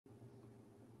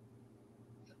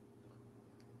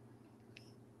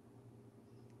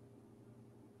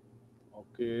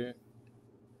Okay.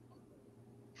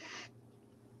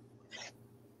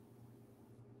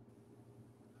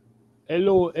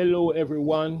 Hello,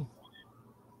 everyone.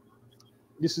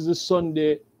 This is a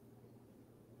Sunday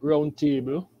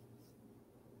roundtable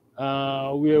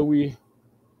where we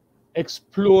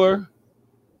explore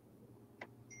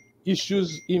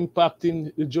issues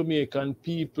impacting the Jamaican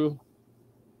people.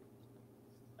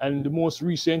 And the most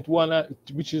recent one,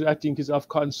 which is I think is of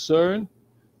concern,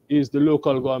 is the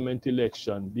local government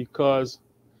election because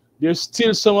there's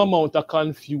still some amount of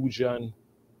confusion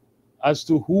as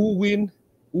to who win,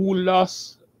 who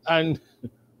lost, and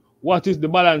what is the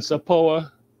balance of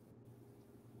power.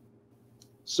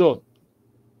 So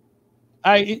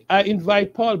I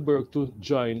invite Paul Burke to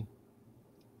join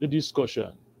the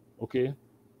discussion. Okay.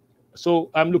 So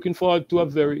I'm looking forward to a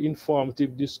very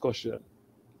informative discussion.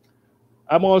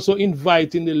 I'm also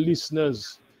inviting the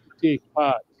listeners to take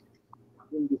part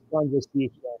in this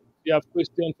conversation. If you have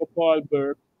questions for Paul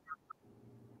Burke,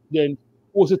 then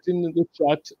post it in the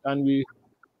chat and we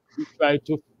try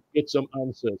to get some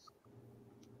answers.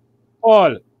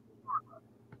 Paul,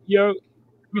 you're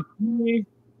with me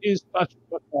is Patrick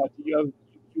McCarthy.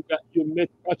 You met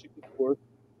Patrick before.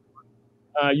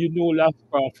 You know Laf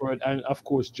Crawford and of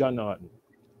course John Arden.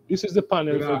 This is the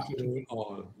panel Good for afternoon,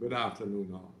 all. Good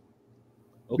afternoon, all.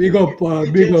 okay.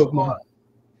 Big up, man.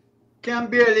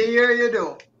 Can barely hear you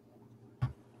though.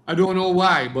 I don't know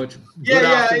why, but good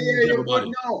I afternoon hear to you, but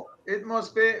everybody. no. It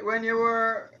must be when you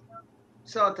were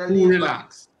sort of Who lean back.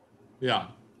 relax? Yeah.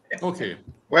 Okay.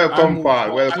 Welcome, Paul. I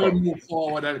will Welcome. move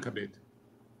forward a little bit.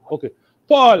 Okay.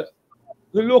 Paul,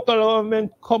 the local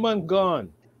government come and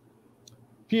gone.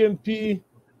 PNP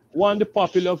won the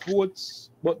popular votes,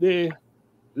 but they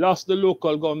lost the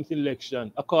local government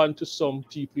election, according to some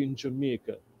people in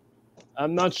Jamaica.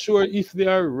 I'm not sure if they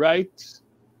are right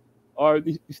or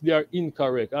if they are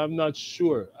incorrect. I'm not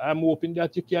sure. I'm hoping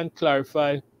that you can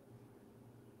clarify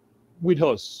with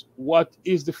us what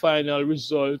is the final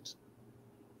result.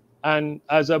 And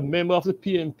as a member of the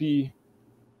PNP,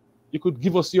 you could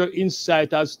give us your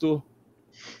insight as to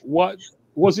what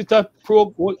was it a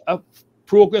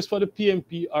progress for the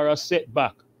PNP or a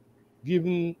setback,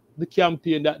 given the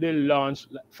campaign that they launched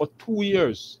for 2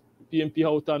 years, PNP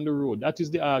out on the road. That is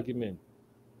the argument.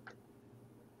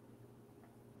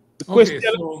 The question,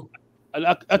 Okay, so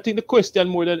I think the question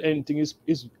more than anything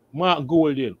is Mark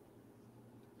Golden.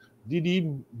 Did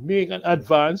he make an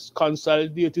advance,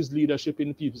 consolidate his leadership in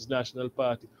the People's National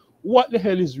Party? What the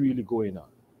hell is really going on?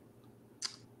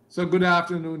 so good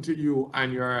afternoon to you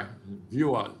and your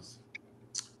viewers.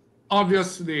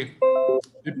 Obviously,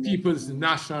 the People's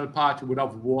National Party would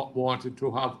have wanted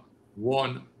to have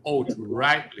won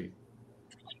outrightly.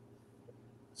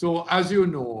 So as you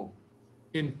know,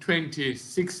 in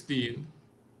 2016,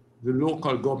 the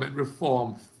local government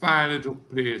reform finally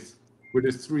took place with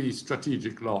the 3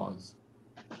 strategic laws,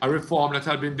 a reform that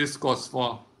had been discussed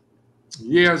for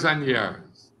years and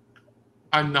years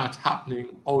and not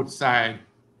happening outside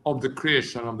of the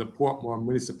creation of the Portmore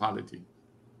municipality.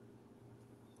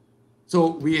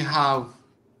 So we have,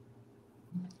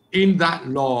 in that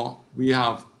law, we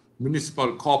have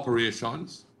municipal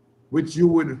corporations, which you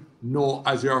would know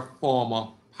as your former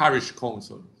parish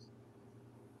councils.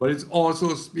 But it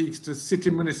also speaks to city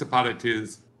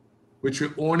municipalities, which we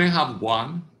only have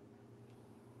one,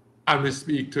 and we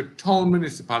speak to town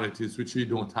municipalities, which we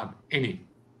don't have any.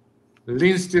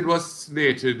 Linstead was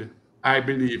slated, I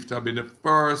believe, to have been the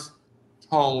first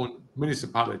town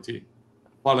municipality,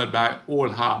 followed by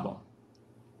Old Harbour.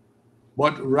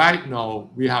 But right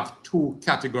now, we have 2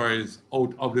 categories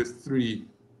out of the 3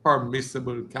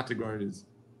 permissible categories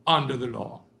under the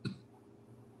law.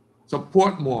 So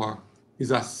Portmore is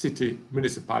a city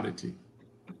municipality,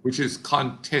 which is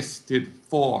contested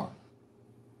for,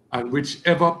 and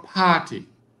whichever party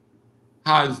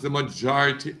has the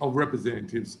majority of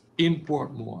representatives in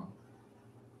Portmore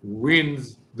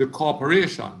wins the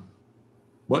corporation.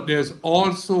 But there's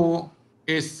also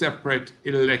a separate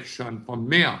election for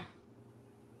mayor.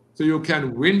 So you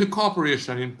can win the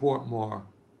corporation in Portmore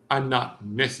and not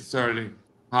necessarily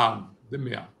have the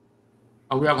mayor.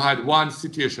 And we have had one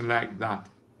situation like that.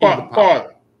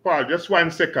 Paul, just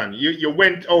 1 second. You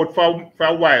went out for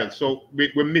a while, so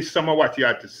we missed some of what you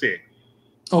had to say.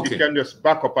 Okay. You can just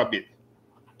back up a bit.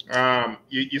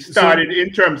 You started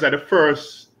in terms of the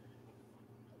first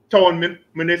town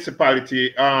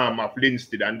municipality of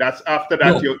Linstead, and that's after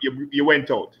that you went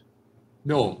out.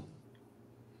 No.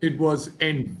 It was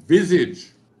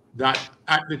envisaged that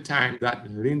at the time that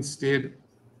Linstead,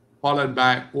 followed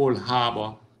by Old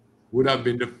Harbour, would have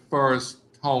been the first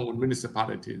town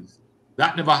municipalities.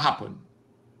 That never happened.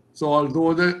 So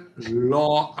although the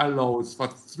law allows for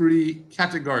 3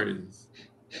 categories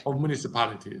of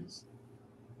municipalities,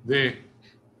 the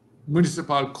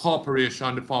municipal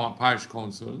corporation, the former parish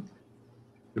council,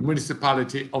 the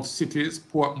municipality of cities,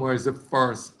 Portmore is the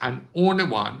first and only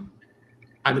one,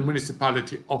 and the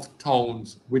municipality of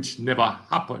towns, which never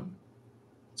happened.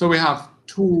 So we have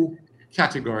 2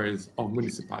 categories of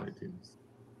municipalities.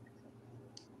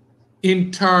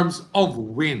 In terms of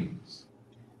wins,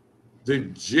 the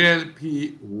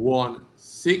JLP won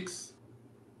 6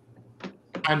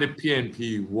 and the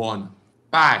PNP won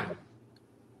 5.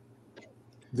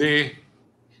 The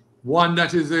one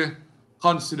that is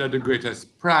considered the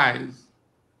greatest prize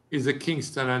is the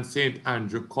Kingston and St.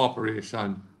 Andrew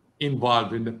Corporation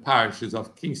involved in the parishes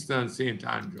of Kingston and St.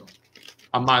 Andrew,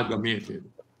 amalgamated.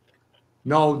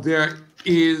 Now, there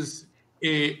is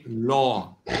a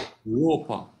law,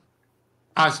 ROPA,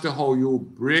 as to how you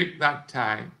break that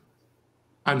tie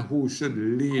and who should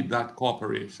lead that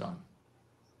corporation.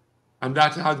 And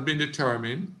that has been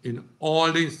determined in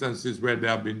all the instances where there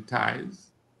have been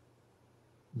ties,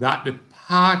 that the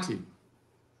party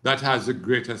that has the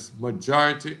greatest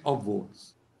majority of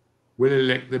votes will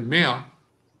elect the mayor,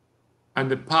 and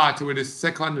the party with the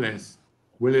second less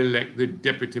will elect the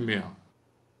deputy mayor.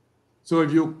 So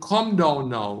if you come down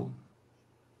now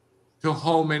to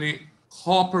how many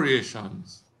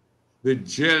corporations the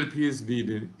JLP is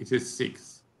leading, it is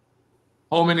 6.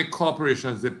 How many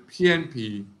corporations the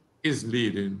PNP is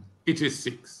leading, it is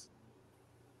 6.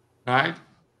 Right?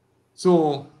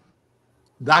 So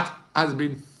that has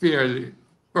been fairly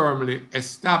firmly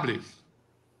established.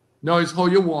 Now it's how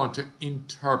you want to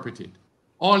interpret it.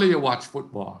 All of you watch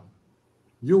football.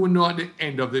 You know at the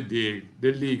end of the day,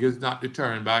 the league is not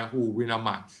determined by who win a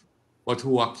match, but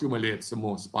who accumulates the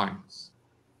most points.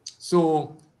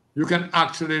 So you can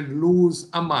actually lose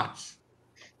a match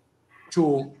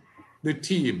to the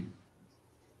team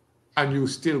and you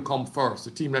still come first,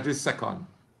 the team that is second,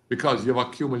 because you've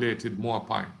accumulated more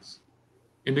points.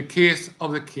 In the case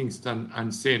of the Kingston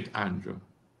and St. Andrew,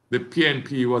 the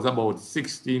PNP was about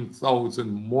 16,000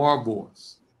 more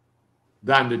votes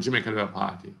than the Jamaica Budget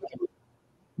Party.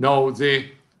 Now,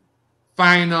 the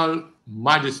final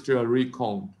magisterial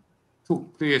recount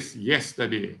took place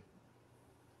yesterday,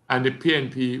 and the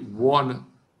PNP won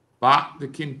back the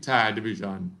Kintyre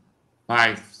division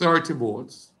by 30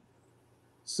 votes.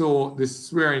 So the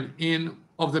swearing in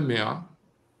of the mayor,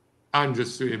 Andrew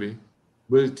Swaby,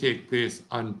 will take place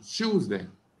on Tuesday.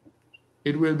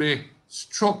 It will be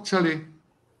structurally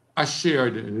a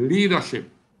shared leadership,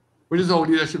 which is how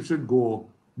leadership should go,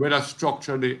 whether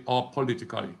structurally or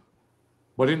politically.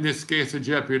 But in this case, the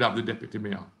JLP will have the deputy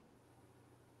mayor.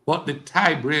 But the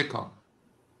tiebreaker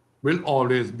will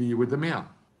always be with the mayor,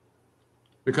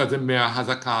 because the mayor has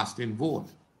a casting vote.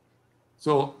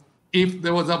 So if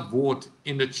there was a vote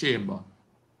in the chamber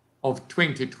of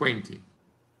 2020,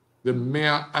 the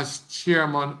mayor as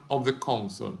chairman of the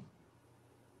council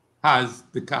has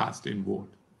the casting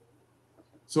vote.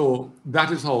 So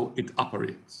that is how it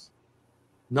operates.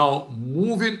 Now,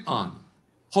 moving on,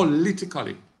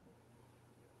 politically,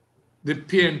 the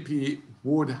PNP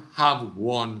would have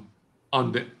won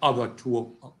on the other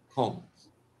 2 counts.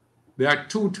 There are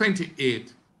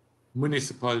 228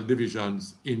 municipal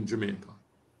divisions in Jamaica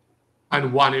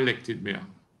and 1 elected mayor.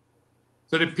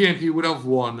 So the PNP would have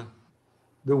won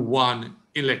the 1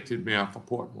 elected mayor for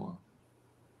Portmore.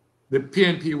 The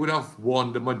PNP would have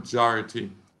won the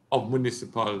majority of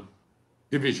municipal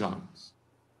divisions,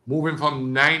 moving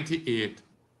from 98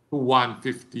 to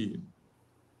 115,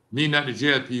 meaning that the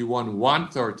JLP won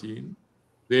 113.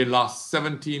 They lost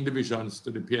 17 divisions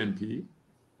to the PNP,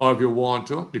 or if you want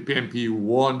to, the PNP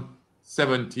won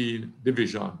 17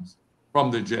 divisions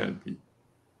from the JLP.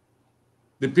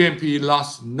 The PNP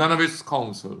lost none of its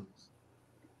councils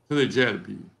to the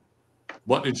JLP,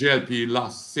 but the JLP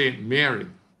lost St. Mary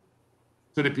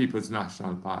to the People's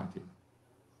National Party.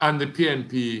 And the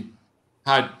PNP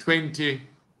had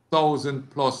 20,000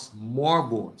 plus more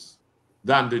votes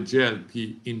than the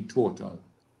JLP in total.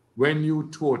 When you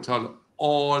total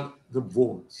all the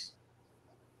votes,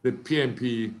 the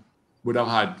PNP would have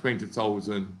had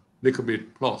 20,000, little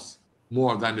bit plus,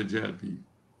 more than the JLP.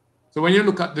 So when you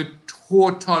look at the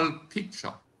total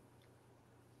picture,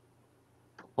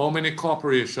 how many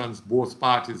corporations both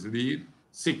parties lead?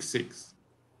 6-6.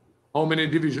 How many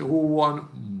divisions? Who won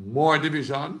more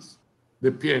divisions?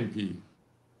 The PNP.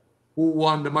 Who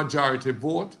won the majority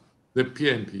vote? The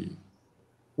PNP.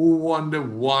 Who won the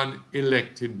 1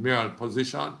 elected mayoral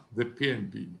position? The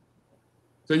PNP.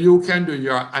 So you can do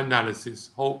your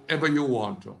analysis however you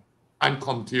want to and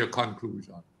come to your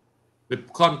conclusion. the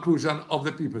conclusion of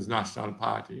the People's National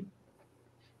Party,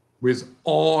 with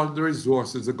all the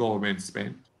resources the government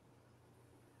spent,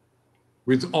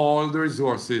 with all the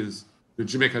resources the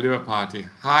Jamaica Labour Party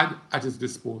had at its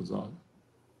disposal,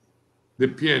 the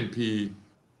PNP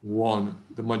won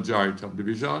the majority of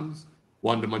divisions,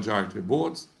 won the majority of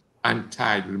votes, and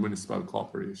tied with the municipal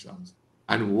corporations,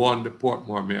 and won the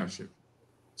Portmore mayorship.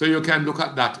 So you can look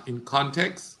at that in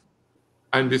context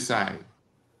and decide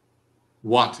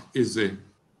what is the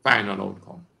final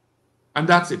outcome. And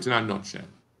that's it in a nutshell.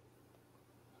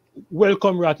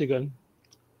 Welcome, Rattigan.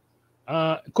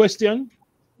 Question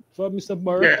for Mr.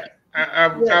 Burke? Yeah, I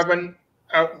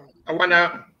want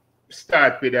to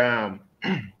start with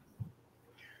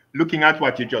looking at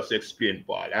what you just explained,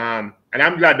 Paul. And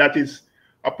I'm glad that is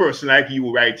a person like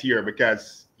you right here,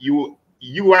 because you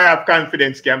I have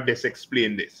confidence can best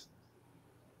explain this.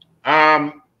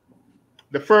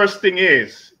 The first thing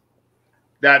is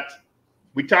that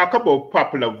we talk about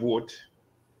popular vote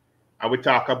and we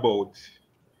talk about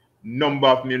number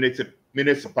of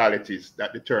municipalities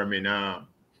that determine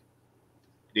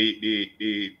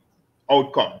the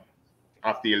outcome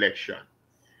of the election.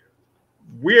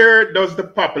 Where does the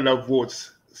popular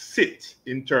votes sit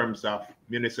in terms of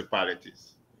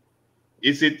municipalities?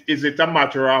 Is it a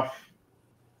matter of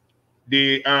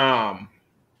the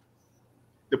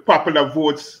popular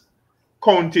votes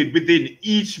counted within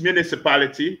each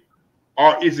municipality,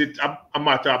 or is it a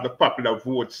matter of the popular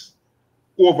votes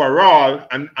overall,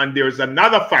 and there's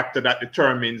another factor that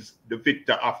determines the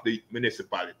victor of the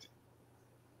municipality?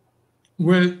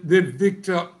 Well, the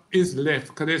victor is left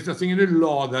because there's nothing in the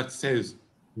law that says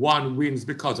one wins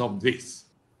because of this.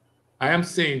 I am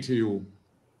saying to you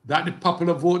that the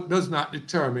popular vote does not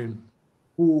determine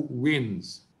who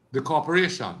wins the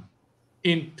corporation.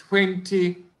 In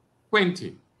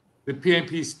 2020, the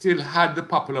PNP still had the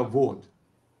popular vote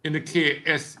in the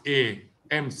KSAMC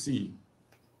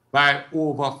by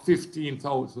over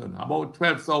 15,000, about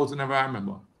 12,000 if I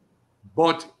remember.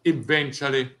 But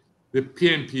eventually, the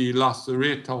PNP lost the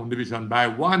Raytown division by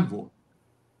 1 vote.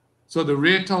 So the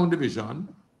Raytown division,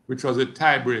 which was a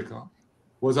tiebreaker,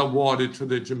 was awarded to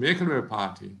the Jamaica Labour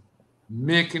Party,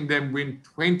 making them win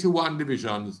 21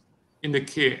 divisions in the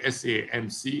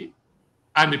KSAMC,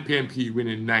 and the PNP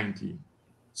winning 19.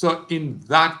 So in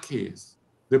that case,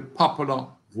 the popular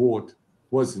vote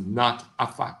was not a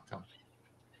factor.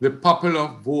 The popular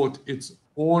vote is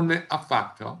only a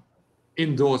factor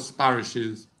in those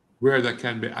parishes where there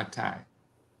can be a tie.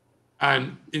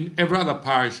 And in every other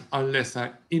parish, unless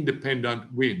an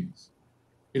independent wins,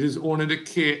 it is only the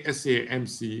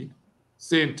KSAMC,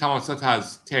 St. Thomas that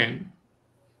has 10,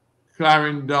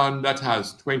 Clarendon that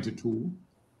has 22,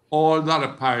 all the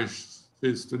other parishes,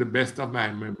 to the best of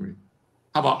my memory,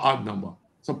 have an odd number.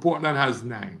 So Portland has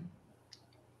 9.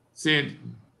 St.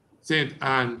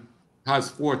 Anne has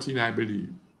 14, I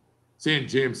believe. St.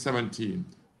 James 17.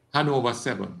 Hanover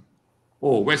 7.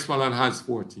 Oh, Westmoreland has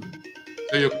 14.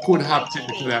 So you could have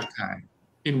technically a tie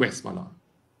in Westmoreland.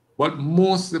 But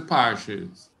most of the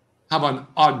parishes have an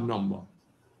odd number.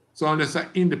 So unless an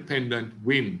independent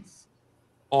wins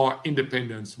or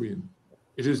independents win,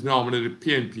 it is normally the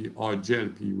PNP or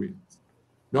JLP wins.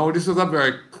 Now, this was a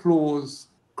very close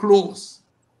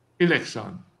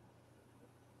election.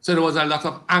 So there was a lot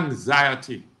of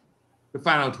anxiety to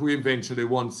find out who eventually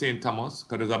won St. Thomas,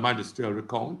 because there's a magisterial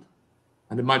recount.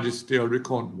 And the magisterial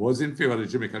recount was in favor of the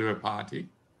Jamaica Labour Party,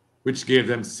 which gave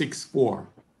them 6-4.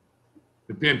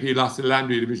 The PNP lost the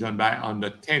Landry division by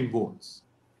under 10 votes.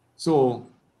 So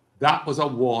that was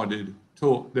awarded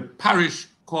to the parish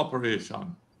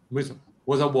corporation, which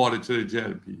was awarded to the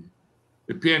JLP.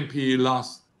 The PNP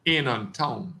lost Annan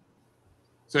Town.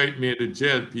 So it made the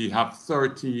JLP have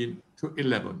 13 to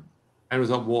 11 and was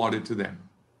awarded to them.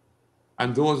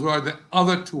 And those were the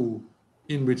other 2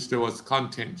 in which there was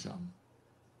contention.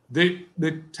 The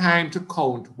time to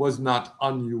count was not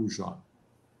unusual,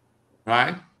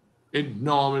 right?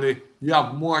 Normally, you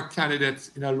have more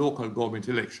candidates in a local government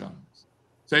elections.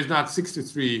 So it's not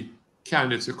 63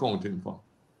 candidates you're counting for.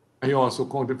 And you're also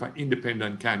counting for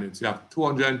independent candidates. You have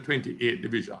 228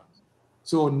 divisions.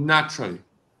 So naturally,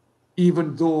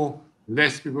 even though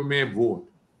less people may vote,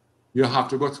 you have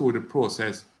to go through the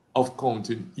process of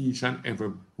counting each and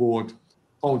every vote,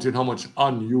 counting how much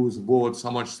unused votes,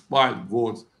 how much spoiled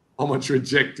votes, how much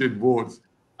rejected votes,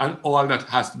 and all that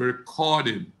has to be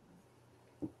recorded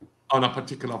on a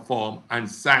particular form and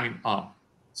signed up.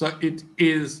 So it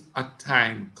is a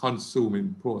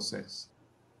time-consuming process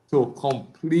to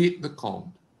complete the count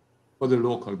for the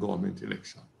local government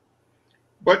election.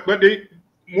 But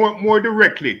more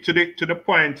directly to the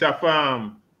point of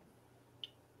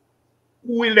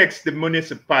who elects the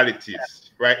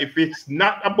municipalities, right? If it's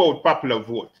not about popular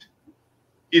vote,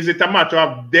 is it a matter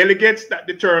of delegates that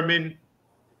determine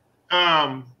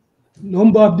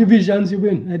number of divisions you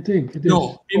win? I think it is.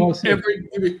 No, in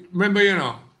remember, you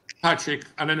know, Patrick,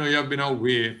 and I know you have been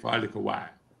away for a little while.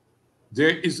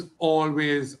 There is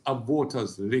always a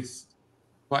voters list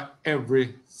for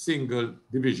every single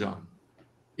division,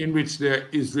 in which there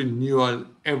is renewal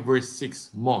every 6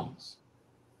 months.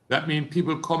 That means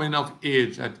people coming of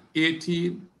age at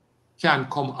 18 can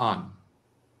come on.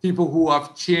 People who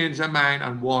have changed their mind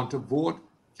and want to vote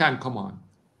can come on.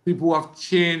 People who have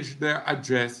changed their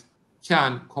address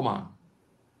can come on.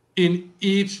 In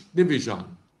each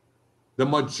division, the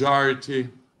majority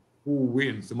who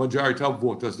wins, the majority of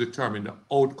voters determine the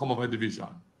outcome of a division.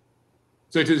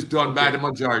 So it is done by the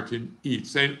majority in each.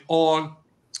 So in all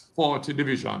 40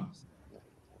 divisions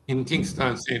in Kingston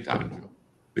and St. Andrew,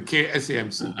 the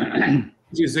KSAMC,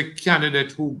 it is the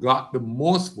candidate who got the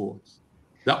most votes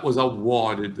that was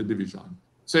awarded the division.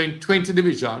 So in 20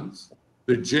 divisions,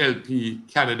 the JLP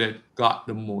candidate got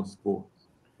the most votes.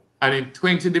 And in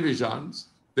 20 divisions,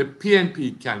 the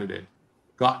PNP candidate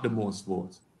got the most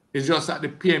votes. It's just that the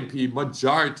PNP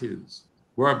majorities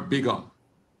were bigger.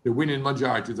 The winning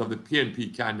majorities of the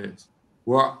PNP candidates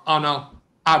were on an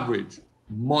average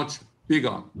much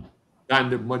bigger than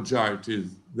the majority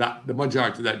that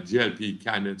JLP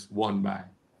candidates won by.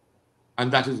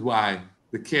 And that is why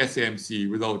the KSAMC,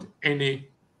 without any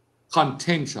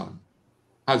contention,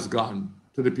 has gone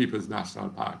to the People's National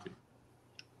Party.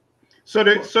 So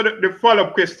the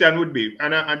follow-up question would be,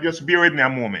 and just bear with me a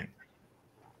moment.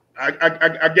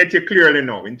 I get you clearly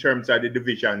now in terms of the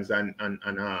divisions and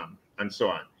so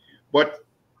on. But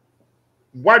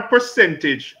what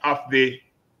percentage of the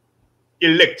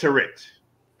electorate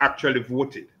actually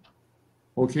voted?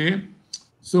 Okay,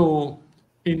 so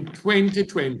in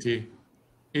 2020,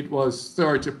 it was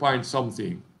 30 point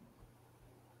something.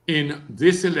 In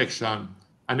this election,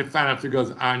 and the final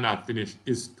figures are not finished,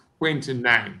 is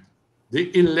 29.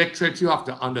 The electorate, you have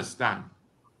to understand,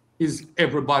 is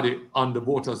everybody on the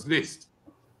voters list,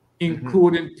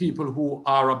 including people who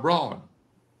are abroad.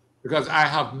 Because I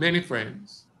have many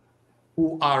friends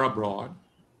who are abroad.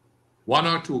 1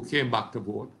 or 2 came back to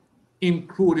vote,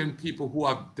 including people who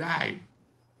have died.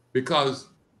 Because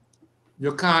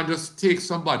you can't just take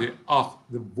somebody off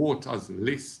the voters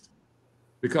list.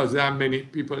 Because there are many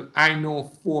people. I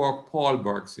know 4 Paul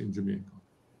Burkes in Jamaica,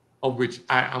 of which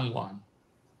I am one.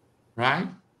 Right?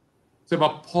 So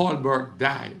if Paul Burke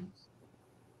dies,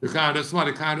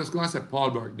 somebody can't just go and say Paul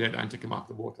Burke dead and take him off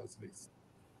the voters list.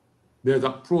 There's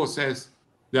a process.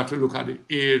 They have to look at the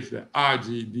age, the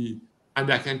RGB, and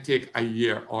that can take a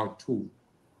year or 2.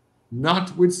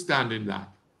 Notwithstanding that,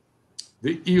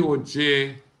 the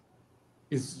EOJ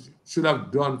should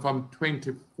have done from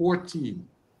 2014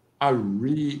 a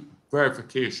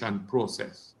re-verification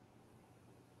process.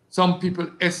 Some people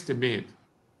estimate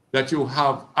that you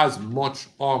have as much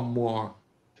or more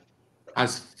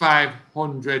as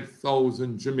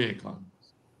 500,000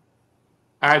 Jamaicans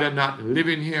either not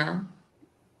living here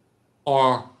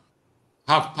or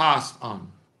have passed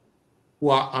on who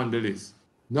are on the list.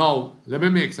 Now, let me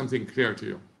make something clear to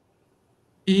you.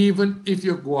 Even if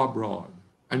you go abroad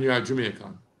and you are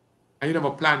Jamaican and you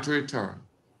never plan to return,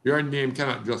 your name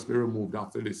cannot just be removed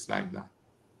off the list like that.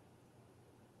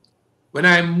 When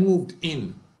I moved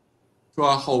in to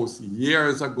a house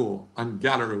years ago on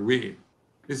Gallery Way,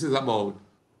 this is about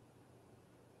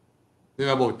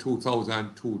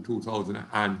 2002,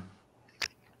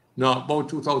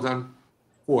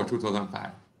 2004,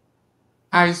 2005.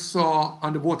 I saw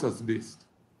on the voters list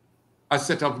a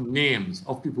set of names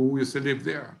of people who used to live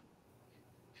there.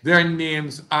 Their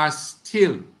names are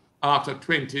still, after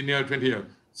 20 years,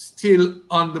 still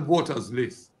on the voters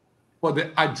list for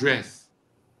the address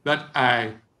that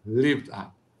I lived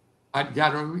at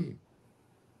Gallery.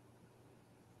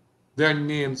 Their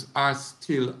names are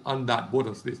still on that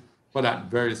voters list for that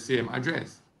very same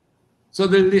address. So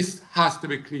the list has to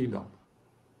be cleaned up.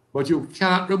 But you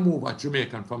cannot remove a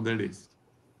Jamaican from the list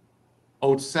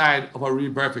outside of a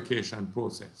re-verification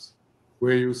process,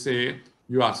 where you say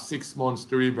you have 6 months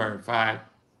to re-verify,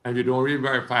 and if you don't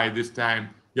re-verify this time,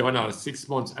 you have another 6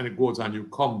 months, and it goes on, you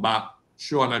come back,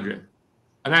 show an address.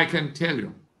 And I can tell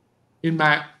you, in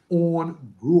my own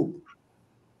group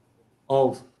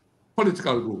of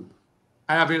political group,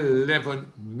 I have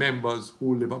 11 members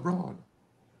who live abroad.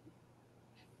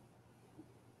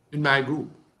 In my group,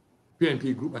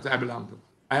 PNP group that I belong to,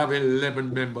 I have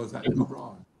 11 members that live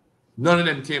abroad. None of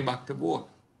them came back to vote.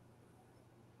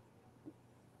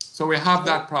 So we have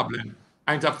that problem,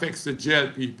 and it affects the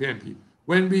JLP, PNP.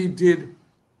 When we did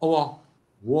our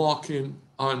walking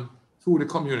on through the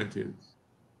communities.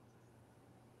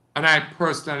 And I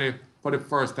personally, for the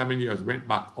first time in years, went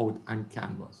back out and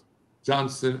canvassed.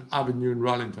 Johnson Avenue in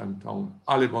Rollington Town,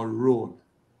 Oliver Road,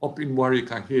 up in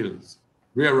Waurika Hills,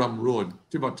 Wareham Road,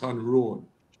 Tiverton Road,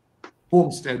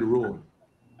 Homestead Road.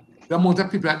 The amount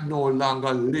of people that no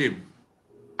longer live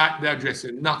at the address,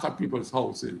 you knock at people's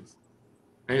houses,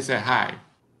 and you say, hi,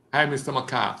 Mr.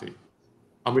 McCarthy,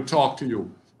 and we talk to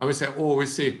you, and we say, oh, we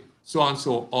see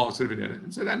so-and-so also living there.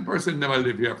 So that person never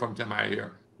lived here from the time I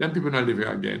hear. Then people don't live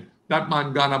here again. That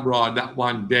man gone abroad, that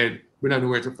one dead, we don't know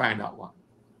where to find that one.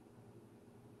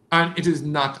 And it is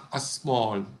not a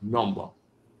small number.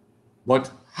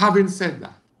 But having said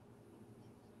that,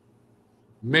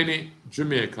 many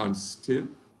Jamaicans still,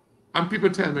 and people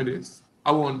tell me this,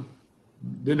 I won't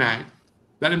deny it,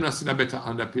 that they're not seen a better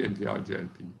under PNP or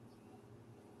JLP.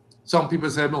 Some people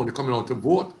say they're only coming out to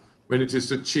vote when it is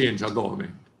to change a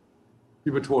government.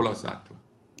 People told us that too,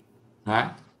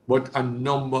 right? But a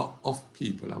number of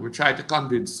people, and we try to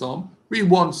convince some, we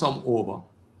won some over,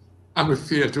 and we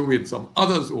fail to win some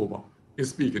others over in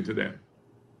speaking to them.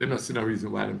 They're not seeing a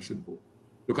reason why they should vote.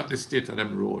 Look at the state of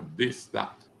them road, this,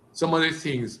 that. Some of these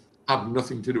things have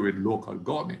nothing to do with local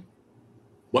government,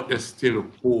 but they still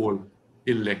hold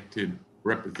elected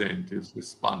representatives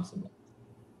responsible.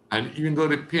 And even though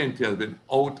the PNP has been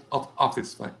out of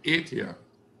office for 8 years,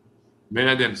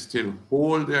 many of them still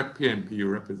hold their PNP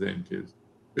representatives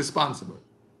responsible.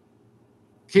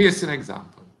 Case in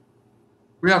example,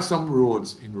 we have some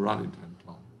roads in Rollington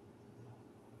Town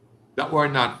that were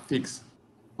not fixed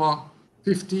for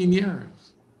 15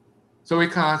 years. So we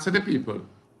can't say to people,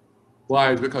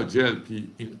 why? Because JLP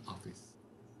in office.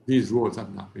 These roads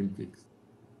have not been fixed.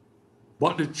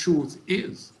 But the truth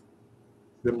is,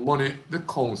 the money the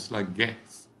councillor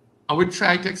gets, and we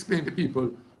try to explain to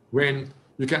people when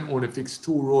you can only fix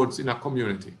 2 roads in a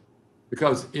community.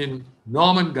 Because in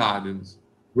Norman Gardens,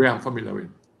 where I'm familiar with,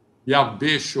 you have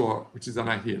Bayshore, which is on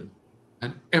a hill,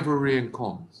 and every rain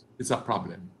comes, it's a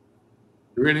problem.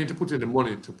 You really need to put in the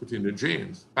money to put in the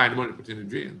drains, find the money to put in the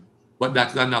drains. But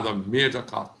that's another major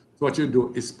cost. So what you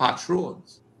do is patch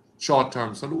roads,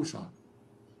 short-term solution.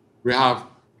 We have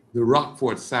the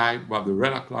Rockford side, we have the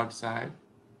Renaclod side,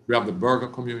 we have the Burger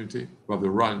community, we have the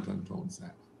Rollington Town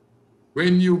side.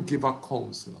 When you give a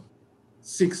council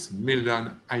 $6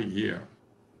 million a year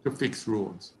to fix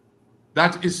roads,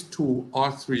 that is 2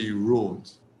 or 3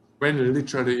 roads, when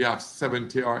literally you have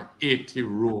 70 or 80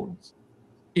 roads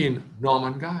in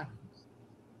Norman Gardens.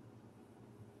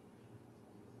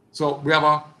 So we have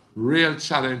a real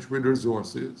challenge with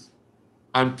resources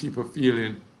and people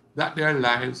feeling that their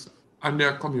lives and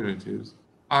their communities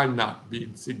are not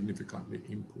being significantly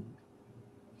improved.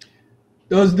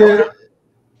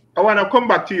 I want to come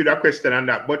back to you, that question and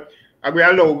that, but I will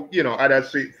allow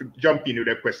others to jump in with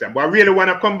that question. But I really want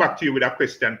to come back to you with a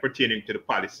question pertaining to the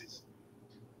policies.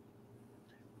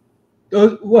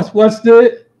 What's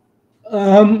the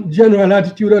general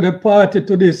attitude of the party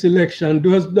to this election?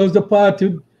 Does the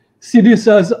party see this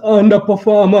as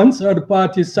underperformance, or the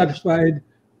party is satisfied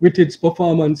with its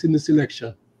performance in this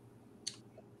election?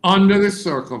 Under the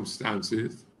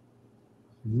circumstances,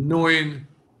 knowing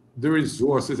the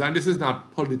resources, and this is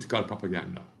not political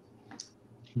propaganda,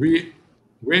 when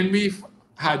we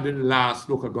had the last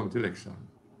local government election,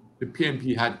 the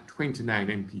PNP had 29 MPs.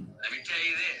 Let me tell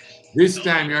you this. This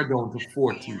time you're down to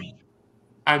 14.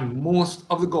 And most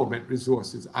of the government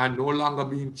resources are no longer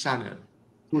being channeled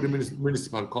through the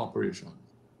municipal corporations.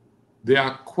 They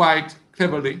are quite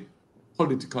cleverly,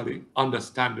 politically,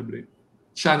 understandably,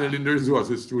 channeling the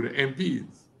resources through the MPs.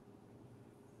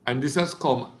 And this has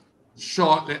come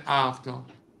shortly after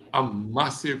a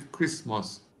massive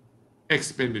Christmas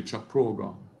expenditure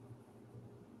program,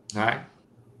 right?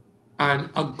 And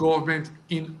a government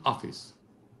in office.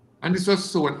 And this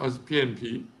was shown as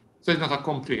PNP, so it's not a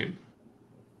complaint.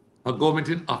 A government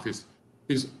in office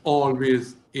is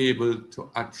always able to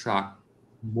attract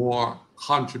more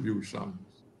contributions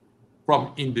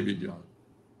from individuals,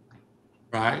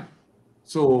 right?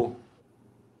 So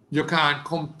you can't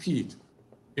compete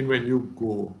in when you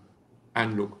go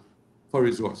and look for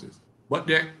resources. But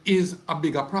there is a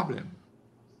bigger problem.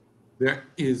 There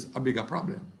is a bigger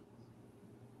problem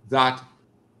that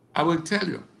I will tell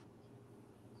you,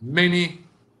 many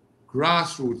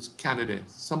grassroots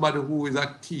candidates, somebody who is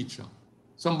a teacher,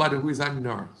 somebody who is a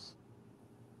nurse,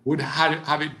 would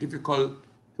have it difficult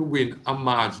to win a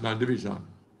marginal division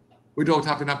without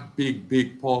having a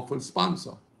big, powerful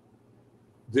sponsor.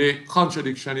 The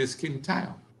contradiction is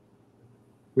Kintyre,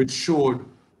 which showed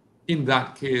in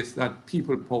that case that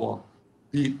people power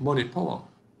beat money power.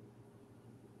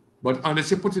 But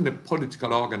unless you put in a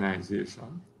political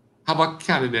organization, have a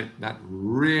candidate that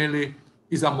really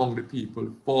is among the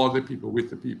people, for the people, with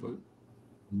the people,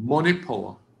 money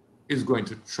power is going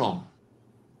to trump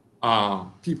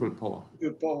people power,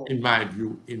 in my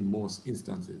view, in most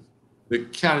instances. The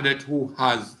candidate who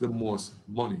has the most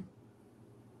money.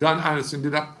 John Anderson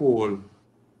did a poll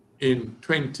in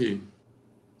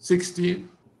 2016,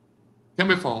 can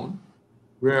be found,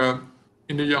 where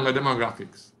in the younger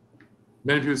demographics,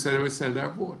 many people said they would sell their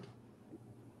vote.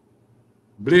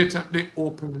 Blatantly,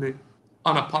 openly,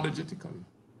 unapologetically.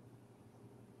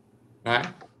 Right?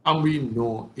 And we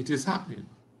know it is happening.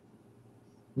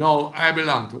 Now, I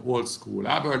belong to old school.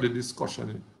 I've heard the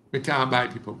discussion. We can't buy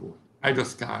people vote. I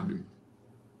just can't do it.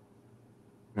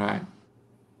 Right?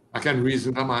 I can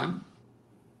reason with a man.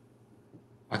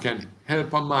 I can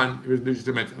help a man who is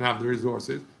legitimate and have the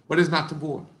resources, but it's not to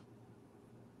vote.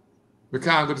 We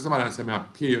can't go to somebody and say, I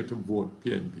pay you to vote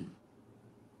PNP.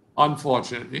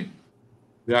 Unfortunately,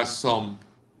 there are some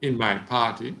in my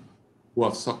party who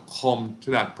have succumbed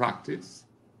to that practice,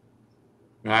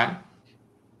 right?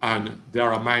 And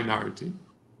they're a minority,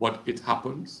 but it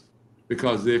happens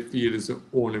because they feel it's the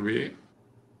only way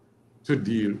to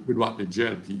deal with what the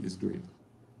JLP is doing.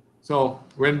 So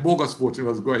when bogus voting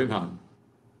was going on,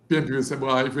 PNP people say,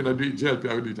 well, if we're not doing JLP,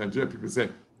 I will do it. And JLP people say,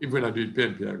 if we're not doing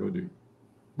PNP, I will do it.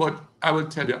 But I will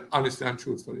tell you honestly and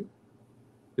truthfully,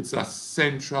 it's a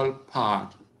central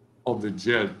part of the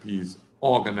JLP's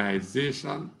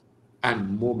organization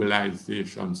and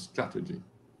mobilization strategy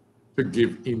to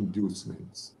give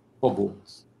inducements for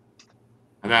votes.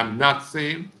 And I'm not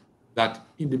saying that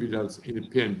individuals in the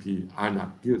PNP are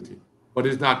not guilty, but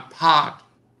it's not part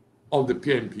of the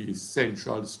PNP's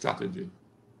central strategy.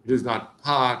 It is not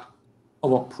part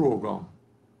of a program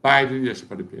by the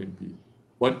leadership of the PNP,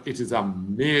 but it is a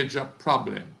major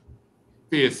problem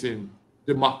facing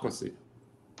democracy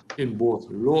in both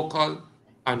local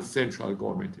and central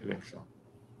government elections.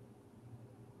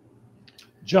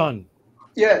 John.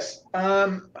 Yes,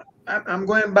 I'm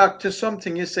going back to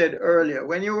something you said earlier.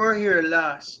 When you were here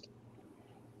last,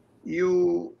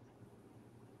 I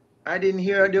didn't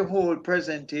hear the whole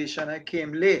presentation. I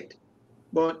came late.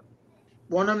 But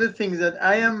one of the things that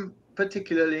I am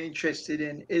particularly interested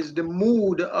in is the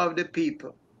mood of the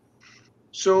people.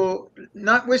 So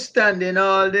notwithstanding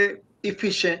all the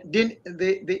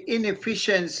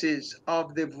inefficiencies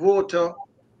of the vote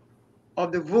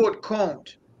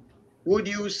count, would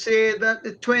you say that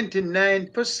the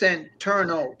 29%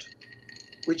 turnout,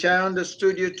 which I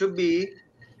understood you to be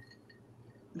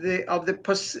the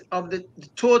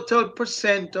total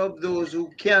percent of those who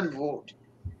can vote,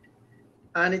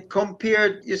 and it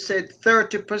compared, you said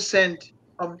 30%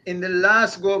 in the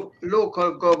last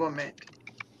local government,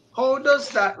 how does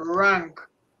that rank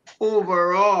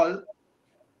overall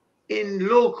in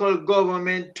local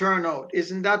government turnout?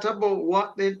 Isn't that about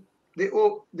what the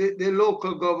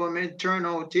local government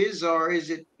turnout is, or is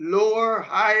it lower,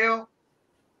 higher?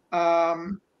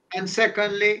 And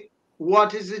secondly,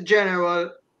 what is the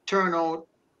general turnout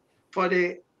for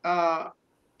the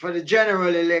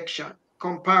general election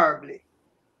comparably?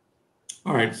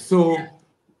 All right, so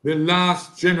the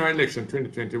last general election,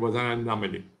 2020, was an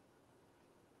anomaly.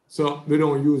 So we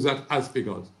don't use that as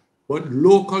figures. But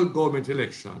local government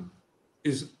election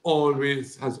has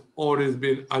always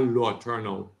been a lower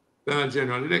turnout than a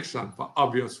general election for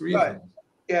obvious reasons. Right.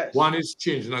 Yes. One is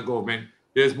changing the government.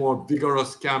 There's more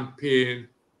vigorous campaign,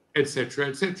 etc.,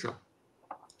 etc.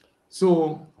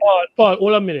 So, Paul,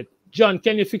 hold a minute. John,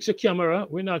 can you fix your camera?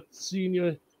 We're not seeing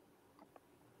you.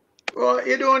 Well,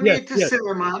 you don't need to say,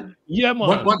 man. Yeah, man.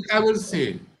 But what I will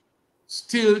say,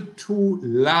 still too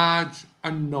large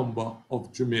a number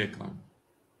of Jamaicans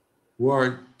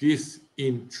were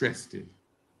disinterested.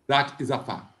 That is a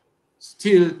fact.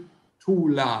 Still too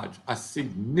large, a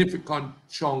significant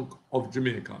chunk of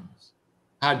Jamaicans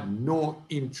had no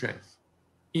interest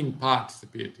in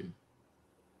participating,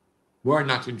 were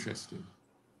not interested.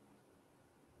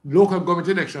 Local government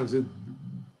elections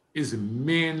is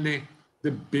mainly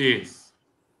the base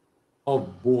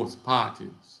of both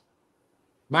parties.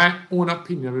 My own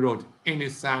opinion, without any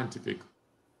scientific,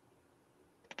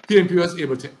 PNP was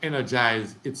able to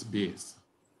energize its base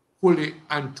fully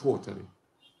and totally,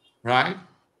 right?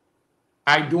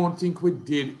 I don't think we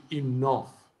did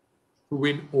enough to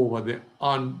win over the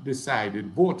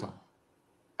undecided voter.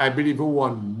 I believe we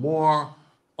won more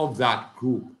of that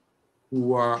group who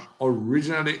were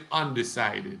originally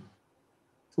undecided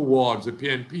towards the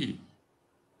PNP.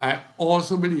 I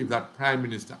also believe that Prime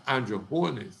Minister Andrew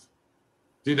Holness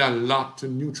did a lot to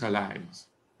neutralize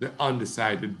the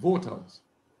undecided voters.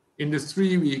 In the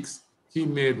 3 weeks he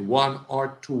made 1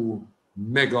 or 2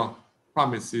 mega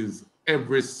promises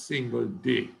every single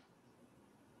day,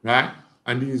 right?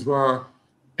 And these were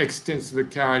extensively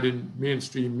carried in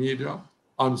mainstream media,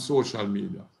 on social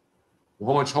media.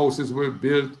 How much houses were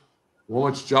built, how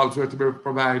much jobs were to be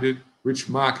provided, which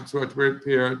markets were to be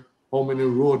repaired, how many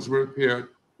roads were repaired,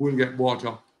 who will get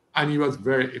water. And he was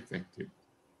very effective.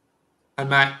 And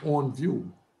my own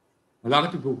view, a lot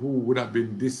of people who would have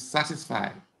been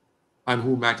dissatisfied and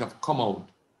who might have come out,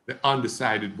 the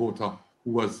undecided voter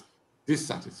who was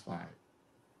dissatisfied,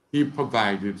 he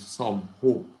provided some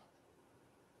hope.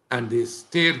 And they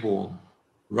stayed home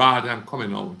rather than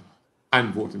coming out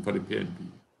and voting for the PNP.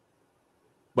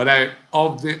 But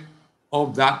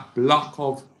of that block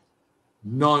of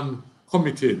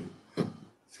non-committed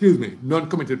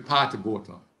party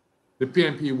voter, the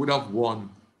PNP would have won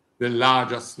the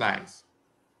larger slice,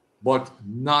 but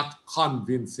not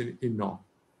convincing enough.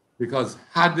 Because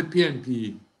had the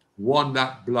PNP won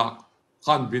that block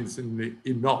convincingly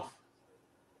enough,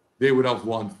 they would have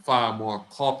won far more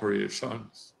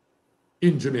corporations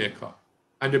in Jamaica,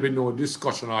 and there'd be no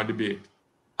discussion or debate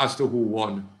as to who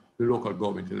won the local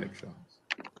government elections.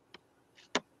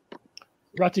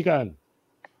 Ratigan,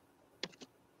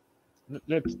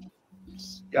 let's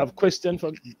have a question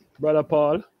for Brother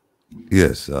Paul.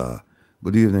 Yes.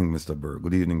 Good evening, Mr. Berg.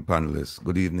 Good evening, panelists.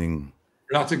 Good evening.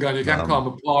 Ratigan, you can call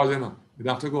me Paul, you know. You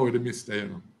have to go with the Mr., you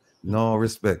know. No,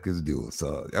 respect is due.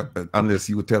 So unless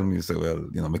you tell me, say, well,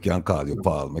 you know, I can't call you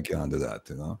Paul, I can't do that,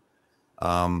 you know.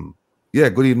 Yeah,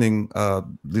 good evening,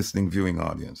 listening, viewing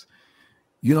audience.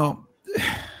 You know,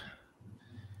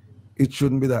 it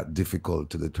shouldn't be that difficult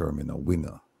to determine a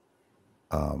winner,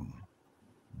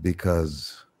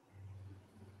 because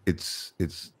it's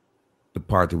the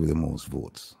party with the most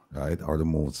votes, right, or the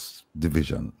most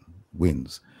division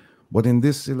wins. But in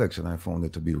this election, I found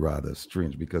it to be rather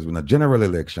strange, because in a general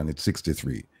election, it's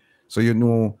 63. So you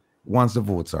know, once the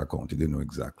votes are counted, you know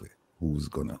exactly who's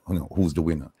who's the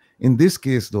winner. In this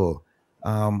case, though,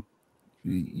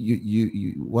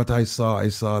 what I saw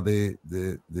the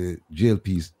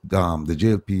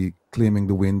JLP claiming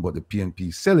the win, but the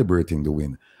PNP celebrating the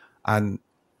win. And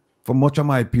for much of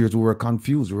my peers, we were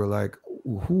confused. We were like,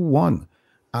 who won?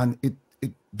 And it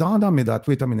dawned on me that,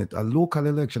 wait a minute, a local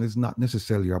election is not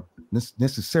necessarily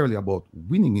about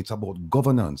winning. It's about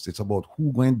governance. It's about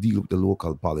who going to deal with the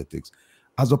local politics,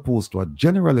 as opposed to a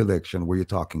general election where you're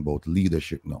talking about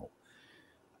leadership now.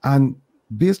 And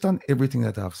based on everything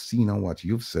that I've seen and what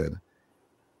you've said,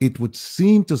 it would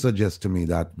seem to suggest to me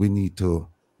that we need to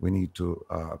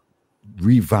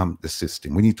revamp the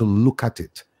system. We need to look at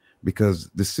it, because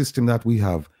the system that we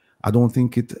have, I don't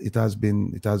think it has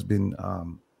been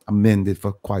amended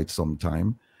for quite some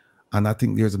time, and I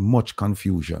think there's much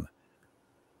confusion.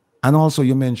 And also,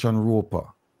 you mentioned Roper,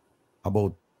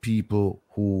 about people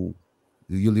who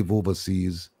you live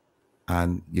overseas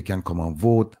and you can come and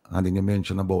vote, and then you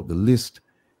mentioned about the list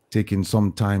taking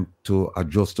some time to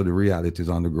adjust to the realities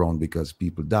on the ground, because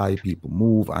people die, people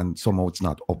move, and somehow it's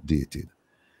not updated.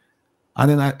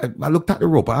 And then I looked at the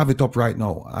Roper, I have it up right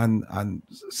now, and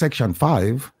section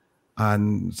 5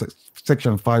 and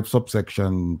section 5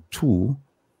 subsection 2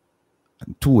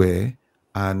 and 2A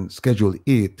and schedule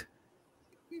 8,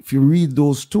 if you read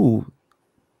those two,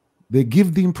 they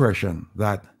give the impression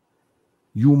that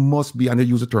you must be, and they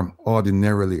use the term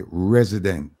ordinarily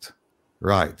resident,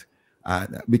 right?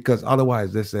 Because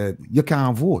otherwise they said you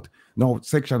can't vote. Now,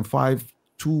 section 5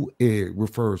 2A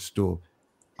refers to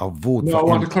a vote. No, I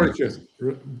want to correct you.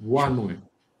 One moment.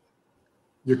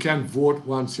 You can vote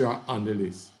once you're on the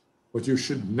list, but you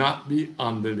should not be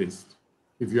on the list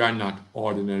if you are not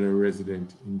ordinary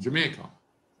resident in Jamaica.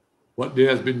 But there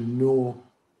has been no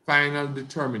final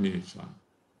determination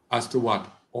as to what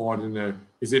ordinary,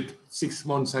 is it 6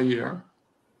 months a year?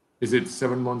 Is it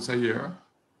 7 months a year?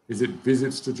 Is it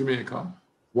visits to Jamaica?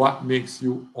 What makes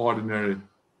you ordinary?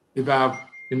 If I've,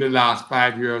 in the last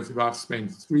 5 years, if I've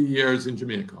spent 3 years in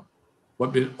Jamaica,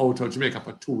 but been out of Jamaica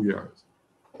for 2 years,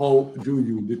 how do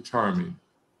you determine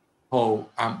how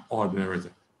I'm ordinary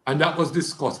resident? And that was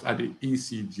discussed at the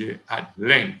ECJ at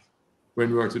length when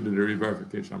we were to do the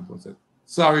re-verification process.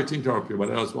 Sorry to interrupt you,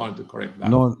 but I just wanted to correct that.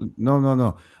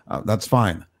 No. That's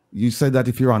fine. You said that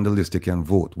if you're on the list, you can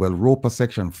vote. Well, Roper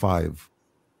section 5,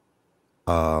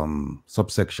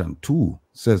 subsection 2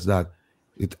 says that,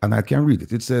 and I can read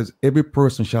it. It says, every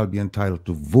person shall be entitled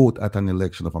to vote at an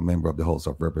election of a member of the House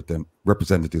of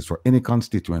Representatives for any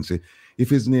constituency if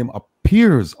his name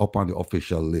appears upon the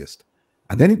official list.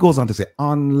 And then it goes on to say,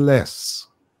 unless.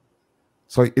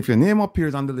 So if your name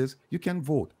appears on the list, you can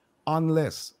vote.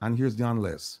 Unless, and here's the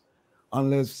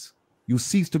unless you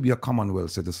cease to be a Commonwealth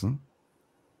citizen,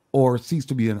 or cease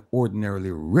to be an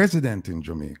ordinarily resident in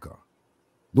Jamaica.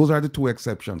 Those are the two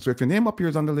exceptions. So if your name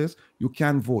appears on the list, you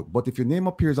can vote. But if your name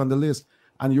appears on the list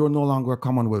and you're no longer a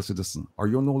Commonwealth citizen or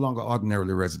you're no longer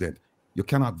ordinarily resident, you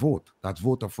cannot vote. That's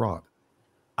voter fraud.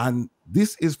 And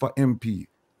this is for MP.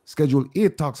 Schedule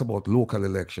 8 talks about local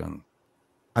election.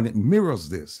 And it mirrors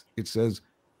this. It says,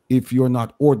 if you're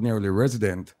not ordinarily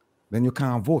resident, then you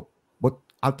can't vote. But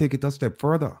I'll take it a step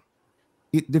further.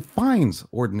 It defines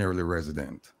ordinarily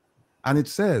resident. And it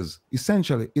says,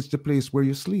 essentially, it's the place where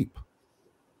you sleep.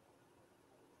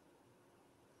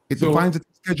 It defines it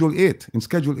in Schedule 8. In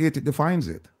Schedule 8, it defines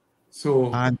it.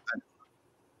 So, and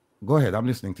go ahead, I'm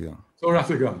listening to you. So,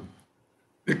 Raffigan,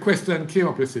 the question came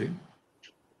up, you see,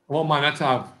 one man that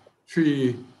have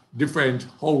 3 different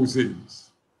houses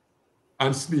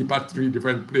and sleep at 3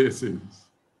 different places,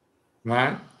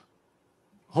 right?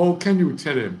 How can you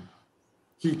tell him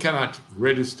he cannot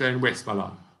register in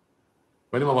Westmoreland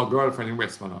when he have a girlfriend in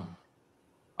Westmoreland,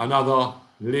 another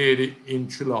lady in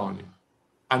Trelawney,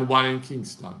 and one in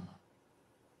Kingston,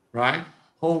 right?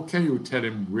 How can you tell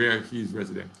him where he's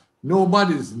resident?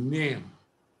 Nobody's name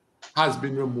has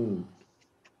been removed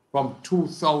from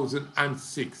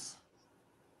 2006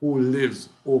 who lives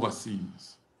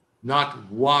overseas. Not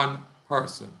one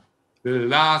person. The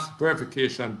last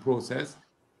verification process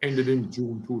ended in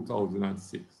June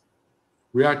 2006.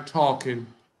 We are talking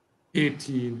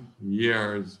 18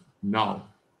 years now.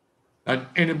 That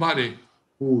anybody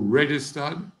who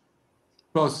registered,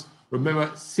 plus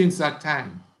remember since that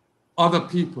time, other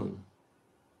people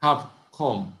have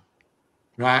come,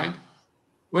 right?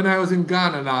 When I was in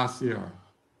Ghana last year,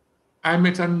 I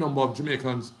met a number of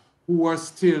Jamaicans who were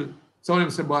still, some of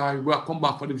them said, boy, we'll come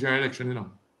back for the general election, you know.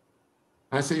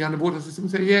 I say, you on the voter system?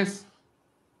 Say, yes.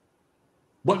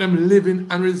 But them living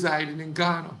and residing in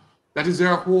Ghana. That is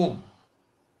their home.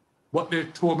 But they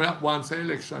told me that once the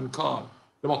election called,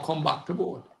 they will come back to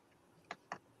vote.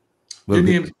 Well, The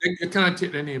names, you cannot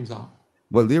take their names out.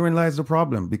 Well, therein lies the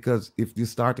problem, because if you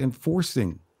start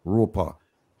enforcing ROPA,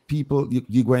 people,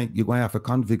 you're going to have to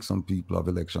convict some people of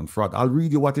election fraud. I'll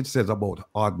read you what it says about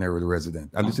ordinary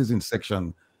resident. And this is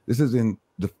in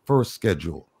the first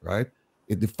schedule, right?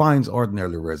 It defines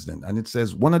ordinary resident. And it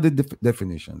says one of the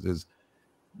definitions is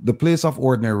the place of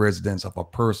ordinary residence of a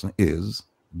person is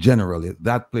generally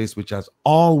that place which has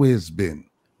always been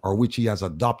or which he has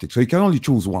adopted. So you can only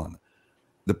choose one.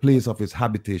 The place of his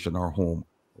habitation or home,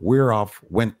 whereof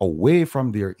when away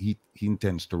from there he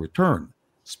intends to return.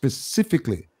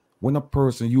 Specifically, when a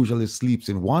person usually sleeps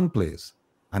in one place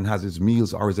and has his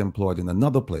meals or is employed in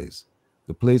another place,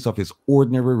 the place of his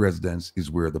ordinary residence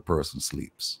is where the person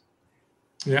sleeps.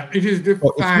 Yeah, it is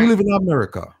defined. So if you live in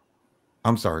America,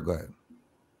 I'm sorry, go ahead.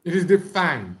 It is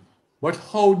defined, but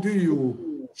how do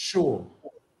you show?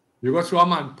 You go through a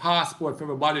man's passport for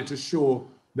everybody to show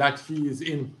that he is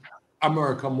in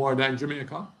America more than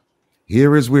Jamaica?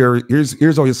 Here's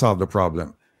how you solve the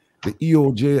problem. The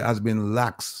EOJ has been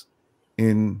lax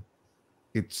in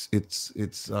its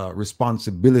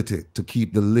responsibility to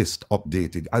keep the list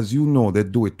updated. As you know, they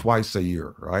do it twice a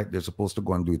year, right? They're supposed to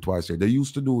go and do it twice a year. They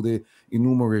used to do the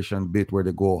enumeration bit where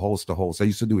they go house to house. They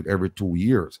used to do it every 2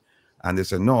 years. And they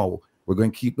said, no, we're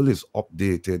going to keep the list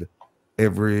updated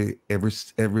every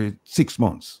 6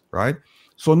 months, right?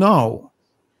 So now,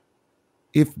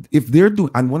 if they're doing,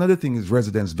 and one of the things is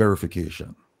residence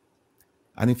verification.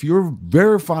 And if you're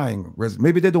verifying,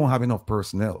 maybe they don't have enough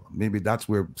personnel. Maybe that's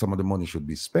where some of the money should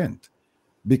be spent.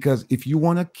 Because if you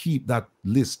want to keep that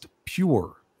list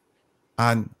pure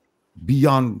and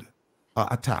beyond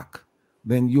attack,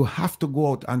 then you have to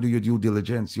go out and do your due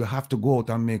diligence. You have to go out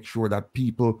and make sure that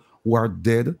people who are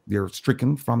dead, they're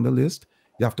stricken from the list.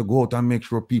 You have to go out and make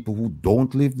sure people who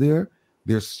don't live there,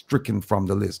 they're stricken from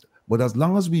the list. But as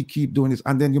long as we keep doing this,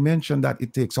 and then you mentioned that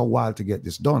it takes a while to get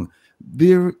this done,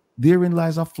 therein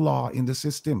lies a flaw in the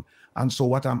system. And so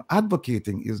what I'm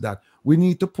advocating is that we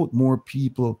need to put more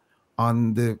people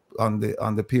on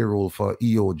the payroll for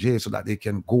EOJ so that they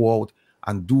can go out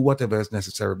and do whatever is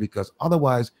necessary, because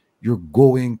otherwise you're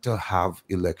going to have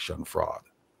election fraud.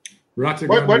 But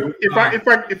if I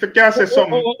can say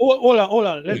something, hold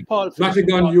on. Let Paul finish.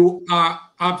 Ratigan, you are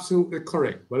absolutely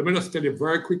correct. But let me just tell you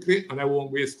very quickly, and I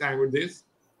won't waste time with this.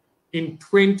 In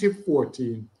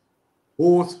 2014,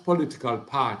 both political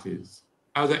parties,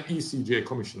 as an ECJ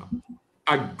commissioner,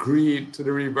 agreed to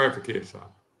the re-verification.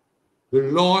 The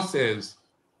law says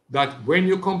that when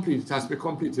you complete, it has to be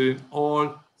completed in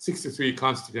all 63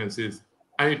 constituencies,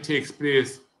 and it takes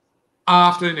place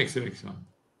after the next election.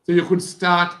 So you could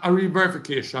start a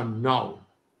re-verification now,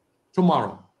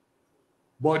 tomorrow,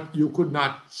 but you could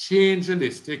not change the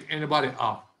list, take anybody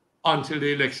off until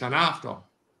the election after.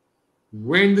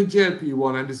 when the JLP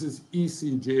won, and this is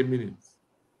ECJ minutes,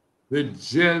 the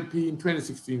JLP in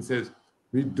 2016 says,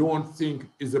 we don't think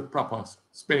is a proper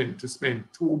spend to spend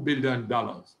 $2 billion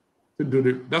to do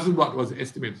the, that's what was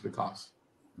estimated the cost,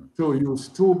 to use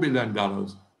 $2 billion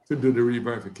to do the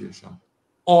re-verification.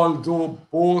 Although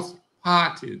both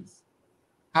parties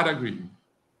had agreed,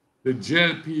 the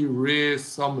JLP raised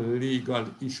some legal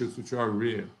issues which are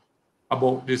real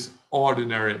about this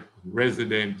ordinary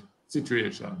resident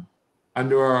situation. And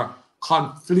there are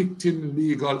conflicting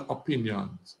legal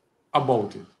opinions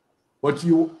about it. But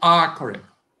you are correct.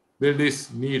 The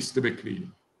list needs to be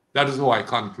clean. That is how I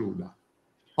conclude that.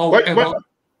 However,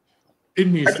 it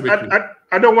needs to be clean.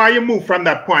 I don't want you to move from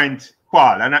that point,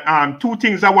 Paul. And two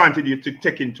things I wanted you to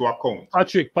take into account.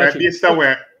 Patrick. Based on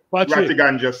where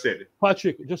Rattigan just said.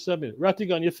 Patrick, just a minute.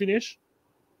 Rattigan, you finish?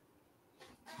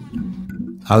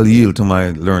 I'll yield to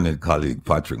my learned colleague,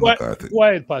 Patrick McCarthy.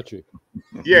 Quiet, Patrick.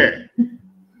 Yeah.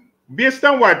 Based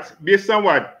on what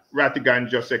Rattigan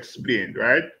just explained,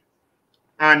 right?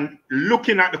 And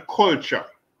looking at the culture,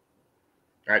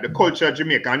 right? The culture of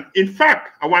Jamaica. And in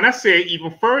fact, I want to say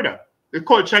even further, the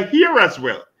culture here as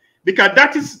well. Because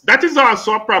that is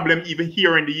also a problem even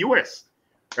here in the US,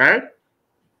 right?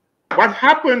 What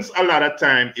happens a lot of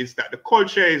time is that the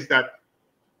culture is that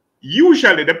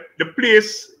usually the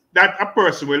place that a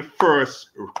person will first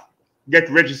get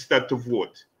registered to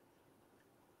vote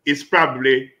is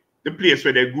probably the place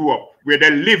where they grew up, where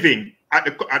they're living at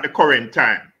the current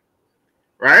time,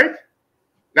 right?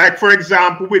 Like, for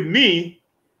example, with me,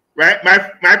 right,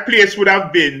 my place would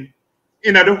have been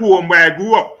in the home where I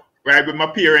grew up, right, with my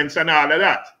parents and all of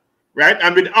that, right?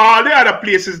 And with all the other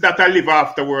places that I live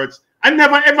afterwards, I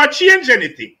never ever change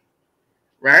anything,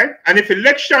 right? And if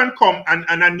election come and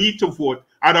I need to vote,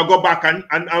 I'll go back and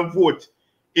vote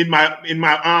in my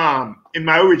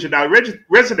original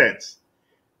residence.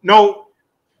 Now,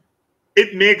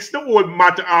 it makes the whole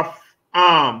matter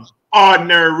of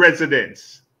ordinary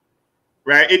residence,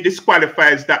 right? It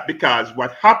disqualifies that, because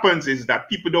what happens is that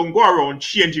people don't go around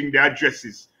changing their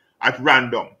addresses at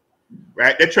random,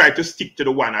 right? They try to stick to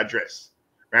the one address,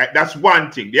 right? That's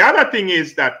one thing. The other thing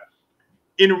is that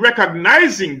in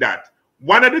recognizing that,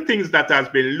 one of the things that has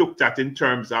been looked at in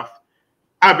terms of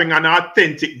having an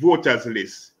authentic voters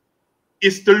list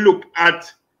is to look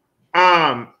at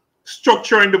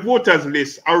structuring the voters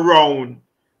list around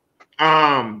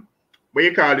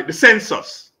the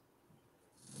census,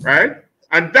 right?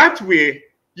 And that way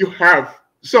you have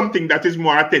something that is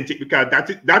more authentic, because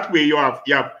that way you have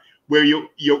where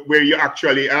you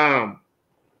actually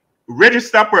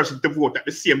register a person to vote at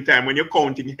the same time when you're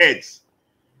counting heads,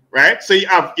 right? So you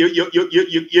have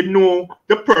you know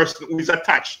the person who is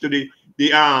attached to the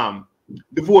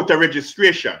voter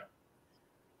registration,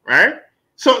 right?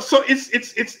 So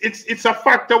it's a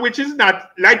factor which is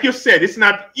not, like you said, it's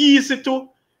not easy to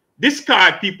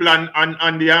discard people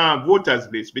on the voters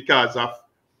list because of,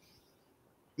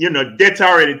 debt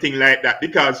or anything like that,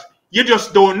 because you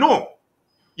just don't know.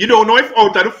 You don't know if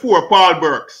out of the 4 Paul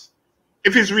Burks,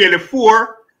 if it's really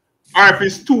 4, or if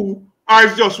it's 2, or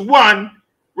it's just 1,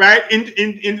 right,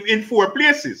 in 4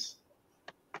 places.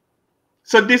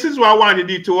 So this is what I wanted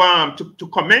you to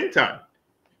comment on.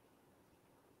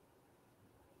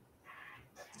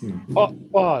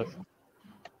 Paul.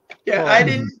 Yeah, I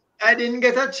didn't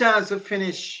get a chance to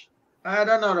finish. I had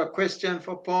another question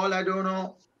for Paul. I don't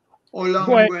know how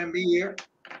long I'm going to be here.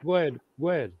 Go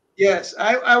ahead. Yes,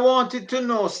 I wanted to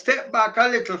know, step back a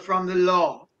little from the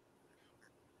law,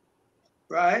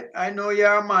 right? I know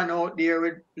you're a man out there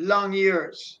with long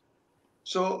years.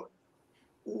 So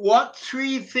what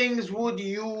 3 things would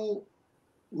you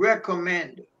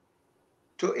recommend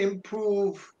to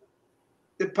improve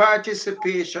the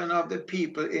participation of the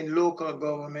people in local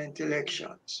government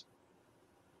elections?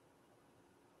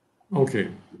 Okay.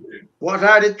 What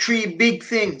are the 3 big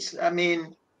things? I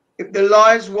mean, if the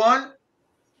law is one,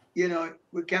 we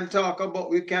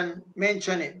can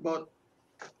mention it, but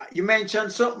you mentioned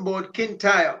something about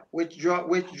Kintyre, which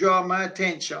draw my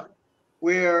attention,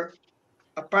 where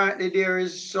apparently there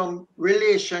is some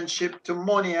relationship to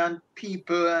money and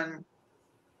people, and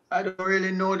I don't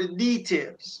really know the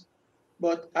details,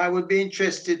 but I would be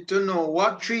interested to know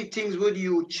what 3 things would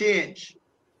you change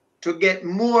to get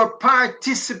more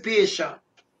participation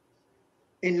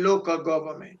in local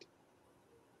government?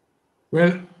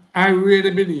 Well, I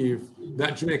really believe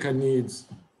that Jamaica needs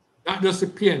not just a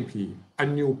PNP, a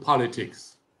new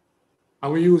politics.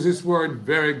 And we use this word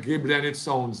very glibly and it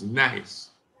sounds nice.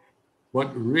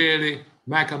 But really,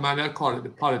 Michael Mandel called it the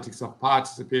politics of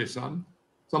participation.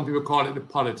 Some people call it the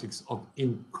politics of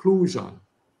inclusion.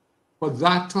 For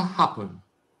that to happen,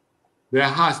 there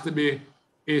has to be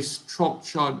a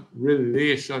structured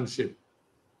relationship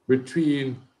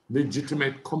between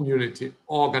legitimate community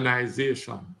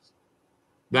organizations,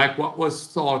 like what was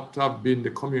thought to have been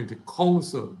the community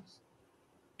councils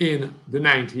in the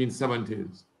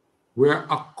 1970s, where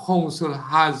a council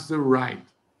has the right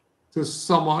to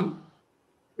summon,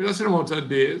 in a certain amount of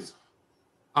days,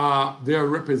 their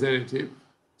representative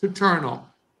to turn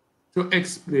up to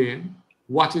explain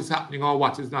what is happening or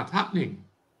what is not happening.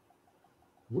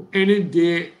 Any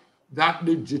day that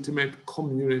legitimate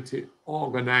community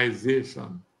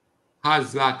organization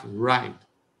has that right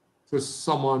to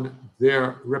summon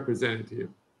their representative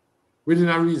within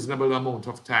a reasonable amount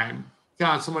of time.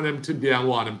 Can't summon them today and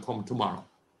want them come tomorrow.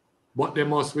 But they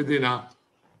must within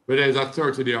whether it's a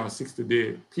 30-day or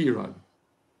 60-day period,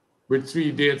 with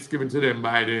 3 dates given to them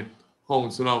by the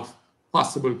council of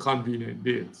possible convenient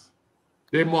dates.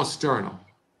 They must turn up.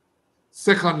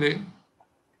 Secondly,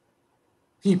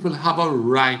 people have a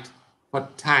right for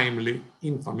timely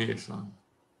information.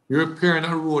 You're repairing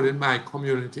a road in my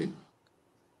community.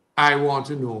 I want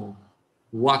to know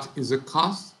what is the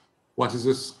cost, what is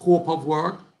the scope of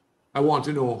work. I want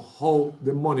to know how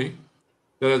the money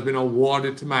that has been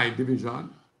awarded to my division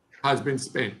has been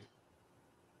spent.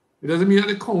 It doesn't mean that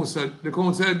the council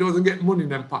doesn't get money in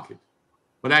their pocket.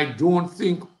 But I don't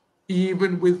think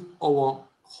even with our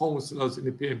councillors in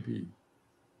the PNP,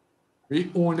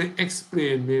 we only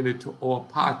explain mainly to our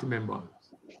party members,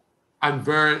 and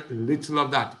very little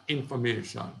of that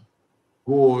information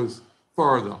goes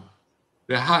further.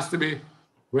 There has to be,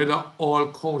 whether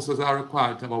all councils are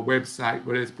required to have a website,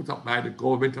 whether it's put up by the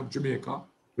government of Jamaica,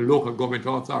 the local government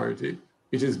authority,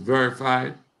 it is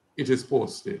verified, it is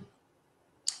posted.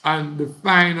 And the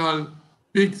final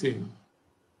big thing,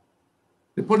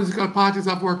 the political parties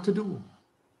have work to do.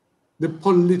 The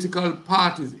political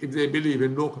parties, if they believe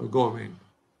in local government,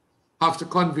 have to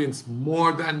convince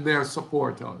more than their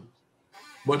supporters,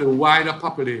 but the wider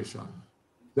population,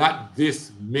 that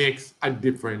this makes a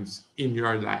difference in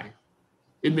your life.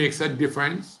 It makes a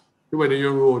difference to whether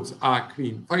your roads are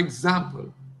clean. For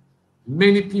example,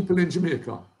 many people in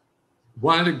Jamaica,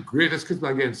 one of the greatest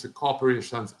criticisms against the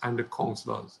corporations and the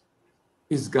councillors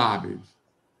is garbage.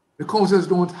 The councillors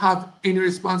don't have any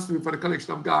responsibility for the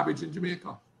collection of garbage in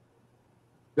Jamaica.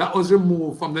 That was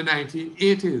removed from the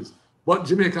 1980s, but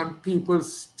Jamaican people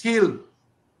still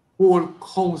hold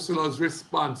councillors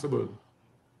responsible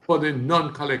for the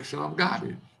non-collection of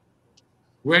garbage,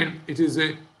 when it is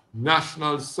a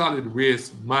National Solid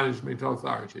Waste Management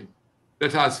Authority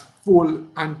that has full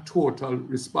and total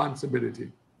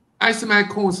responsibility. I see my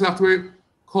council after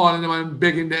calling them and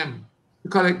begging them to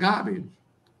collect garbage,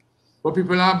 but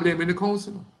people are blaming the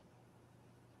councillor.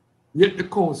 Yet the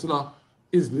councillor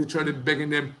is literally begging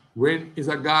them, when is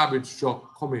a garbage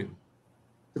truck coming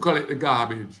to collect the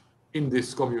garbage in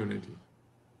this community?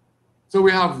 So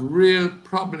we have real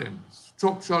problems,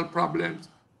 structural problems,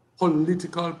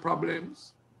 political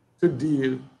problems to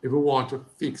deal if we want to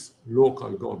fix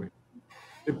local government.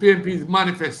 The PNP's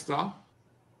manifesto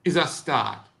is a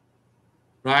start,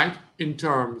 right, in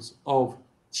terms of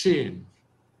change.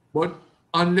 But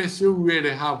unless you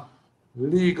really have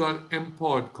legal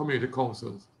empowered community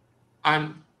councils,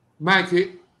 and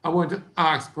Mikey, I want to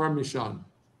ask permission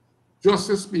just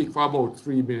to speak for about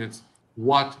 3 minutes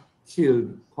what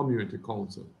killed community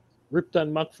council.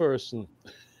 Ripton McPherson.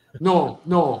 No,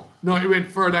 it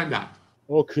went further than that.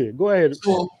 Okay, go ahead.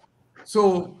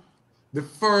 So the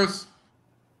first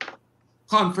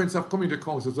conference of community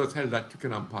councils was held at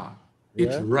Twickenham Park.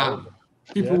 It ran.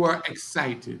 People were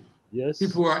excited. Yes.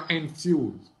 People were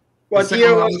enthused. What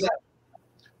year was that?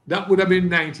 That would have been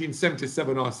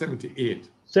 1977 or 78.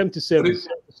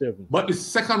 77. But the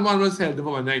second one was held in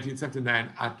November 1979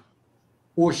 at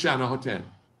Oceana Hotel.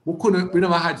 We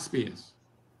never had space.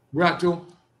 We had to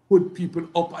put people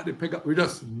up at the pickup. We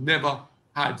just never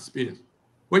had space.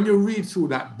 When you read through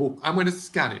that book, I'm going to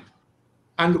scan it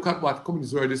and look at what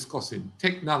communities were discussing: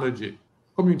 technology,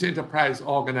 community enterprise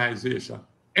organization,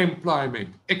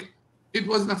 employment. It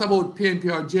was not about PNP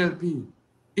or JLP.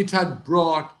 It had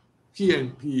brought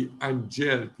PNP and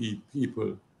JLP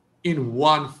people in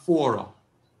one forum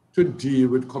to deal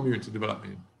with community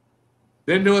development.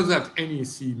 Then there was that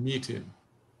NEC meeting.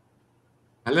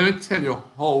 And let me tell you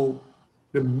how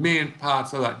the main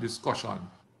parts of that discussion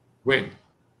went.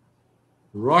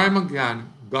 Roy McGann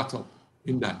got up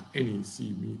in that NEC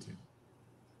meeting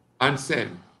and said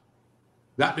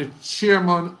that the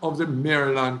chairman of the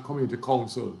Maryland Community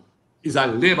Council is a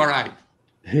laborite,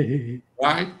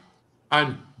 right?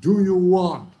 And do you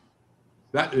want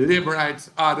that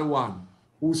laborites are the one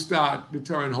who start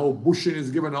determining how bushing is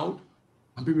given out?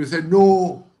 And people said,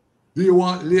 no, Do you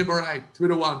want labor rights? We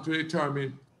don't want to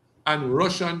determine. And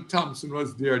Russian Thompson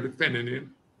was there defending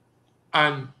him.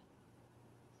 And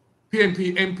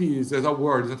PNP MPs, there's a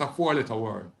word, it's a 4-letter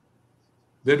word.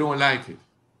 They don't like it.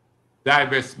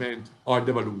 Divestment or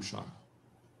devolution.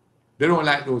 They don't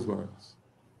like those words,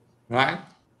 right?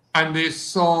 And they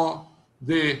saw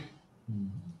the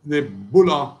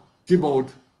Bulla give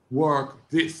out work,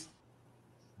 this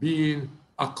being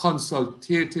a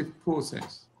consultative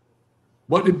process.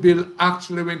 But the bill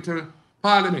actually went to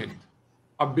Parliament,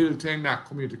 a bill to enact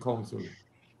community council.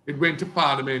 It went to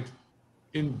Parliament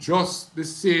in just the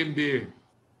same day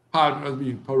Parliament was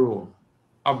being paroled,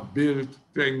 a bill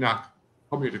to enact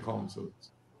community councils.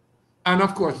 And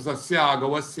of course, as Siaga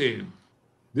was saying,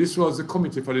 this was the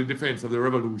Committee for the Defense of the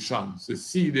Revolutions, the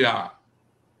CDR,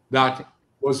 that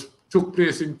took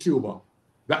place in Cuba,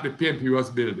 that the PNP was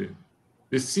building.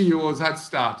 The CEOs had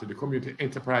started, the community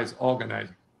enterprise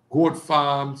organized, goat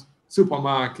farms,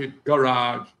 supermarket,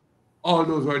 garage, all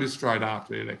those were destroyed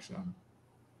after the election.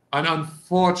 And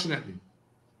unfortunately,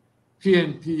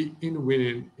 PNP in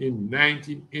winning in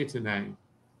 1989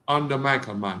 under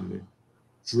Michael Manley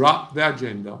dropped the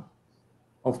agenda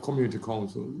of community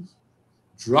councils,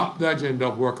 dropped the agenda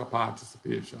of worker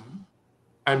participation,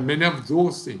 and many of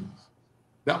those things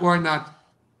that were not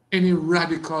any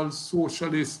radical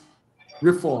socialist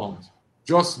reforms,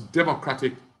 just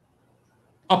democratic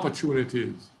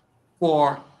opportunities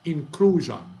for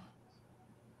inclusion,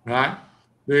 right?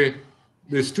 The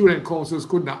student councils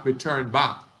could not be turned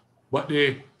back, but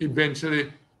they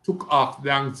eventually took off the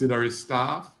auxiliary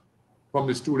staff from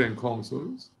the student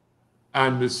councils,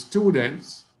 and the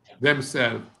students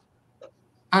themselves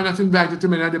are not invited to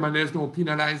many of them, and there's no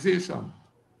penalization.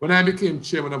 When I became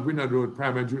chairman of Winard Road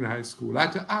Primary and Junior High School, I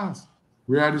had to ask,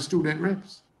 where are the student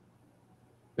reps?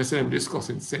 They said, I'm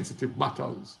discussing sensitive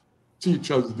matters,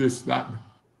 teachers, this, that.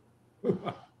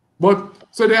 But,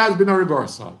 so there has been a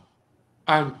reversal.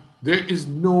 And there is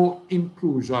no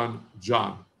inclusion,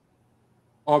 John,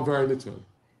 or very little.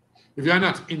 If you're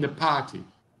not in the party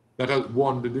that has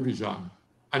won the division,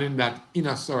 and in that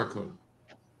inner circle,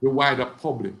 the wider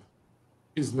public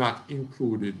is not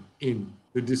included in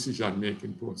the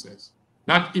decision-making process,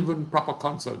 not even proper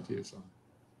consultation.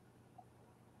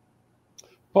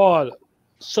 Paul,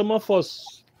 some of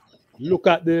us look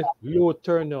at the low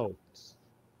turnout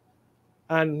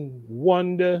and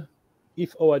wonder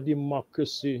if our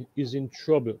democracy is in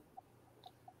trouble.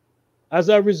 As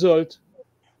a result,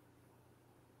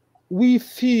 we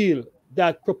feel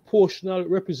that proportional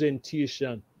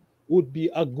representation would be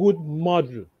a good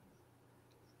model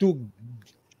to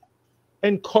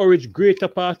encourage greater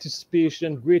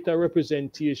participation, greater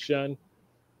representation.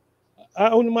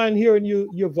 I wouldn't mind hearing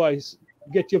your voice,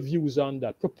 get your views on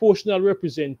that. Proportional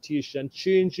representation,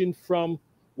 changing from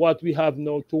what we have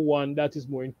now to one that is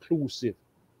more inclusive.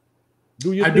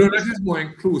 I don't know if it's more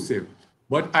inclusive,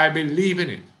 but I believe in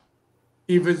it.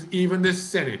 Even the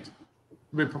Senate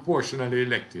will be proportionally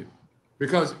elected,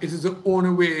 because it is the only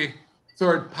way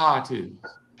third parties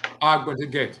are going to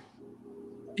get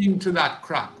into that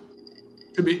crack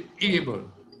to be able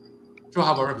to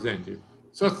have a representative.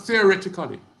 So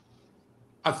theoretically,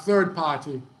 a third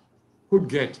party could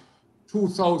get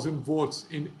 2,000 votes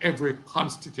in every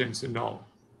constituency now.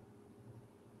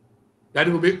 That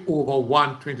will be over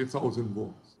 120,000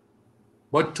 votes.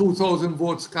 But 2,000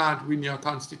 votes can't win your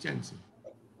constituency.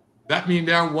 That means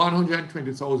there are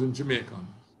 120,000 Jamaicans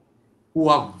who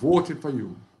have voted for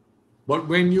you. But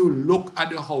when you look at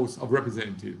the House of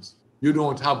Representatives, you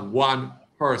don't have one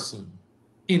person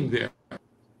in there.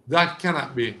 That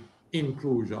cannot be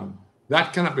inclusion.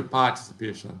 That cannot be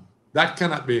participation. That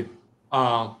cannot be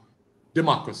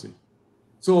democracy.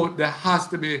 So there has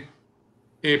to be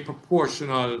a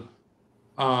proportional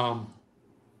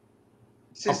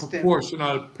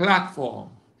platform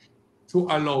to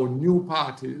allow new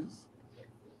parties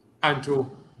and to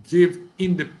give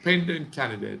independent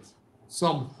candidates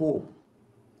some hope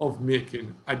of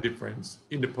making a difference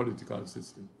in the political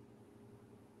system.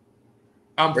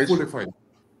 I'm fully for it.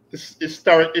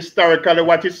 Historically,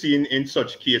 what you see in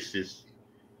such cases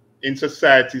in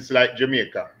societies like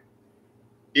Jamaica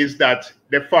is that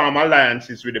they form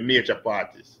alliances with the major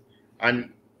parties,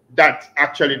 and that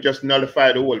actually just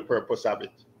nullifies the whole purpose of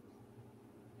it.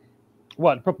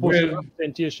 What, proportional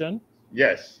representation?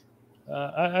 Yes.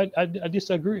 I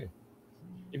disagree.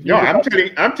 No, I'm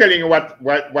telling you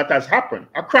what has happened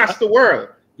across the world.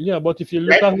 Yeah, but if you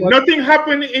look at what... Nothing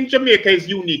happened in Jamaica is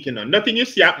unique, you know. Nothing you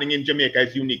see happening in Jamaica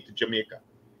is unique to Jamaica.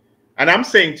 And I'm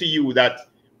saying to you that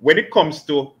when it comes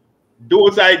to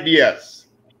those ideas,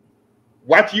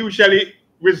 what usually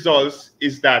results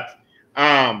is that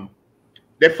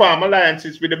they form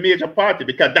alliances with the major party,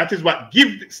 because that is what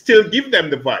still give them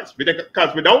the voice.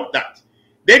 Because without that,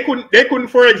 they couldn't,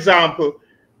 for example,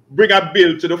 bring a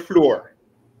bill to the floor,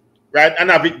 right, and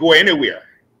have it go anywhere,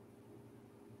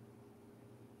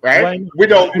 right?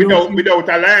 Without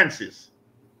alliances.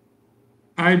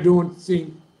 I don't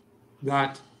think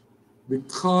that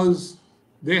because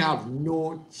they have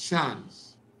no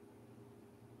chance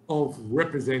of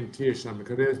representation,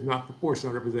 because there is not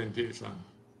proportional representation,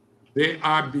 they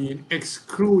are being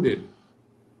excluded,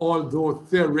 although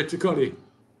theoretically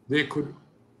they could.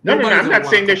 No, I'm not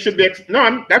saying they should be.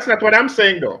 That's not what I'm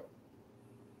saying, though.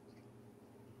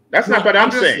 That's not what I'm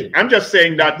saying. I'm just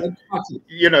saying that, Patrick,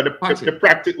 you know, the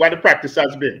practice, what the practice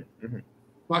has been.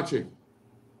 Patrick,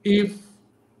 if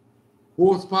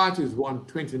both parties won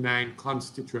 29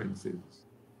 constituencies,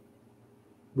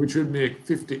 which would make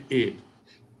 58,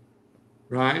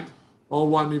 right? Or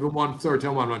even 130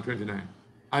 and 129.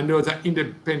 And there was an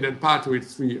independent party with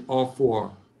 3 or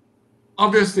 4.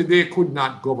 Obviously, they could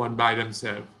not govern by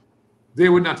themselves. They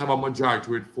would not have a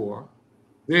majority with 4.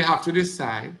 They have to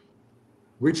decide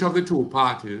which of the 2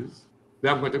 parties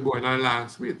they're going to go in an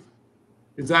alliance with.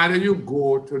 It's either you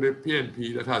go to the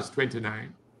PNP that has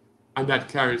 29, and that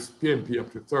carries PNP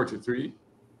up to 33,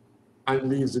 and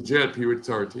leaves the JLP with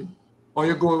 30, or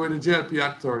you go with the JLP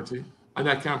at 30, and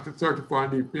that comes to 34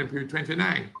 and leave PNP with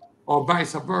 29, or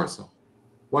vice versa.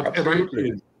 Whatever Absolutely.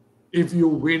 it is, if you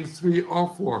win 3 or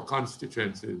 4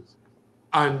 constituencies,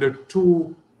 and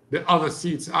the other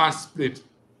seats are split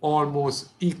almost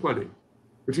equally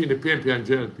between the PNP and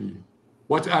JLP,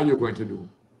 what are you going to do?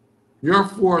 Your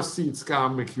 4 seats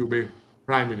can make you be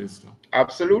prime minister.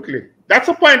 Absolutely. That's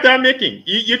the point I'm making.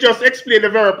 You just explained the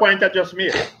very point I just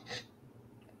made.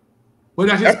 But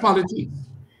that is politics.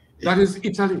 That is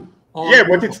Italy. Yeah,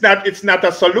 but it's not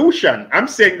a solution. I'm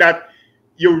saying that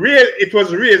it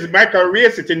was raised, Michael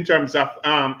raised it in terms of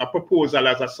a proposal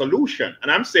as a solution.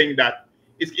 And I'm saying that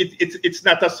it's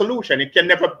not a solution. It can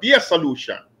never be a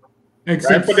solution.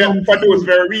 Except right? for those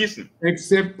very reasons.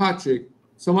 Except, Patrick,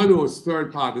 some of those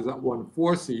third parties that won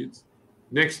 4 seats,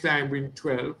 next time win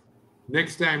 12,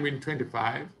 next time win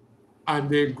 25, and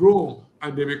they grow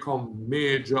and they become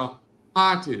major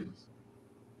parties,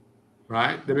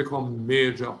 right? They become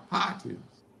major parties.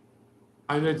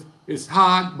 And it's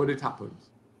hard, but it happens.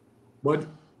 But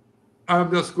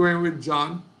I'm just going with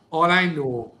John. All I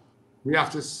know, we have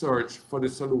to search for the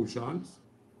solutions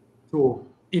to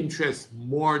interest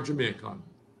more Jamaicans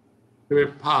to be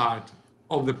part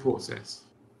of the process.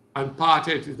 And part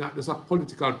of it is not just a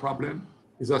political problem,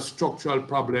 it's a structural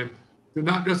problem. To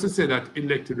not just to say that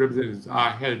elected representatives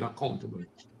are held accountable.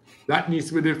 That needs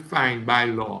to be defined by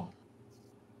law,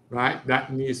 right?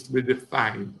 That needs to be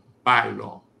defined by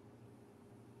law.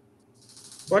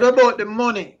 What about the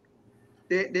money?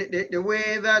 The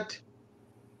way that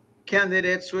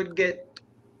candidates would get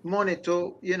money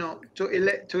to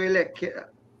elect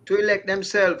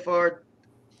themselves, or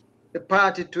the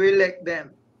party to elect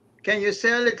them. Can you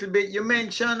say a little bit? You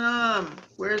mentioned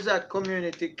where's that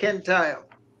community? Kintyre.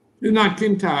 It's not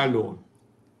Kintyre alone.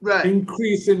 Right.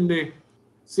 Increasingly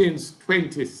since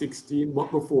 2016,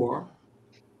 but before,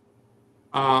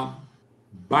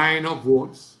 buying of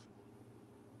votes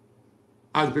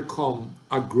has become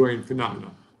a growing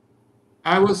phenomenon.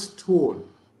 I was told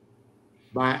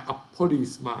by a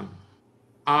policeman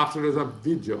after there's a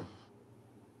video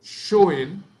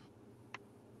showing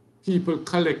people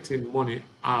collecting money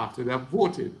after they've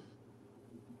voted.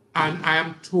 And I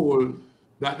am told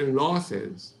that the law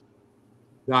says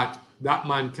that that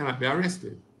man cannot be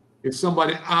arrested. If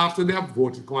somebody after they have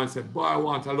voted come and say, boy, I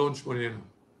want a lunch money,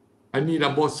 I need a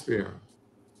bus fare.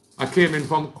 I came in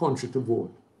from country to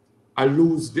vote. I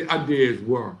lose a day's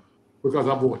work because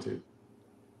I voted.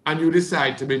 And you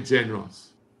decide to be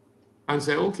generous and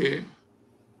say, okay,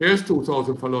 here's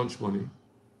 2,000 for lunch money.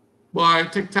 Boy,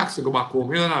 take taxi, go back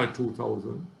home, here's another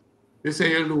 2,000. They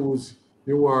say you lose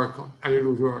your work and you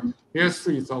lose your work. Here's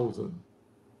 3,000.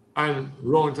 And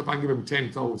round up and give him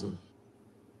 10,000.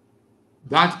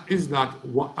 That is not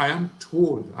what I am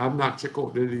told. I have not checked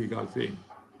out the legal thing.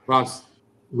 Perhaps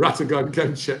Rattigan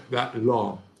can check that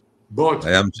law. But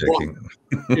I am checking.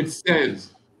 It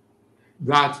says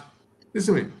that,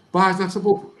 listen to me, bar is not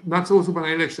supposed to be an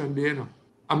election day, you know.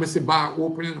 I'm going to say bar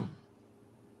open, you know.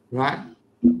 Right?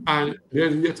 And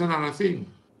there's yet another thing.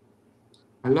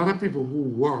 A lot of people who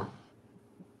work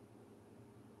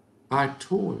are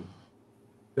told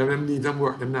that when they leave them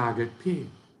work, they now get paid.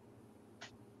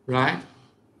 Right?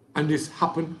 And this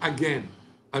happened again.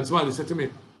 And so they said to me,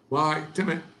 why, tell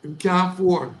me, you can't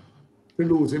afford to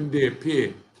lose him their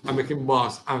pay and make him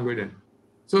boss angry then.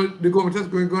 So the government is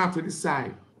going to have to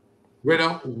decide whether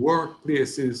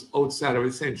workplaces outside of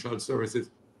essential services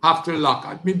have to lock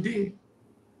at midday.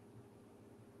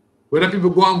 Whether people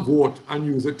go and vote and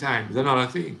use the time is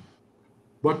another thing.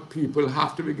 But people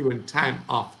have to be given time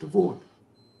off to vote.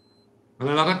 And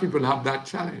a lot of people have that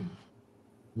challenge.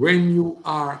 When you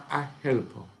are a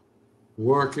helper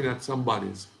working at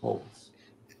somebody's house,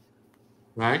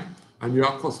 right? And you're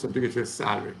accustomed to get your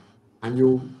salary, and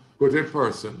you go to a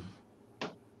person,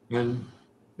 and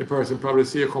the person probably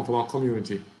see you come from a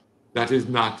community that is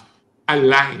not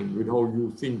aligned with how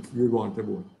you think you want to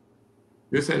vote.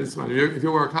 You say, this man, if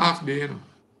you work half day,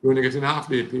 you're only getting half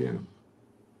day pay.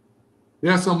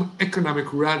 There are some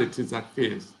economic realities that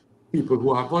face people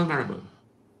who are vulnerable.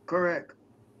 Correct.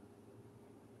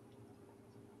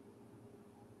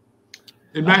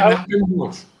 It might not be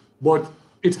much, but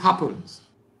it happens.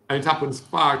 And it happens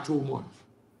far too much.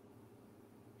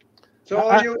 So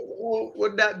how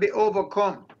would that be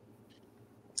overcome?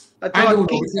 I thought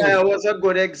Kenya was a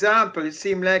good example. It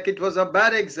seemed like it was a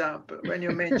bad example when you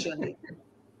mentioned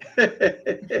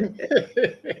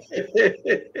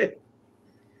it.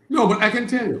 No, but I can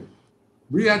tell you,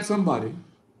 we had somebody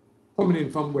coming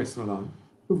in from Westmoreland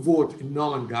to vote in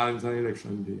Norman Gardens on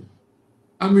election day.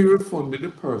 And we refunded the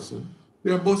person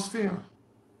their bus fare.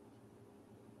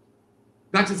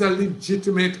 That is a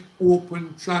legitimate,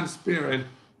 open, transparent,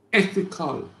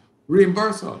 ethical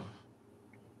reimbursal.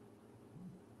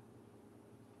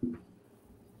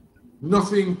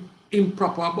 Nothing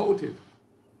improper about it.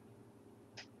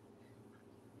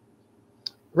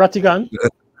 Ratigan?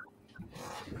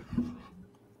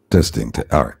 Testing.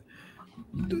 All right.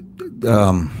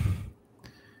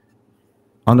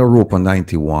 Under Roper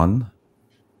 91,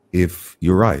 if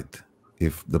you're right,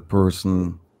 if the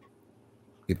person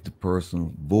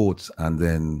votes and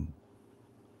then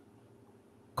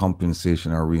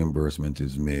compensation or reimbursement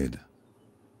is made,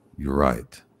 you're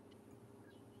right.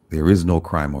 There is no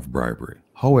crime of bribery.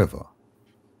 However,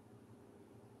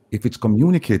 if it's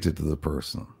communicated to the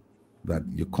person that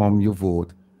you come, you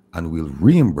vote, and we'll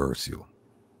reimburse you,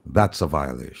 that's a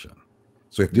violation.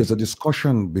 So if there's a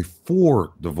discussion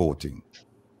before the voting,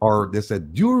 or they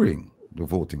said during the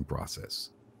voting process,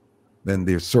 then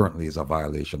there certainly is a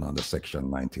violation under Section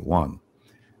 91.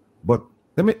 But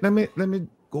let me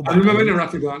go back. And remember,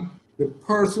 Ratigan, the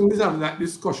person who is having that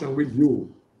discussion with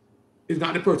you is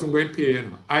not the person going to pay. You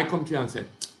know. I come to you and say,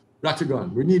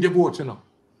 Ratigan, we need a vote, you know.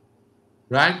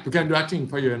 Right? We can do a thing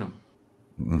for you, you know.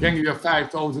 We can give you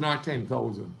 5,000 or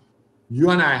 10,000.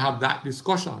 You and I have that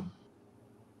discussion.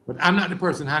 But I'm not the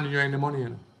person handing you any money, you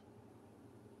know.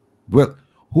 Well,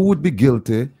 who would be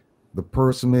guilty? The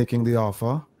person making the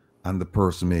offer and the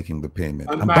person making the payment.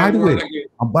 And by the way,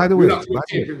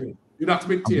 you'd have to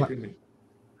be taping me.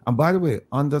 And by the way,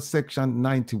 under Section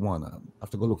 91, I have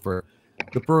to go look for it,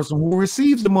 the person who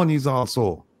receives the money is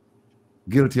also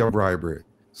guilty of bribery.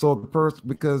 So the person,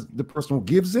 because the person who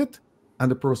gives it and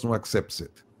the person who accepts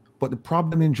it. But the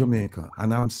problem in Jamaica,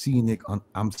 and I'm seeing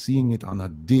it on a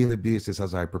daily basis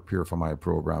as I prepare for my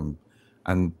program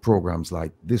and programs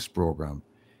like this program,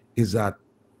 is that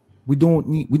we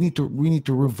need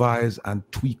to revise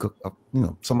and tweak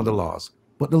some of the laws.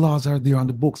 But the laws are there on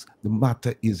the books. The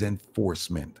matter is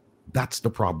enforcement. That's the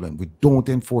problem. We don't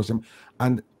enforce them,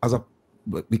 and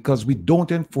because we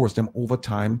don't enforce them over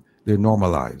time, they're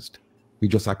normalized. We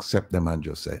just accept them and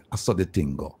just say, "I saw the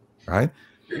thing go," right?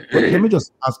 But let me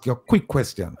just ask you a quick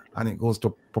question, and it goes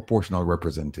to proportional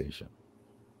representation.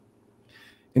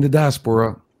 In the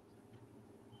diaspora,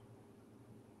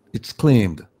 it's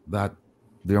claimed that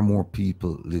there are more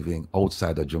people living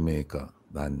outside of Jamaica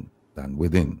than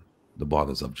within the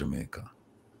borders of Jamaica.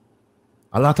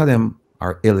 A lot of them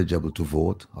are eligible to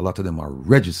vote. A lot of them are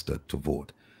registered to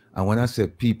vote. And when I say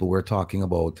people, we're talking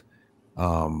about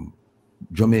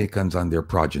Jamaicans and their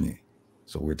progeny.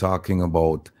 So we're talking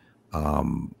about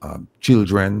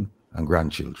children and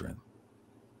grandchildren.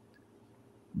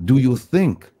 Do you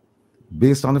think,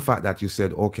 based on the fact that you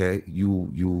said, okay,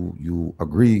 you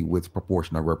agree with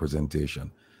proportional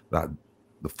representation, that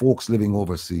the folks living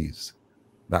overseas,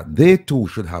 that they too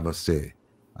should have a say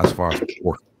as far as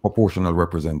proportional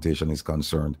representation is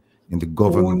concerned in the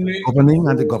governing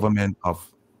and the government of...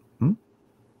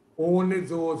 Only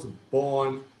those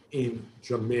born in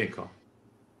Jamaica,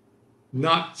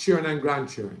 not children and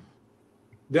grandchildren.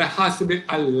 There has to be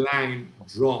a line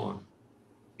drawn.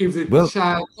 If the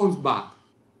child comes back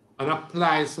and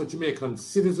applies for Jamaican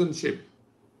citizenship,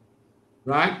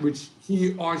 right, which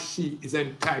he or she is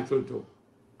entitled to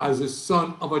as a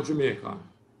son of a Jamaican,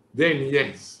 then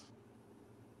yes.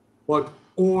 But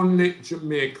only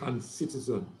Jamaican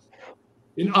citizens.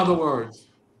 In other words,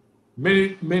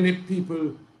 many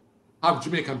people have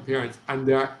Jamaican parents and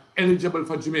they are eligible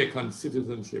for Jamaican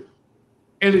citizenship.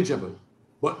 Eligible,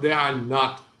 but they are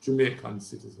not Jamaican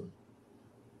citizens.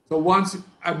 So once,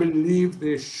 I believe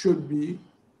they should be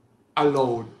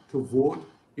allowed to vote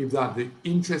if they have the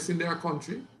interest in their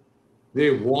country,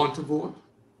 they want to vote.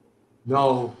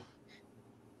 Now,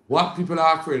 what people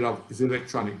are afraid of is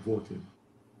electronic voting.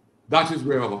 That is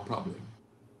where we have a problem,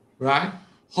 right?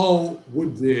 How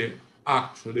would they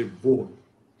actually vote?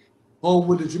 How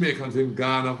would the Jamaicans in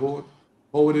Ghana vote?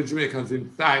 How would the Jamaicans in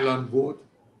Thailand vote?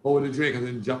 How would the Jamaicans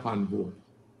in Japan vote?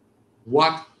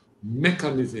 What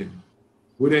mechanism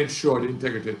would ensure the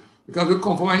integrity? Because we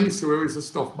come from a history where we used to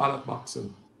stuff ballot boxes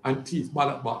and teeth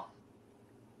ballot box.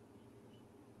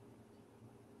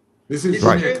 This is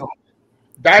right. Jamaica.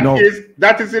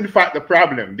 That is in fact the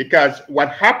problem, because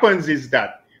what happens is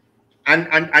that,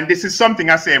 and this is something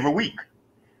I say every week,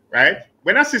 right?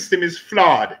 When a system is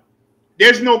flawed,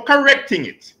 there's no correcting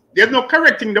it. There's no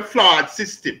correcting the flawed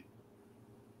system.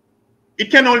 It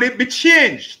can only be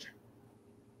changed,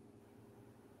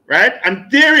 right? And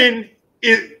therein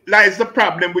lies the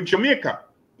problem with Jamaica,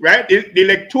 right? The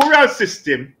electoral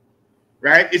system,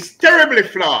 right, is terribly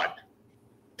flawed,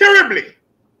 terribly.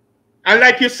 And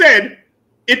like you said,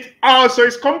 it also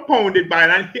is compounded by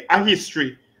a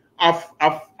history of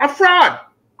fraud,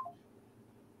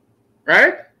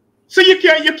 right? So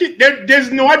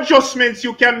there's no adjustments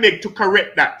you can make to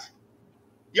correct that.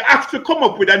 You have to come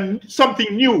up with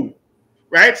something new,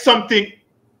 right? Something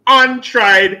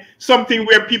untried, something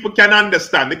where people can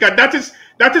understand, because that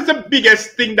is the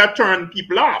biggest thing that turns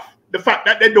people off. The fact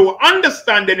that they don't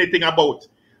understand anything about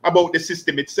the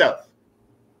system itself,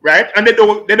 right? And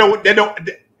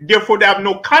therefore they have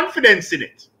no confidence in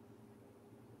it,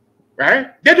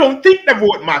 right? They don't think the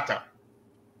vote matter.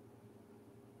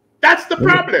 That's the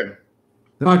problem.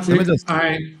 Patrick,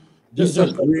 I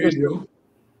disagree with you.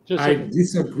 I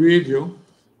disagree with you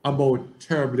about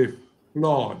terribly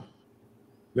flawed.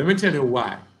 Let me tell you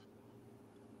why.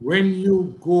 When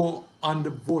you go on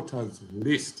the voters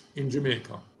list in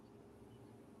Jamaica,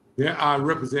 there are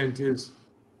representatives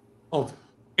of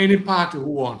any party who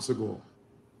wants to go,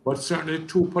 but certainly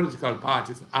two political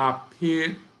parties are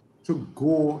paid to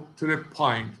go to the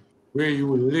point where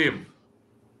you live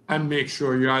and make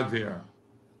sure you are there.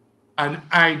 An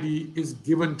ID is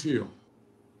given to you.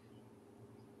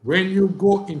 When you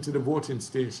go into the voting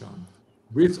station,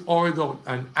 with or without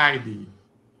an ID,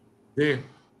 the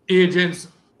agents,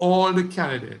 all the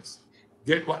candidates,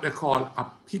 get what they call a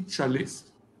picture list.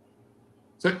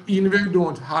 So even if you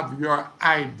don't have your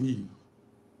ID,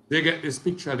 they get this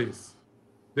picture list.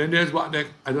 Then there's what I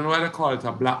don't know why they call it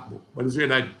a black book, but it's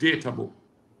really a data book,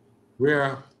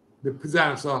 where the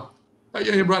presenter, that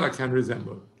your brother can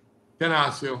resemble, can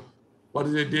ask you, what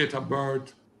is your date of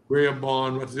birth, where you're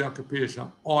born, what is your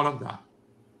occupation, all of that.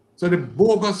 So the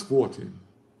bogus voting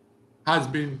has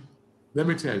been, let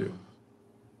me tell you,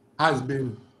 has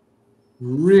been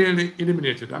really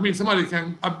eliminated. I mean, somebody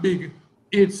can, a big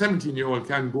 17-year-old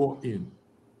can go in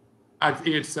at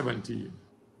age 17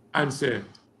 and say,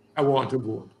 I want to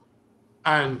vote.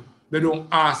 And they don't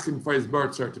ask him for his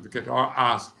birth certificate or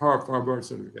ask her for a birth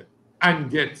certificate and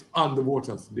get on the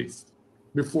voters list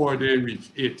before they reach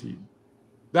 18.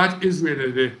 That is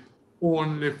really the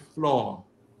only flaw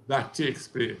that takes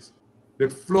place. The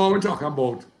flaw we're talking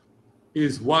about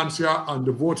is once you're on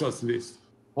the voters list,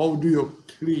 how do you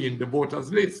clean the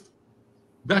voters list?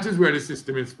 That is where the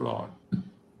system is flawed.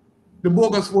 The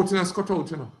bogus voting has cut out,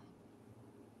 you know.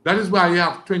 That is why you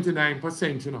have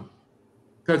 29%, you know.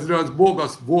 Because there was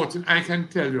bogus voting, I can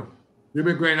tell you, you'll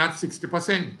be going at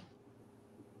 60%.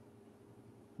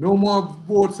 No more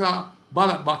votes are,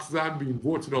 ballot boxes are being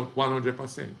voted out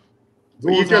 100%.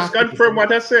 You just confirm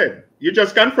what I said. You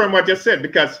just confirm what you said,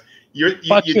 because you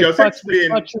just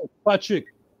explained. Patrick,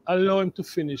 allow him to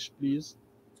finish, please.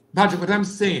 Patrick, what I'm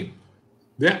saying,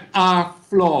 there are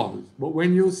flaws, but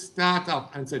when you start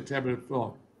off and say terrible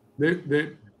flaw,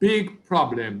 the big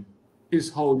problem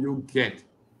is how you get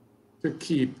to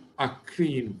keep a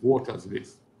clean voters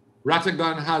list.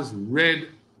 Rattigan has read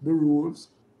the rules.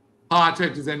 Part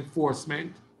of it is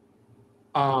enforcement.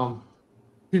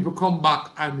 People come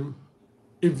back, and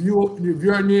if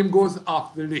your name goes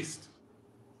off the list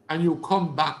and you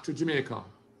come back to Jamaica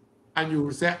and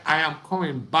you say, I am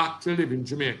coming back to live in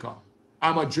Jamaica,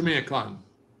 I'm a Jamaican,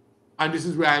 and this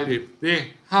is where I live,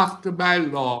 they have to, by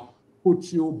law,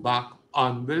 put you back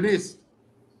on the list.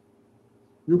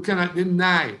 You cannot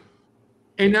deny.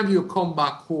 Any of you come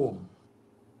back home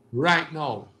right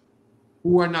now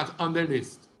who are not on the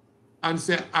list and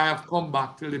say, I have come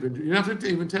back to live in Jamaica. You don't have to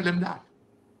even tell them that.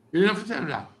 You don't have to tell them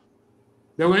that.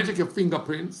 They're going to take your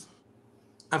fingerprints,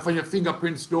 and for your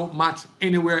fingerprints don't match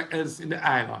anywhere else in the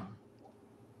island,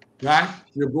 right?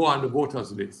 You go on the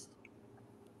voters list.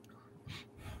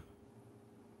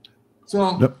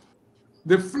 So Yep.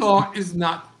 the flaw is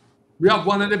not, we have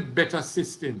one of the better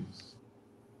systems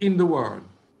in the world,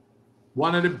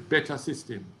 one of the better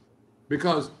systems,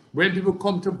 because when people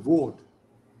come to vote,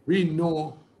 we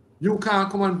know you can't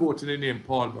come and vote in the name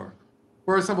Paul Burke.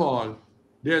 First of all,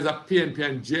 there's a PNP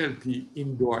and JLP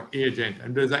indoor agent,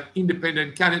 and there's an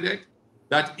independent candidate.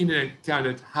 That independent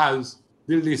candidate has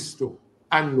the list too,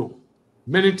 and look.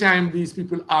 Many times these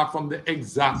people are from the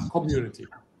exact community.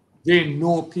 They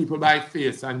know people by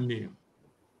face and name,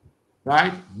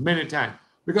 right? Many times.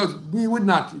 Because we would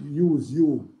not use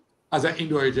you as an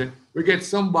indoor agent. We get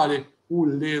somebody who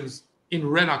lives in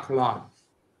Rennock Lodge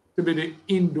to be the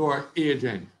indoor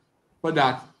agent for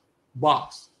that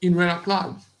box in Rennock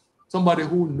Lodge. Somebody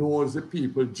who knows the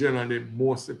people, generally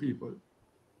most of the people.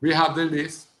 We have the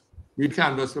list, we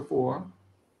canvassed before,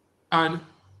 and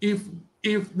if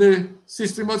the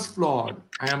system was flawed,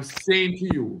 I am saying to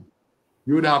you,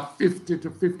 you would have 50 to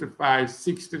 55,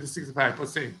 60 to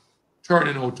 65%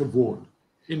 turning out to vote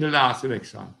in the last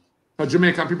election. Because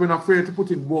Jamaican people are not afraid to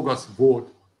put in bogus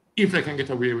vote if they can get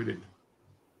away with it.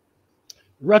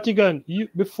 Rattigan,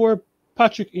 before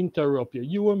Patrick interrupt you,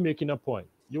 you were making a point.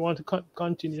 You want to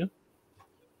continue?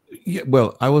 Yeah,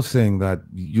 well, I was saying that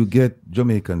you get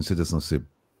Jamaican citizenship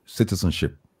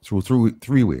through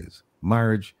three ways: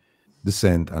 marriage,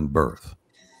 descent, and birth.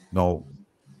 Now,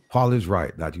 Paul is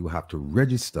right that you have to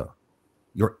register.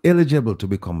 You're eligible to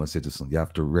become a citizen. You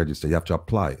have to register. You have to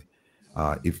apply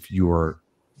if you are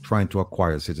trying to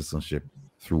acquire citizenship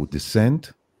through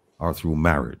descent or through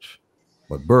marriage.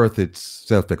 But birth, it's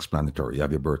self-explanatory. You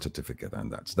have your birth certificate,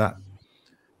 and that's that.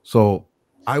 So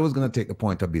I was going to take the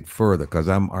point a bit further because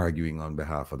I'm arguing on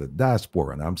behalf of the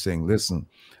diaspora, and I'm saying, listen,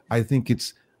 I think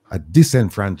it's a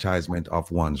disenfranchisement of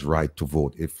one's right to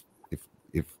vote if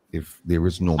there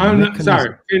is no mechanism.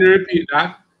 Sorry, can you repeat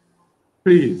that,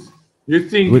 please? You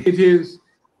think it is?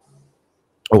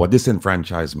 Oh, a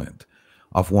disenfranchisement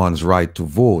of one's right to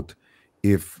vote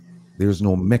if there's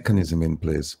no mechanism in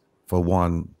place for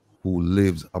one who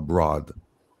lives abroad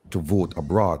to vote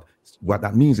abroad. What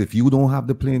that means, if you don't have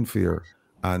the plane fare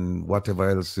and whatever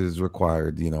else is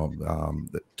required, you know, I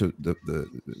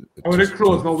want to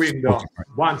close my window.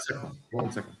 1 second.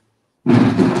 1 second.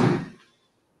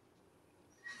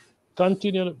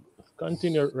 Continue,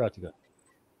 Rattigan.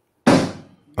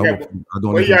 Yeah,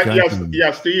 he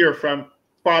has to hear from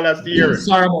Paul. Has to hear.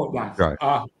 Sorry about that.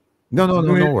 Right. No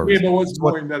worries. Was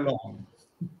going along.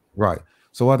 Right.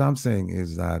 So what I'm saying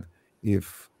is that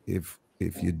if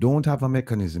you don't have a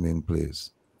mechanism in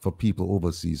place for people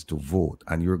overseas to vote,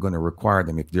 and you're going to require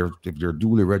them if they're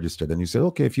duly registered, and you say,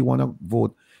 okay, if you want to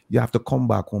vote, you have to come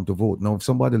back home to vote. Now, if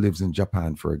somebody lives in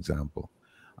Japan, for example,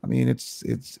 I mean, it's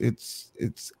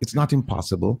not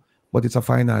impossible, but it's a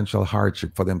financial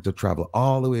hardship for them to travel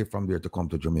all the way from there to come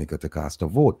to Jamaica to cast a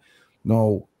vote.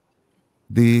 Now,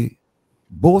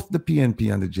 both the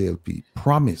PNP and the JLP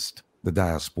promised the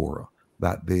diaspora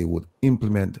that they would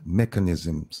implement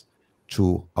mechanisms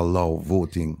to allow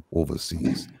voting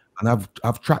overseas. And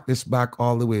I've tracked this back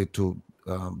all the way to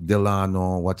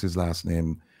Delano, what's his last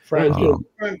name? Franklin.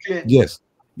 Yes.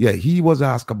 Yeah, he was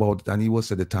asked about it, and he was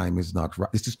said the time is not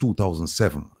right. This is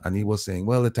 2007, and he was saying,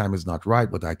 well, the time is not right,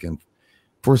 but I can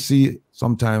foresee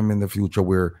sometime in the future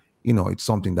where, you know, it's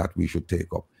something that we should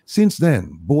take up. Since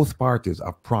then, both parties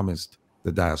have promised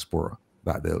the diaspora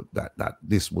that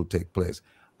this will take place.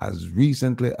 As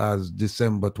recently as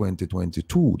December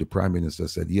 2022, the Prime Minister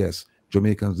said, yes,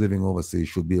 Jamaicans living overseas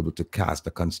should be able to cast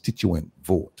a constituent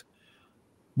vote.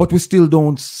 But we still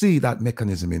don't see that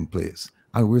mechanism in place,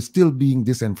 and we're still being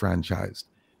disenfranchised.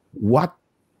 What,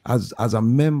 as a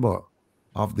member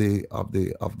of the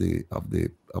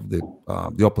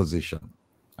opposition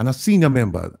and a senior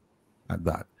member at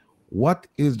that, what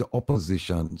is the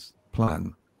opposition's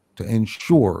plan to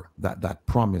ensure that that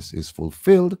promise is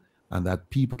fulfilled and that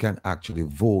people can actually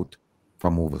vote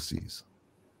from overseas?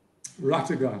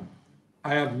 Rattigan,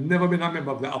 I have never been a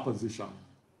member of the opposition.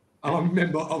 I'm a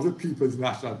member of the People's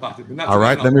National Party. All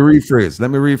right, let me rephrase. No,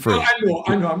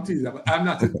 I know, I'm teasing, but I'm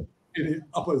not in any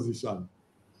opposition.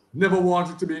 Never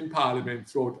wanted to be in Parliament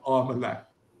throughout all my life.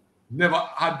 Never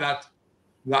had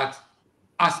that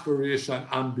aspiration,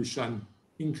 ambition,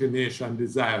 inclination,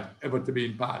 desire ever to be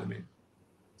in Parliament.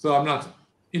 So I'm not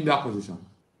in the opposition.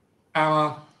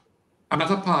 I'm not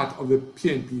a part of the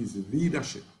PNP's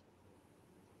leadership.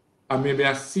 I may be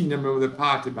a senior member of the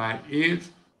party by age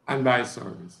and by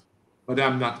service, but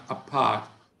I'm not a part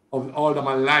of, although I'm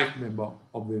a life member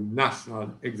of the National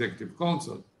Executive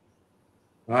Council.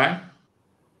 right?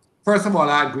 First of all,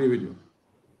 I agree with you.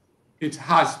 It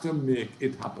has to make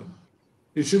it happen.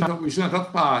 We should not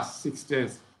have passed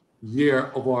 60th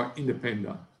year of our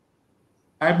independence.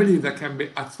 I believe there can be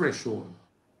a threshold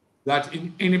that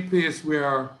in any place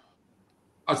where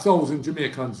 1,000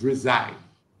 Jamaicans reside,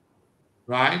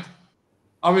 right?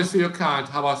 Obviously, you can't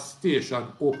have a station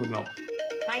open up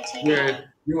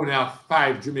where you only have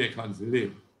 5 Jamaicans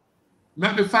live.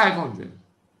 Maybe 500,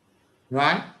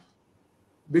 right?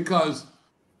 Because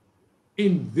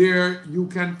in there you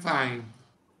can find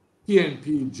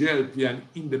PNP, JLP, and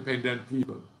independent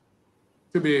people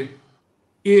to be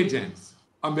agents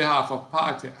on behalf of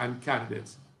party and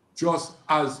candidates, just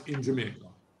as in Jamaica,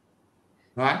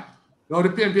 right? Now the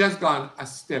PNP has gone a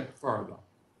step further.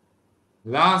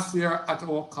 Last year at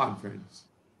our conference,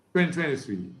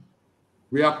 2023,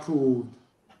 we approved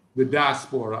the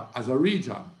diaspora as a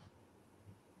region.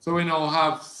 So we now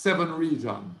have 7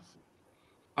 regions,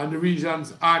 and the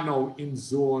regions are now in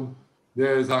zone.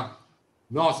 There's a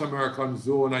North American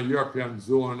zone, a European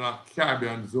zone, a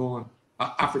Caribbean zone,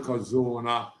 an Africa zone,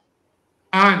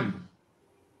 and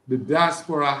the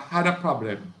diaspora had a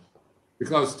problem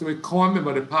because to become a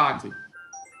member of the party,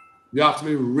 you have to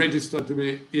be registered to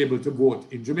be able to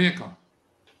vote in Jamaica.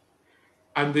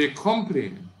 And they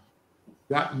complain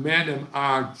that many of them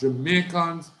are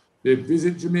Jamaicans, they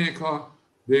visit Jamaica,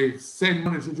 they send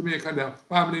money to Jamaica, they have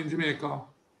family in Jamaica,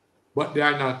 but they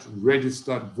are not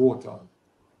registered voters.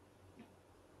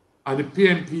 And the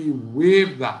PNP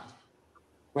waived that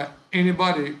for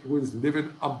anybody who is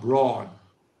living abroad,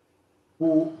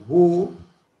 who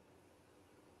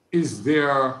is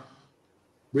there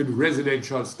with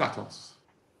residential status,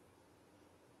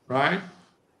 right?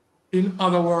 In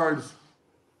other words,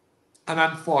 and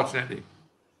unfortunately,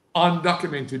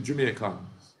 undocumented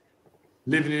Jamaicans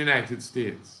living in the United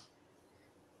States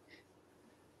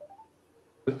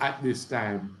at this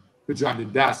time to join the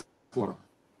diaspora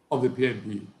of the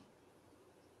PNP,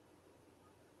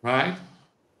 right?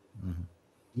 Mm-hmm.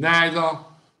 Neither,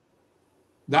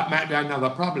 that might be another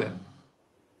problem.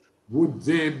 Would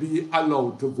they be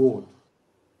allowed to vote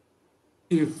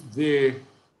if they're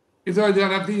there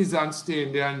on a visa and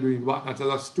staying there and doing whatnot as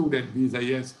a student visa?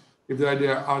 Yes. If they're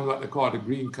there on what they call the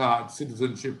green card,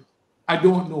 citizenship, I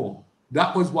don't know.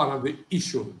 That was one of the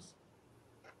issues,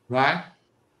 right?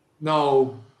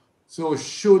 Now, so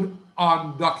should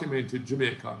undocumented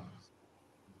Jamaicans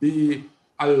be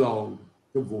allowed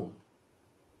to vote,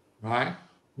 right?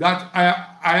 That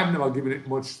I have never given it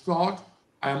much thought.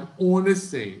 I am only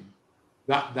saying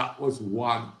that that was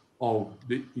one of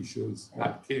the issues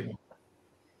that came up.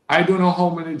 I don't know how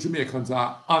many Jamaicans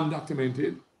are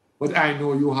undocumented, but I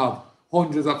know you have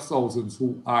hundreds of thousands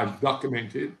who are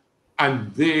documented,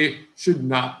 and they should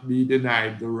not be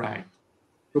denied the right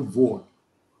to vote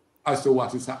as to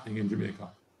what is happening in Jamaica.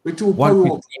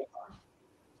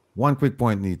 One quick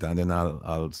point, Nita, and then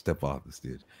I'll step off the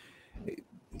stage.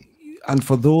 And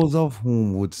for those of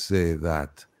whom would say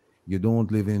that you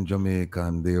don't live in Jamaica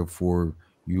and therefore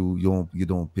you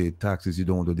don't pay taxes, you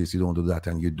don't do this, you don't do that,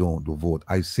 and you don't do vote,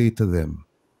 I say to them,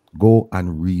 go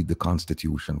and read the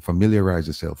Constitution, familiarize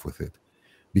yourself with it,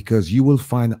 because you will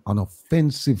find an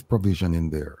offensive provision in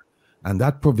there, and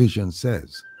that provision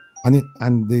says,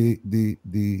 and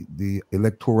the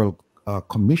Electoral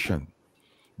Commission,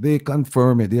 they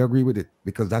confirm it, they agree with it,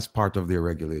 because that's part of their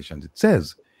regulations. It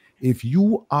says, if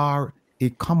you are a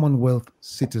Commonwealth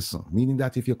citizen, meaning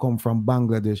that if you come from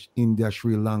Bangladesh, India,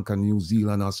 Sri Lanka, New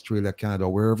Zealand, Australia, Canada,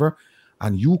 wherever,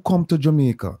 and you come to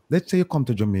Jamaica, let's say you come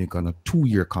to Jamaica on a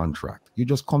 2-year contract, you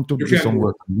just come to do some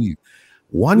work and leave.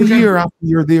 1 year after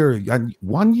you're there, and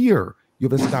 1 year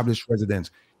you've established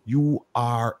residence, you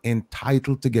are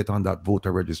entitled to get on that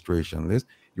voter registration list.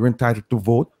 You're entitled to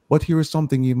vote, but here is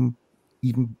something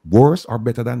even worse or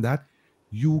better than that.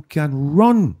 You can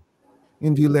run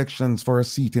in the elections for a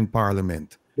seat in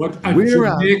Parliament. But a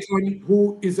Jamaican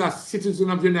who is a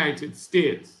citizen of the United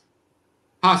States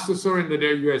has to surrender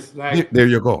their U.S. life. There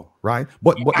you go, right?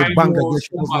 But I know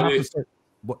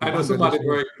somebody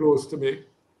very close to me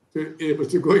to be able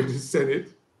to go into the Senate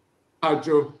had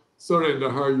to surrender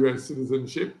her U.S.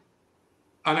 citizenship.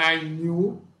 And I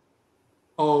knew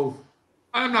of,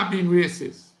 I'm not being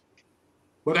racist,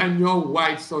 but I knew a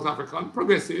white South African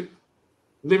progressive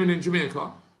living in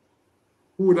Jamaica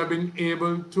who would have been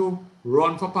able to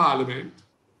run for Parliament,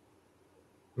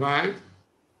 right,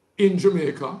 in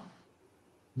Jamaica,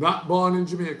 not born in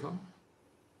Jamaica,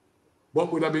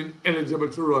 but would have been eligible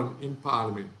to run in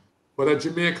Parliament. But a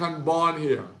Jamaican born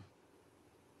here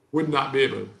would not be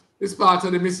able. It's part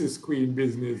of the Mrs. Queen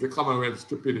business, the Commonwealth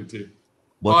stupidity.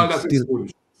 But all that is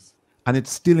foolish. and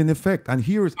it's still in effect. And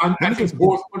here is, and I think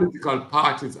both political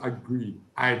parties agree,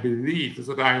 I believe, is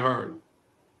what I heard,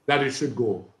 that it should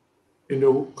go in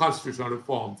the constitutional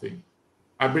reform thing.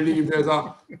 I believe there's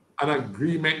an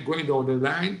agreement going down the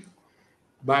line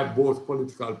by both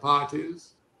political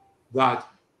parties that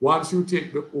once you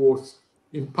take the oath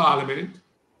in Parliament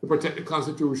to protect the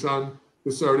Constitution,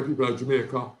 to serve the people of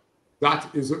Jamaica,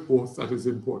 that is an oath that is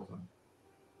important.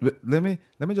 Let me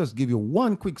just give you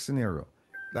one quick scenario.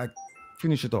 Like,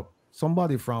 finish it up.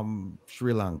 Somebody from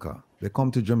Sri Lanka, they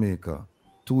come to Jamaica,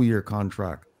 2-year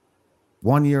contract.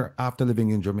 1 year after living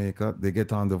in Jamaica, they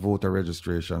get on the voter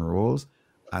registration rolls,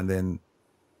 and then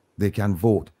they can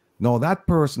vote. Now that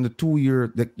person, the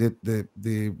 2-year,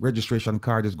 the registration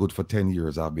card is good for 10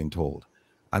 years, I've been told.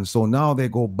 And so now they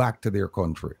go back to their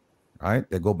country, right?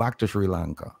 They go back to Sri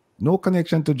Lanka. No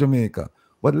connection to Jamaica.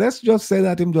 But let's just say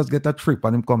that him just get a trip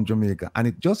and him come Jamaica. And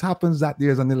it just happens that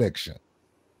there's an election,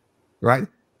 right?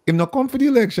 Him not come for the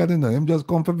election, you know. Him just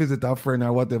come for visit our friend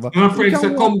or whatever. And our friend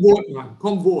said, come vote, man.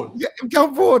 Come vote. Yeah, him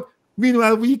can vote.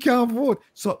 Meanwhile, we can't vote.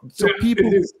 So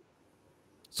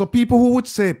people who would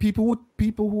say, people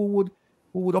who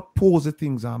would oppose the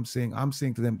things I'm saying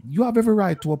to them, you have every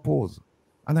right to oppose.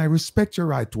 And I respect your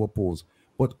right to oppose,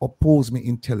 but oppose me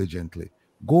intelligently.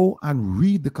 Go and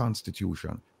read the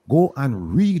Constitution. Go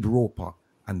and read ROPA,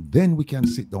 and then we can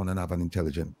sit down and have an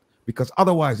intelligent, because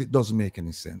otherwise it doesn't make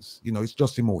any sense. You know, it's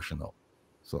just emotional.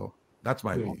 So that's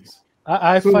my piece.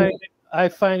 I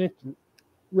find it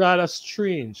rather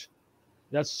strange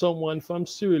that someone from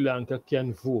Sri Lanka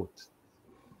can vote,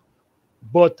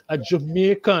 but a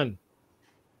Jamaican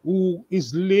who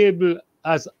is labeled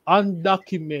as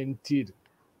undocumented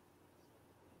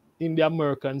in the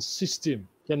American system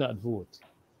cannot vote.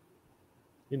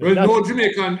 You know, well, no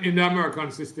Jamaican in the American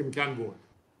system can vote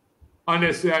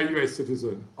unless they are a U.S.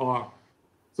 citizen or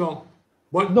so.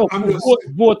 But no,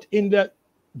 vote in the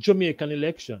Jamaican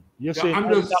election. You're saying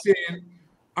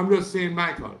I'm just saying,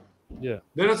 Michael. Yeah.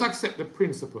 Let us accept the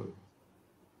principle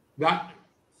that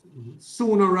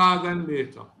sooner rather than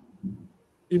later,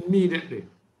 immediately,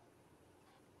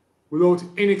 without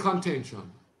any contention,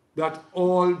 that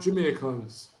all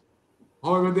Jamaicans,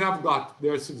 however they have got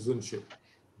their citizenship,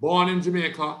 born in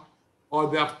Jamaica, or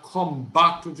they have come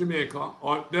back to Jamaica,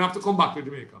 or they have to come back to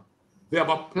Jamaica. They have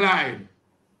applied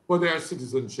for their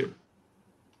citizenship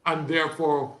and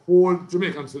therefore hold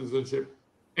Jamaican citizenship,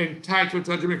 entitled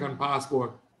to a Jamaican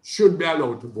passport, should be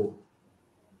allowed to vote.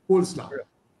 Full stop.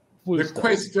 The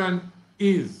question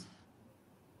is,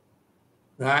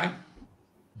 right,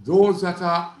 those that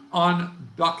are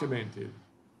undocumented,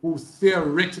 who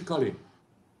theoretically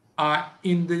are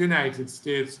in the United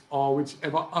States or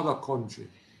whichever other country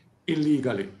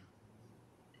illegally,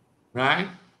 right?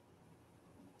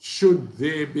 Should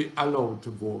they be allowed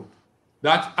to vote?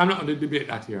 That, I'm not going to debate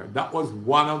that here. That was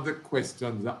one of the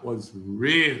questions that was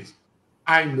raised,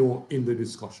 I know, in the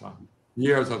discussion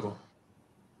years ago,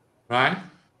 right?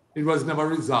 It was never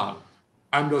resolved.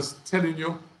 I'm just telling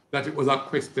you that it was a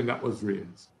question that was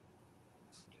raised.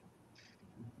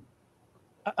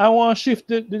 I want to shift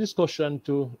the discussion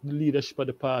to the leadership of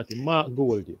the party, Mark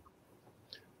Goldie.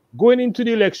 Going into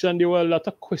the election, there were a lot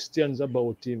of questions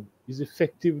about him, his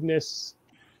effectiveness.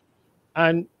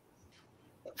 And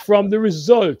from the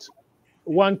result,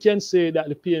 one can say that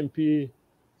the PNP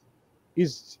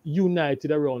is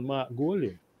united around Mark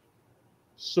Goldie.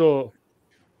 So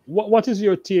what is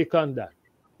your take on that?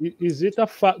 Is it a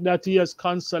fact that he has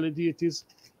consolidated his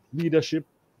leadership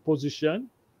position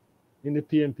in the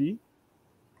PNP?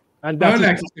 And that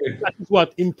is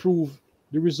what improved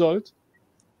the result?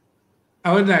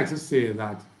 I would like to say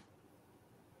that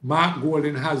Mark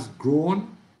Golding has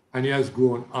grown, and he has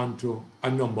grown onto a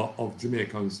number of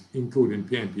Jamaicans, including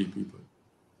PNP people.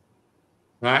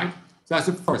 Right? So that's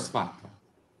the first factor.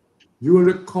 You will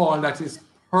recall that his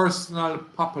personal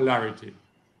popularity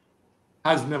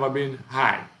has never been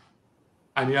high,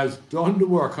 and he has done the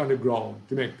work on the ground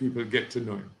to make people get to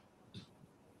know him.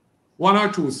 One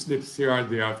or two slips here and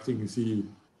there of things he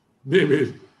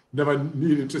maybe never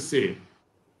needed to say.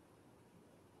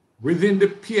 Within the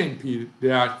PNP,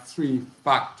 there are three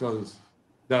factors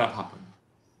that have happened.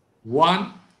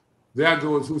 One, there are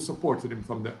those who supported him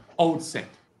from the outset.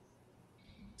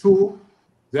 Two,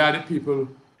 there are the people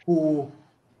who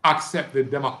accept the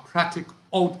democratic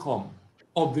outcome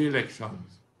of the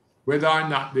elections, whether or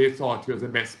not they thought he was the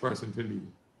best person to lead.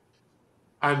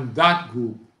 And that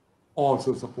group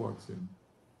also supports him.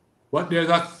 But there's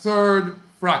a third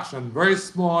fraction, very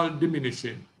small,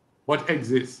 diminishing, but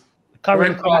exists. The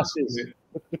current crosses.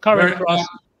 The current crosses.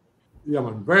 Yeah,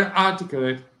 man. Very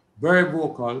articulate, very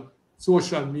vocal.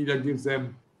 Social media gives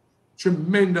them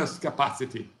tremendous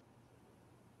capacity,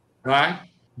 right?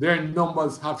 Their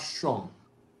numbers have shrunk,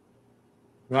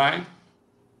 right?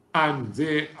 And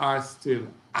they are still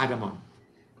adamant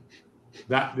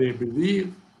that they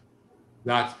believe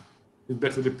that it's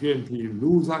better the PNP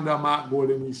lose under Mark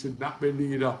Golding, he should not be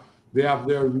leader, they have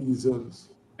their reasons,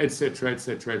 etc.,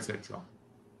 etc., etc.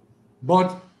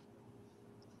 But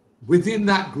within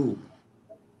that group,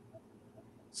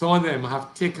 some of them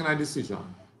have taken a decision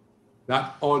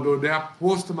that although they are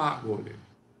opposed to Mark Golding,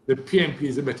 the PNP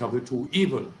is the better of the two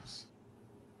evils,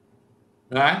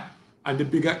 right? And the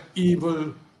bigger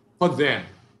evil for them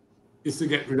is to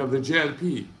get rid of the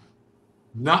JLP.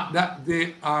 Not that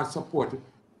they are supported.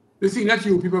 The thing that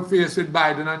you people face with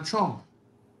Biden and Trump,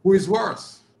 who is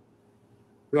worse,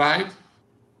 right?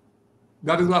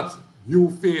 That is what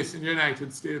you face in the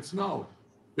United States now.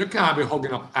 You can't be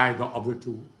hugging up either of the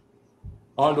two.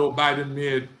 Although Biden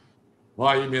made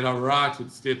a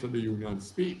ratchet State of the Union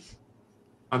speech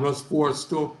and was forced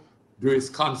to do his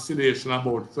conciliation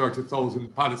about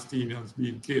 30,000 Palestinians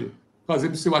being killed because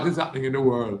him see what is happening in the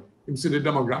world, him see the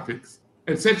demographics,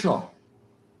 etc.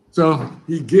 So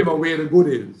he gave away the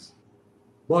goodies.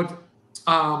 But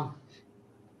I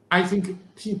think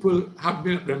people have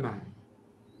made up their mind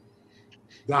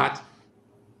that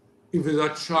if there's a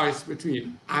choice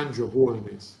between Andrew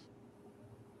Holness,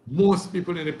 most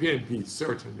people in the PNP,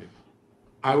 certainly,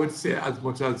 I would say as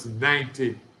much as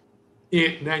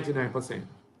 98, 99%,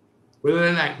 whether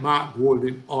they like Mark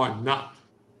Golding or not,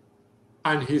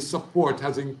 and his support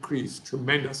has increased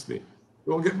tremendously.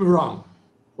 Don't get me wrong,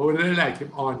 but whether they like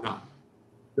him or not,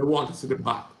 they want to see the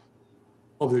back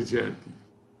of the JLP.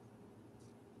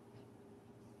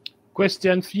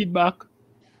 Question, feedback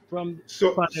from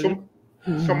So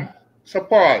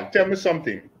Paul, tell me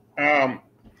something.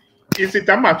 Is it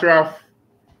a matter of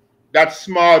that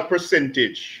small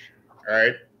percentage,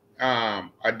 right?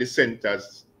 At the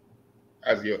centers,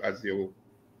 as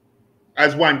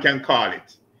one can call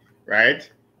it, right?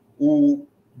 Who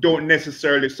don't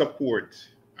necessarily support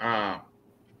the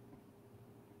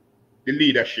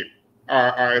leadership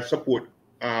or support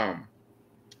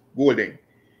Golding.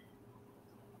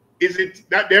 Is it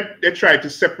that they try to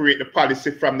separate the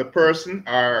policy from the person,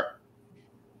 or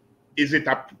is it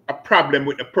a problem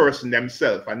with the person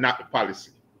themselves and not the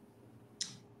policy?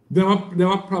 There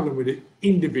are a problem with the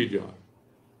individual,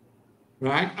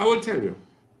 right? I will tell you,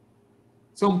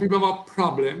 some people have a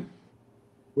problem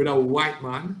with a white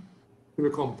man to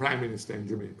become prime minister in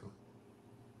Jamaica.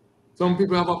 Some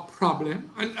people have a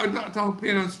problem, and I'm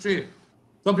plain and straight.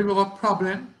 Some people have a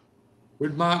problem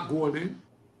with Mark Golding,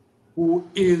 who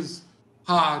is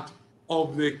part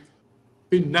of the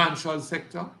financial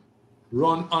sector,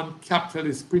 run on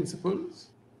capitalist principles,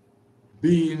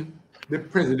 being the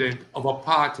president of a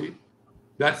party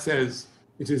that says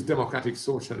it is democratic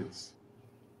socialist,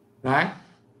 right?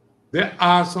 There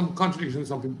are some contradictions,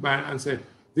 some people might and say,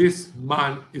 this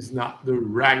man is not the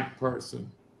right person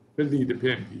to lead the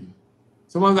PNP.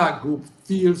 Some of that group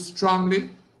feel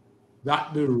strongly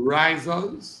that the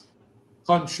risers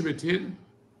contributed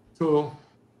to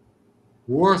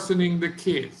worsening the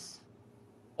case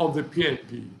of the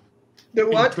PNP. The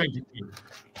what?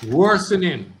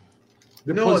 Worsening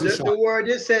the position. The word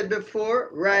you said before,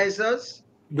 risers.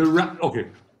 Okay,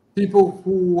 people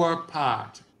who were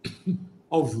part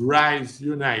of Rise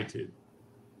United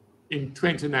in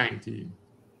 2019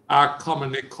 are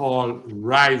commonly called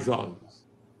risers,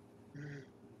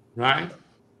 right?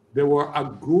 They were a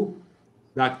group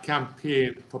that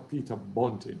campaigned for Peter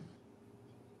Bunting,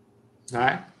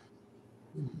 right?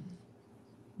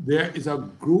 There is a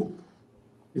group,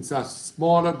 it's a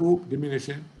smaller group,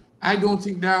 diminishing. I don't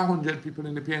think there are 100 people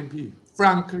in the PNP,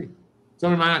 frankly.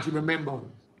 Some might not even members.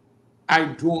 I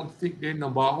don't think they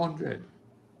number 100.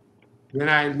 When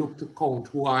I look to count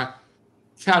who are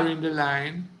carrying the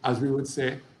line, as we would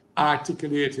say,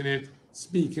 articulating it,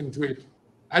 speaking to it,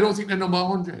 I don't think they number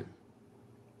 100,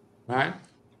 right?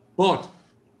 But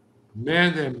many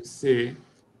of them say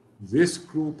this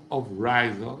group of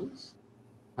risers,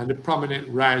 and the prominent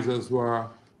risers were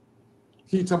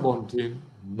Peter Bunting,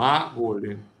 Mark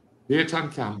Golding,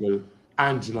 Dayton Campbell,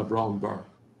 Angela Brown-Burke.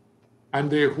 And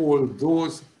they hold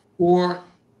those 4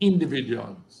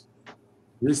 individuals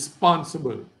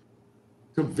responsible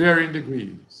to varying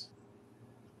degrees.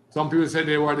 Some people say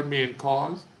they were the main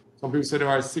cause. Some people say they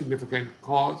were a significant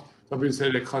cause. Some people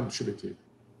say they contributed.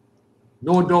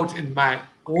 No doubt in my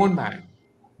own mind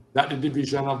that the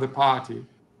division of the party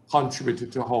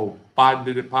contributed to how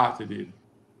badly the party did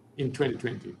in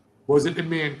 2020. Was it the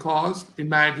main cause? In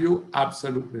my view,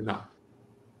 absolutely not.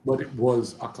 But it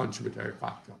was a contributory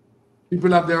factor.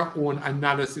 People have their own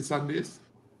analysis on this.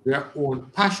 their own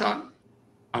passion,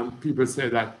 and people say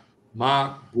that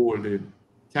Mark Bolden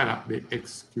cannot be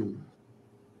excused.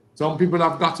 Some people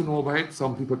have gotten over it,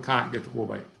 some people can't get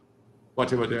over it,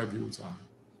 whatever their views are.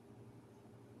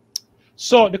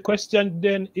 So the question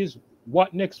then is,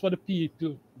 what next for the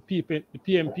people, the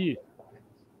PNP?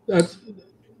 Well,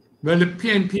 the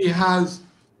PNP has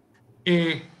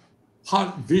a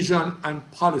vision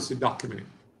and policy document,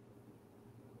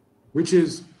 which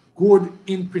is good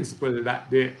in principle, that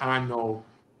they are now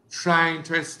trying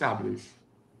to establish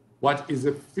what is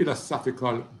a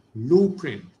philosophical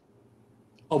blueprint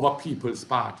of a People's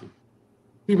Party.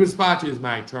 People's Party is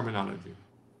my terminology.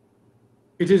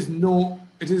 It is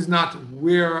not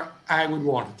where I would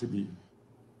want it to be,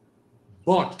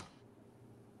 but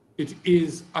it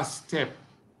is a step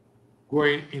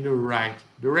going in the right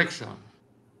direction.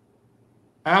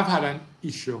 I have had an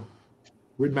issue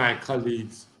with my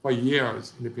colleagues for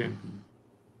years in the PNP.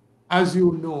 As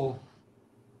you know,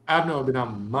 I've never been a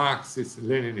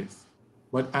Marxist-Leninist,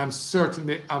 but I'm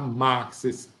certainly a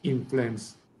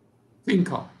Marxist-influenced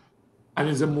thinker, and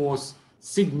it's the most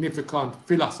significant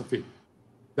philosophy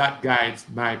that guides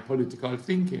my political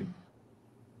thinking,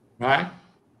 right?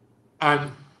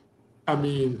 And I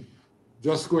mean,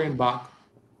 just going back,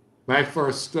 my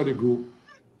first study group,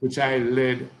 which I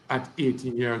led at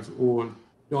 18 years old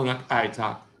down at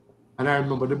ITAC, and I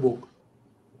remember the book.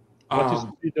 What is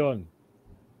to be done?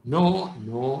 No.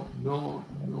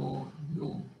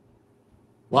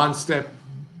 One step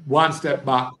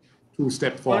back, two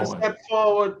step forward. One step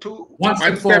forward, two. One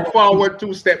step forward,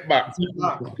 two step back.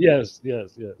 Yes.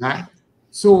 Right?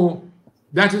 So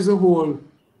that is the whole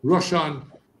Russian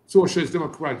Socialist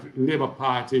Democratic Labour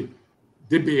Party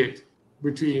debate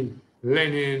between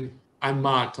Lenin and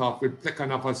Martov, with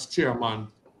Plekhanov as chairman,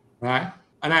 right?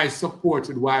 And I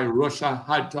supported why Russia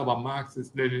had to have a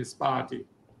Marxist-Leninist party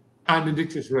and the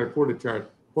dictatorial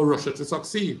proletariat for Russia to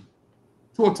succeed.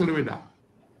 Totally with that.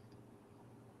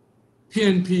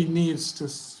 PNP needs to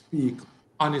speak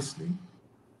honestly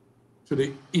to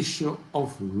the issue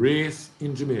of race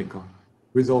in Jamaica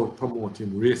without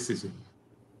promoting racism.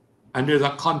 And there's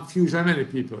a confusion in many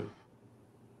people.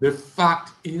 The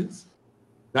fact is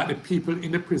that the people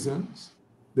in the prisons,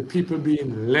 the people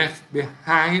being left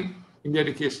behind in the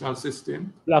educational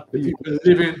system, the people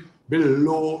living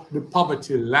below the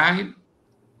poverty line,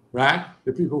 right?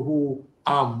 The people who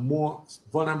are most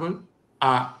vulnerable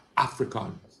are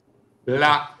Africans,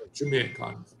 Black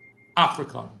Jamaicans,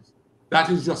 Africans. That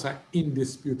is just an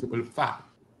indisputable fact.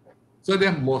 So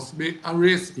there must be a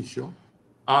race issue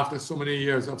after so many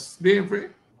years of slavery.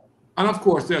 And of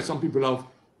course, there are some people of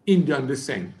Indian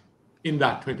descent in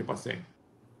that 20%.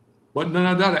 But none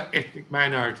of the other ethnic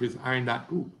minorities are in that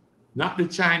group. Not the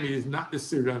Chinese, not the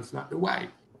Syrians, not the white.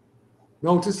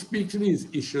 Now, to speak to these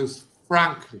issues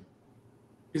frankly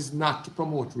is not to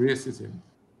promote racism,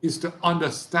 is to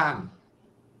understand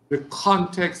the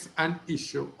context and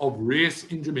issue of race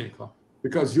in Jamaica,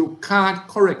 because you can't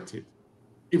correct it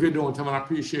if you don't have an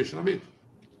appreciation of it.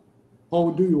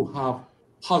 How do you have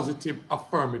positive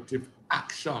affirmative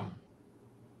action,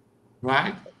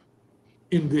 right,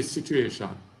 in this situation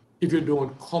if you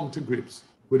don't come to grips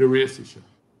with the race issue?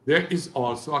 There is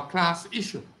also a class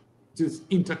issue. It is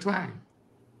intertwined.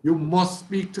 You must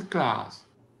speak to class.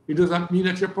 It doesn't mean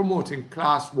that you're promoting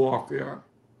class warfare,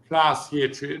 class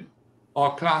hatred,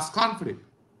 or class conflict.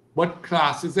 But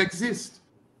classes exist.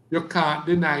 You can't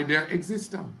deny their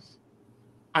existence.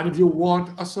 And if you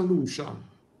want a solution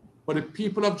for the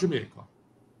people of Jamaica,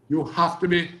 you have to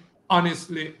be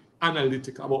honestly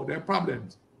analytic about their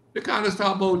problems. You can't just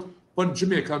talk about for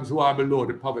Jamaicans who are below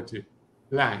the poverty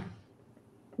line.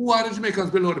 Who are the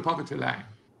Jamaicans below the poverty line?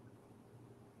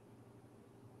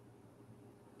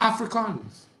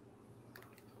 Africans.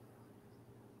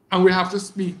 And we have to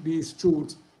speak these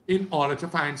truths in order to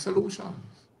find solutions.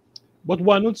 But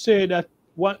one would say that,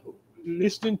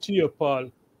 listening to you,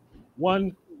 Paul,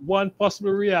 one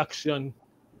possible reaction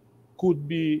could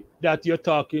be that you're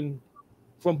talking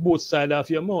from both sides of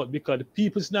your mouth, because the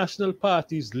People's National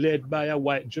Party is led by a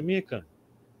white Jamaican.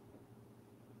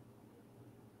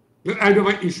 I don't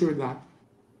have an issue with that.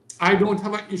 I don't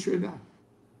have an issue with that.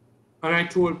 And I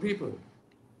told people,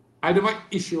 I don't have an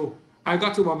issue. I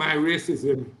got over my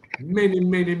racism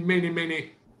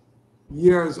many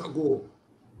years ago,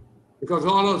 because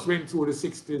all of us went through the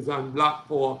 60s and Black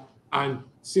power and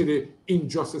see the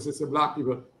injustices of Black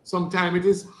people. Sometimes it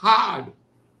is hard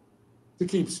to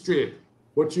keep straight,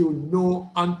 but you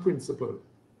know on principle.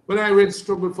 When I read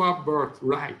Struggle for a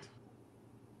Birthright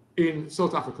in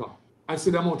South Africa, I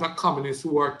see the amount of communists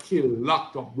who were killed,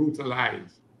 locked up,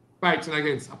 brutalized, fighting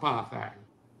against apartheid.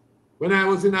 When I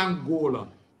was in Angola,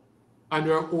 and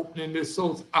they're opening the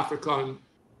South African,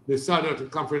 the Southern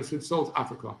Conference with South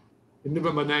Africa in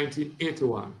November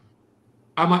 1981.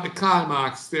 I'm at the Karl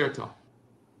Marx Theatre,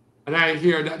 and I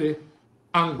hear that the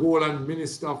Angolan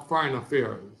Minister of Foreign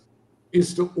Affairs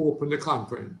is to open the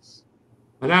conference.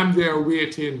 And I'm there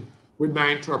waiting with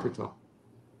my interpreter,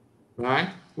 right?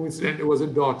 Who incidentally was a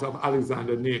daughter of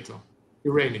Alexander Nato,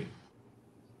 Iranian.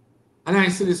 And I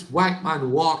see this white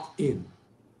man walk in.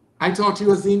 I thought he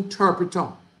was the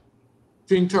interpreter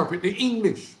to interpret the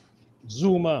English.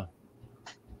 Zuma.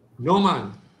 No,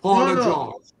 man.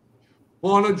 George.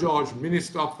 Paula George,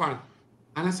 Minister of Foreign.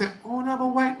 And I said, oh, no, a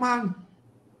white man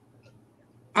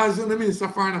as the Minister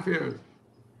of Foreign Affairs.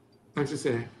 And she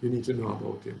said, you need to know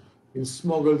about him. In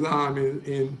smuggled army,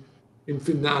 in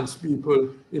finance people,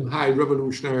 in high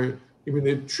revolutionary, even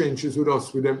in the trenches with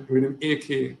us, with them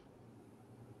AK.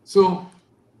 So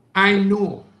I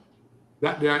know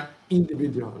that there are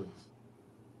individuals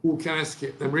who can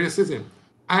escape them racism.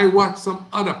 I watched some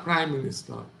other prime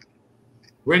minister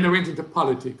when they went into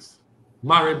politics,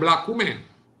 marry black women,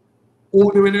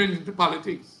 only when they went into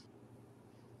politics.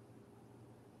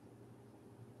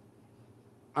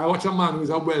 I watch a man who is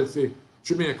a wealthy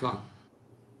Jamaican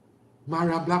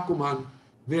marry a black woman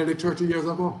nearly 30 years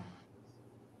ago.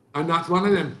 And that's one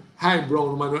of them high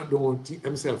brown women that don't think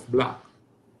themselves black.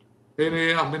 And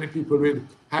you have many people with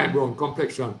high brown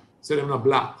complexion say they're not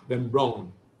black, then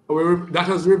brown. That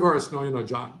has reversed now, you know,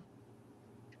 John.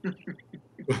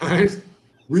 Right?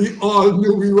 We all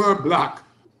knew we were black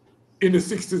in the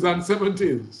 60s and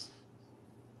 70s.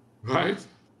 Right?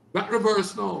 That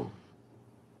reversed now.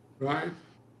 Right?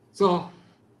 So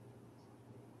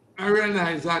I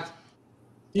realize that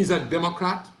he's a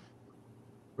Democrat,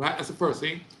 right? That's the first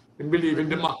thing. He believes in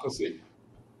democracy.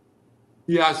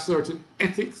 He has certain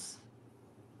ethics,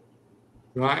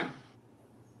 right?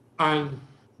 And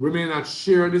we may not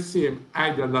share the same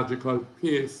ideological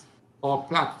pace or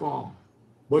platform,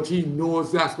 but he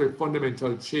knows that's where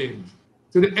fundamental change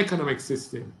to the economic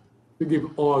system to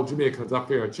give all Jamaicans a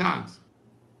fair chance.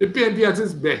 The PNP at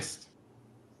its best.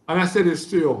 And I said this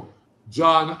to you,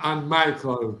 John and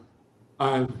Michael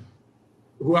and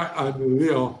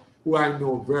Leo, who I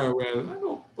know very well, I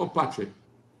know Patrick.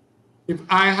 If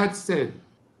I had said,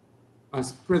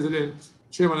 as president,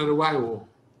 chairman of the YO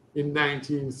in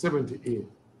 1978,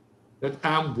 that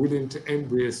I'm willing to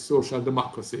embrace social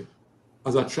democracy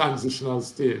as a transitional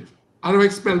stage, I'd have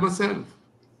expelled myself.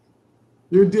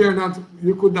 You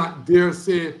could not dare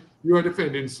say you are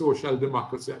defending social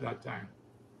democracy at that time.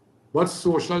 But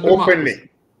social democracy.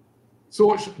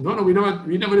 Openly. No,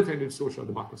 we never defended social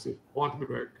democracy. I want to be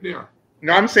very clear.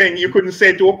 No, I'm saying you couldn't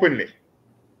say it openly.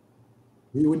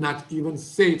 We would not even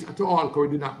say it at all because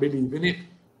we did not believe in it.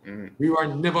 Mm-hmm. We were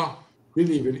never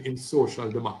believing in social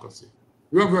democracy.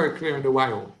 We were very clear in the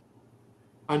YO.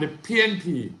 And the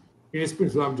PNP, in its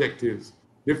principal objectives,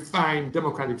 defined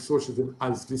democratic socialism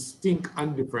as distinct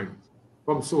and different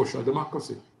from social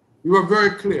democracy. We were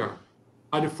very clear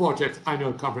at the 40th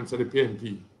annual conference of the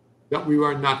PNP that we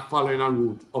were not following a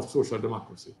route of social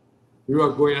democracy. We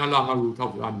were going along a route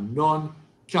of a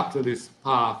non-capitalist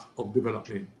path of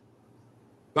development.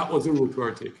 That was the route we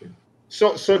were taking.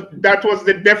 So that was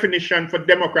the definition for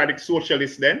democratic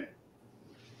socialist then?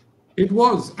 It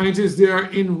was, and it is there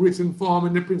in written form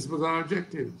in the principles and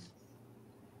objectives.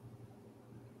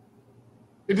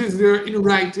 It is there in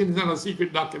writing, it's not a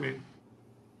secret document.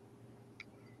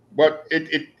 But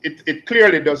it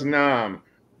clearly doesn't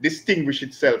distinguish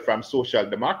itself from social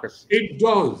democracy. It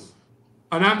does.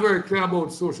 And I'm very clear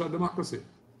about social democracy.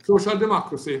 Social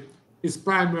democracy is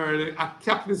primarily a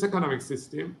capitalist economic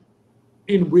system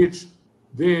in which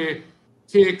they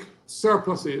take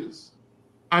surpluses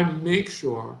and make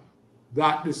sure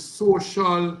that the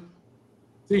social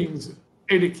things,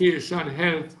 education,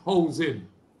 health, housing,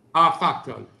 are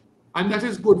factored. And that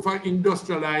is good for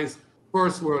industrialized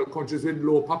first world countries with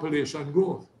low population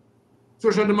growth.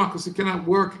 Social democracy cannot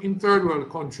work in third world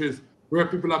countries where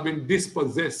people have been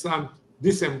dispossessed and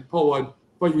disempowered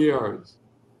for years.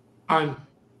 And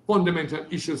fundamental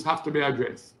issues have to be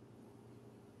addressed.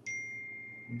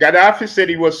 Gaddafi said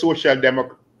he was social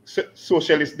democracy,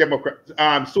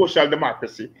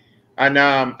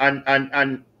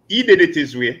 and he did it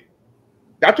his way.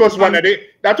 That was one of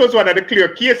the clear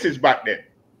cases back then.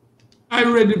 I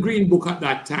read the Green Book at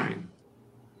that time,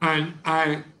 and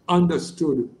I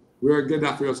understood where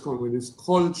Gaddafi was coming with his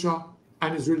culture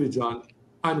and his religion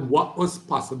and what was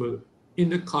possible in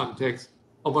the context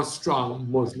of a strong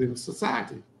Muslim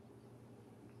society.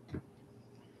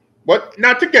 But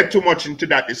not to get too much into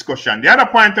that discussion, the other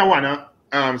point I want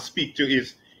to speak to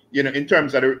is, in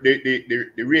terms of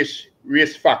the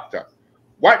race factor.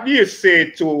 What do you say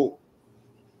to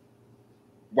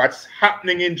what's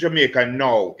happening in Jamaica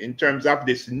now in terms of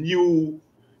this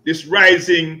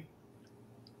rising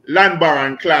land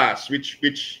baron class,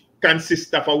 which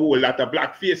consists of a whole lot of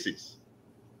black faces?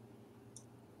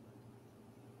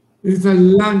 Is a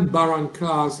land baron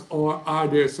class, or are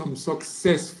there some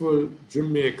successful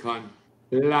Jamaican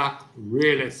black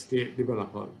real estate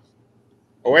developers?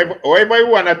 However you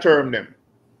want to term them.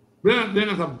 They're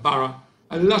not a baron.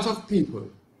 A lot of people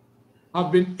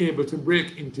have been able to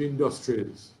break into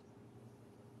industries,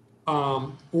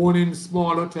 owning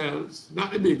small hotels,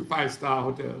 not the big 5-star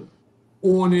hotels,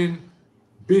 owning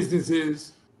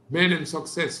businesses, made them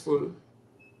successful,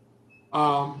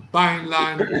 buying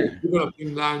land,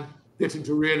 developing land, getting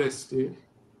to real estate,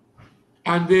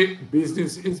 and the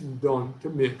business is done to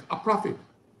make a profit.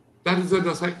 That is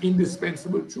just an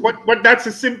indispensable truth. But that's a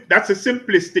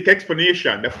simplistic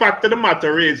explanation. The fact of the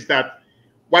matter is that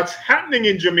what's happening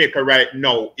in Jamaica right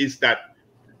now is that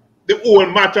the whole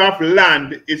matter of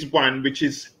land is one which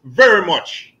is very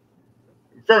much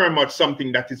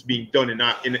something that is being done in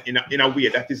a way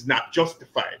that is not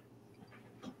justified.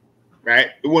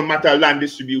 Right? The whole matter of land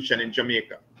distribution in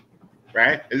Jamaica.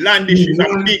 Right? The land issue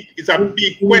is a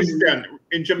big question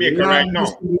in Jamaica right now.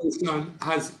 Distribution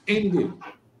has ended.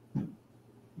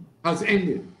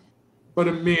 For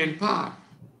the main part.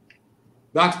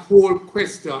 That whole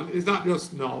question is not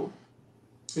just now.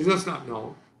 It's just not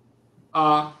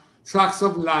now. Tracts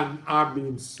of land are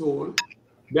being sold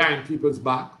behind people's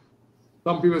back.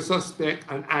 Some people suspect,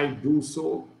 and I do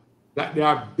so, that there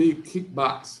are big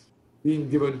kickbacks being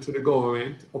given to the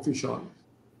government officials.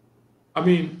 I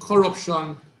mean,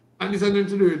 corruption, and this has nothing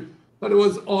to do with that there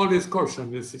was always corruption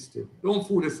in the system. Don't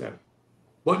fool yourself.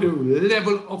 But the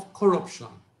level of corruption,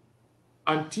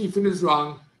 and thieving is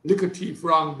wrong, liquor thief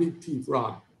wrong, big thief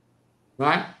wrong,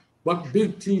 right? But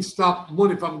big thief stop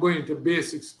money from going to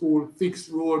basic school, fix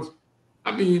roads.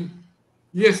 I mean,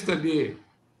 yesterday,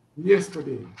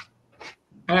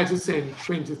 I had to send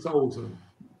 20,000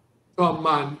 to a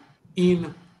man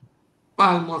in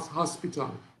Falmouth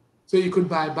Hospital so he could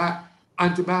buy back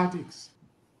antibiotics.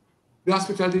 The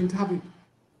hospital didn't have it.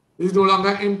 He's no longer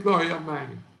an employee of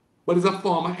mine, but he's a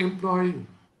former employee.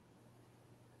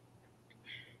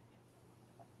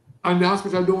 And the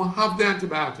hospital don't have the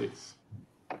antibiotics,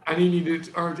 and he needed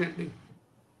it urgently.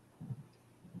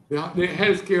 The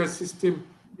healthcare system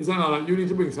is another. You need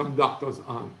to bring some doctors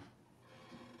on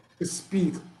to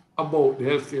speak about the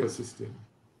healthcare system.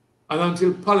 And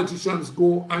until politicians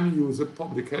go and use the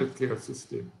public healthcare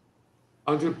system,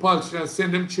 until politicians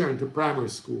send them children to primary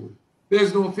school,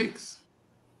 there's no fix.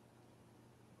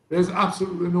 There's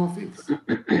absolutely no fix.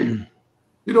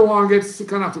 You don't want to get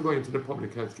sick enough to go into the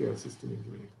public healthcare system in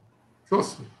Jamaica.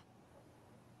 Trust me.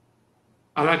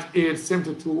 And at age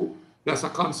 72, that's a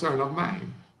concern of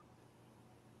mine.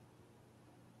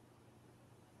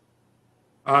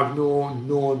 I have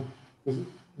known, and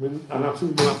I'm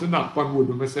have to knock on wood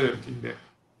when I say everything there.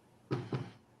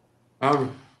 I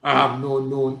have no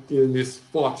known illness,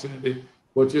 fortunately,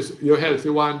 but you're healthy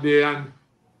one day and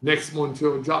next month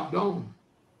you'll drop down.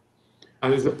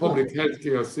 And it's a public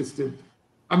healthcare system.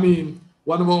 I mean,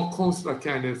 one of our councillor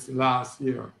candidates last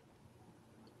year,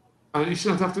 and it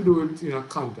shouldn't have to do with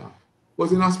contact,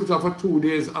 was in hospital for 2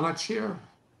 days on a chair.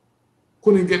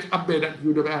 Couldn't get a bed at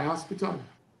UWI hospital.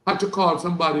 Had to call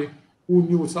somebody who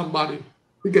knew somebody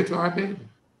to get to her bed.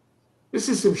 The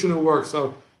system shouldn't work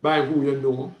so by who you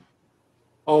know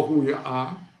or who you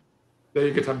are, that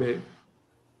you get a bed.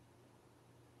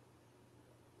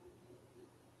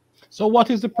 So what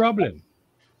is the problem?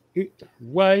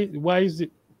 Why is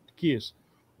it the case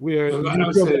where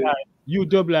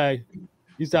UWI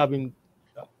is having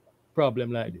a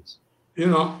problem like this?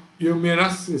 You made a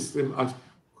system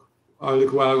a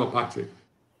little while ago, Patrick.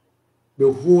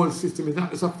 The whole system is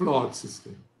not, it's a flawed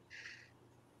system.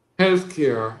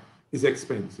 Healthcare is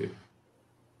expensive.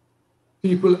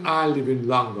 People are living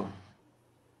longer.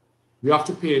 You have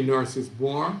to pay nurses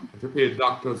more, you have to pay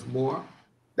doctors more.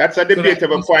 That's a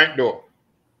debatable point, though.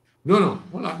 No,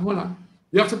 hold on.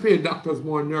 You have to pay doctors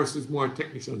more, nurses more,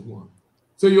 technicians more.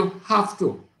 So you have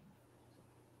to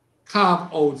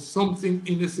carve out something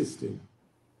in the system,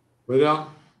 whether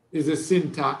it's a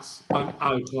sin tax on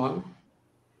alcohol,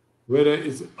 whether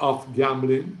it's of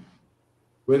gambling,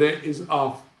 whether it's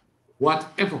of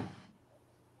whatever,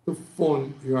 to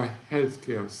fund your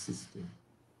healthcare system.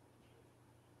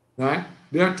 Right?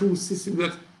 There are two systems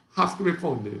that have to be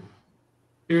funded,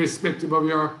 irrespective of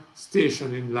your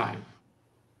station in life.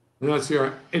 And that's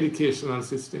your educational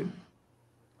system,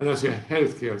 and that's your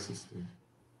healthcare system.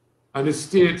 And the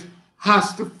state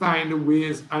has to find the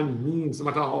ways and means, no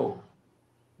matter how,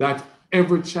 that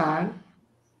every child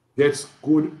gets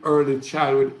good early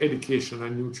childhood education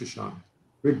and nutrition,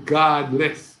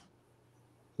 regardless.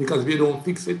 Because if you don't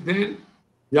fix it then,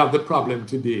 you have the problem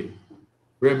today,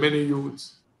 where many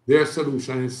youths, their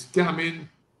solution is scamming,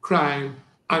 crime,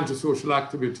 antisocial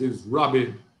activities,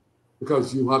 robbing,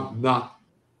 because you have not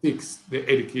fixed the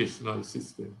educational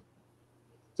system.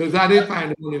 So that if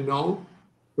I only know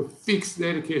to fix the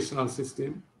educational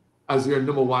system as your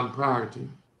 #1 priority,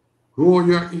 grow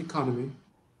your economy,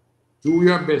 do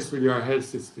your best with your health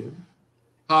system,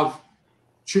 have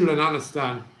children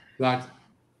understand that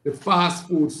the fast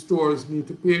food stores need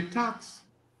to pay tax.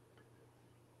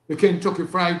 The Kentucky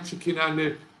Fried Chicken and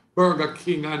the Burger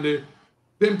King and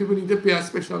them people need to pay a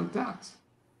special tax.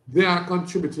 They are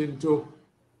contributing to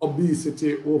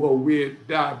obesity, overweight,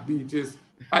 diabetes,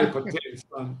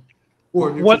 hypertension,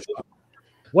 poor nutrition.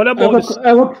 What about I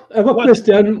have a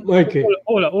question, Mikey.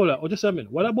 Hold on, just a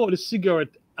minute. What about the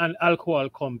cigarette and alcohol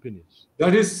companies?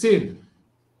 That is sin.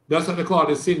 That's what they call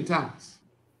the sin tax.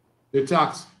 They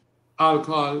tax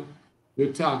alcohol,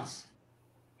 they tax,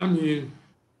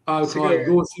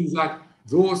 alcohol, cigarette.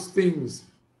 those things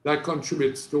that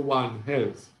contributes to one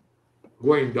health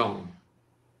going down.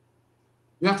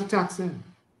 You have to tax them.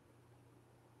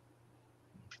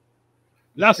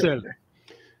 Lassell.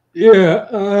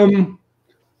 Yeah.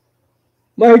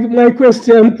 My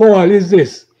question, Paul, is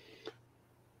this.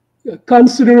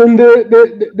 Considering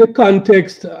the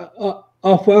context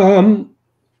of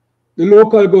the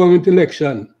local government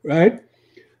election, right?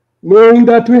 Knowing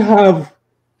that we have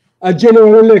a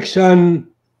general election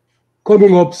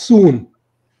coming up soon,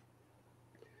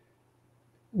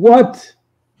 what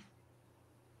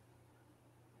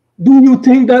do you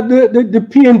think that the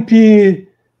PNP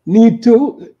need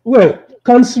to, well,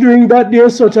 considering that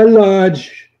there's such a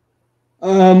large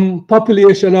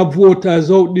population of voters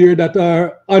out there that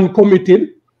are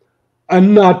uncommitted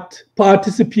and not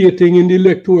participating in the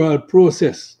electoral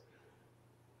process?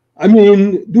 I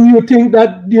mean, do you think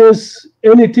that there's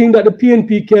anything that the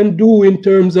PNP can do in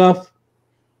terms of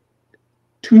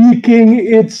tweaking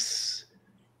its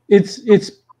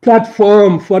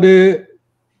platform for the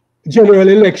general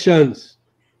elections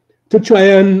to try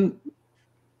and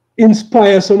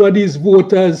inspire some of these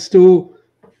voters to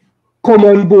come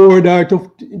on board or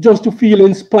to feel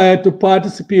inspired to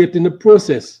participate in the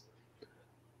process?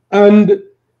 And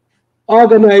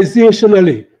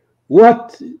organizationally,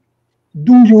 what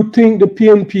do you think the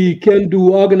PNP can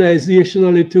do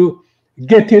organizationally to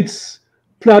get its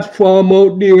platform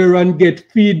out there and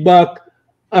get feedback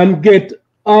and get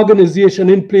organization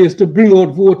in place to bring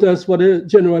out voters for the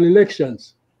general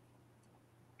elections?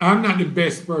 I'm not the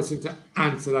best person to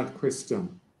answer that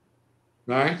question,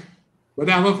 right? But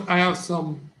I have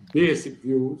some basic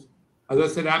views. As I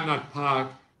said, I'm not part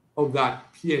of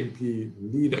that PNP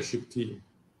leadership team.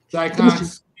 So I can't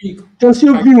speak. Just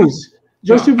your views.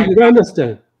 Just your views, I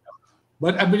understand.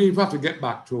 But I believe we have to get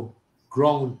back to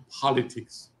ground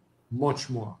politics much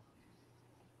more.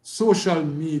 Social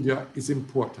media is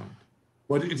important,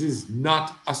 but it is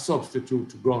not a substitute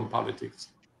to ground politics.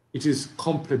 It is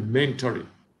complementary.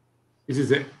 It is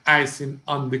the icing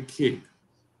on the cake.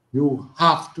 You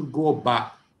have to go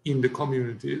back in the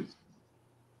communities.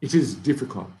 It is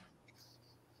difficult.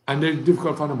 And it's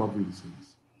difficult for a number of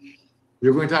reasons.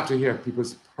 You're going to have to hear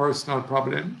people's personal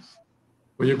problems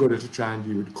when you go there to try and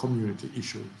deal with community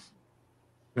issues,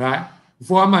 right?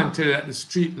 Before a man tell you that the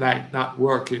street light not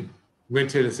working, I'm going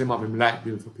to tell you the same of him light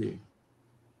bill for paying,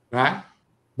 right?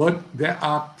 But there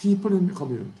are people in the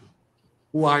community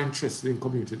who are interested in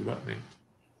community development.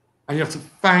 And you have to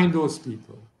find those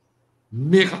people,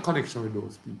 make a connection with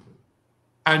those people,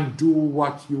 and do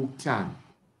what you can,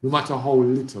 no matter how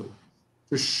little,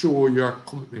 to show your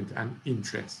commitment and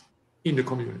interest in the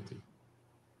community.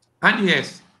 And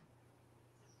yes,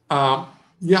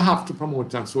 you have to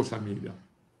promote on social media.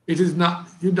 It is not,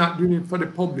 you're not doing it for the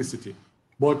publicity,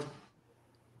 but,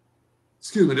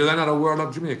 excuse me, there's another world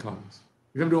of Jamaicans.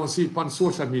 If you don't see it on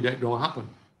social media, it don't happen,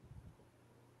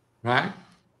 right?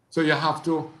 So you have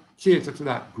to cater to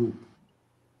that group.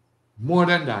 More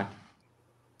than that,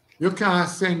 you can't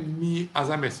send me as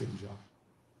a messenger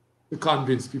to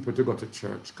convince people to go to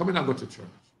church. Come in and go to church.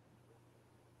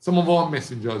 Some of our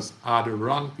messengers are the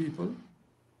wrong people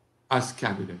as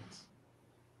candidates.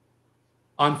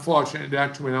 Unfortunately, there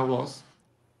are too many of us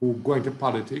who go into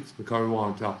politics because we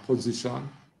want a position,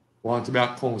 want to be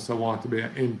a councillor, want to be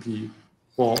an MP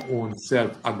for our own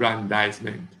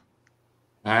self-aggrandizement,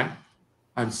 right?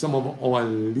 And some of our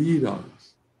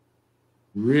leaders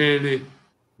really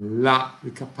lack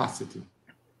the capacity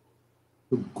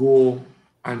to go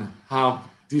and have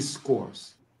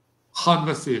discourse,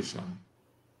 conversation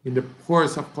in the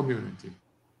poorest of community,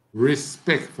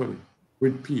 respectfully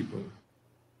with people.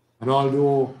 And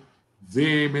although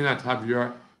they may not have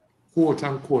your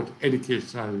quote-unquote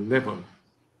educational level,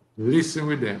 listen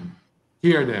with them,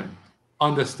 hear them,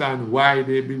 understand why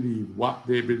they believe what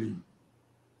they believe,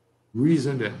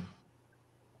 reason them,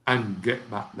 and get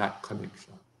back that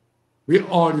connection. We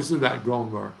always do that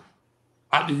groundwork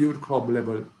at the youth club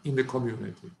level in the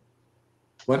community.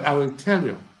 But I will tell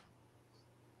you,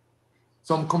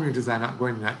 some communities are not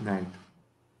going at night.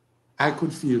 I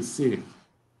could feel safe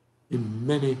in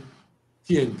many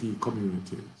PNP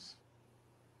communities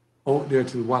out there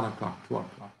till 1 o'clock, 2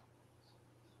 o'clock.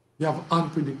 You have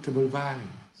unpredictable vibes.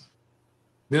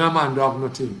 Then a man don't have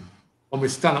nothing. When we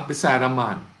stand up beside a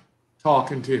man,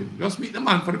 talking to him. Just meet the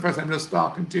man for the first time, just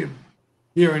talking to him.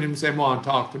 Hearing him say, "Man,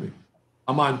 talk to me."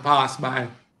 A man pass by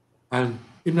and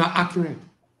he's not accurate.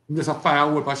 He just a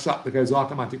fire whip a shot because it's an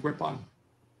automatic weapon.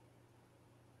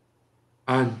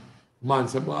 And man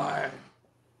said, "Boy,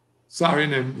 sorry,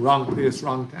 name, wrong place,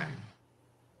 wrong time."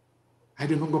 I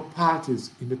didn't even go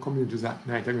parties in the communities at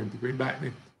night. I people invite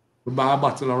me. We buy a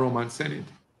bottle of rum and send it.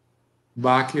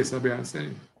 Buy a case of beer and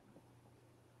send it.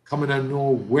 Come in and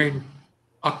know when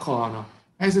a corner.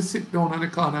 I used to sit down on the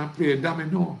corner and play a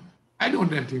domino. I don't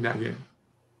think that yet.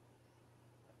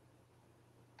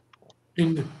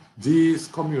 In these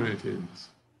communities,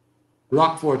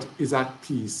 Rockford is at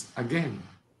peace again.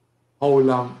 How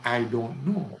long, I don't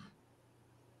know.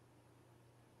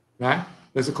 Right?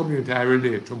 That's a community I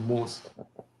relate to most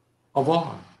of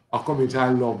all. A community I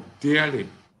love dearly.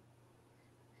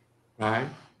 Right?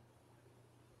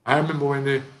 I remember when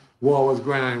the war was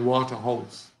going on in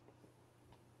Waterhouse.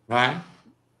 Right?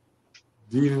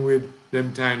 Dealing with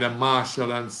them time, the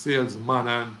marshal and salesman,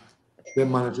 and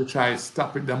them managed to try to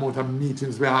stop it, the amount of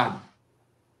meetings we had.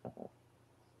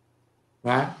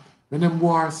 Right? When them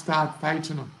wars start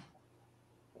fighting them,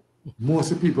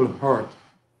 most of the people hurt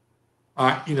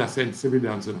are innocent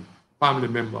civilians, family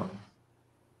members.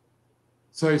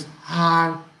 So it's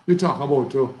hard to talk about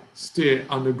to stay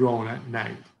on the ground at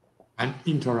night and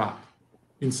interact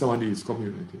in some of these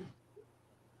communities.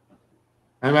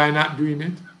 Am I not doing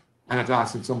it? I'm not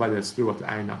asking somebody else to do what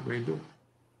I'm not going to do.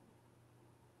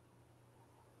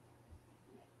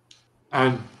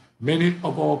 And many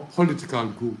of our political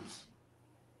groups,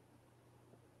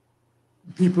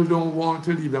 people don't want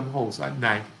to leave them house at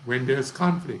night when there's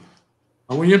conflict.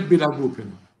 And when you build a group,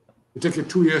 it takes you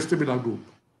 2 years to build a group.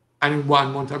 And in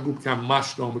 1 month, a group can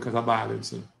mash down because of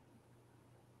violence.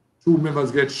 2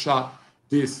 members get shot,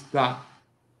 this, that.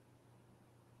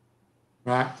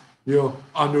 Right? You're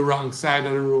on the wrong side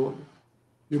of the road.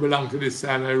 You belong to this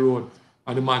side of the road.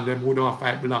 And the man them who don't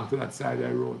fight belong to that side of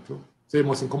the road too. So you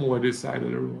mustn't come over this side of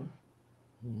the road.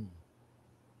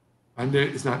 And then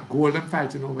it's not gold them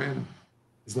fighting over here.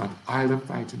 It's not oil them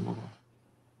fighting over.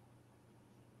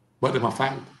 But them a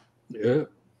fight. Yeah.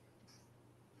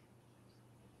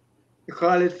 You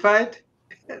call it fight?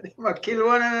 They might kill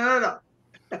one another.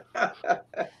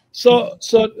 So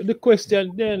the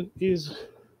question then is,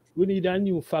 we need a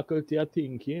new faculty of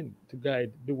thinking to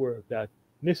guide the work that's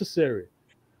necessary.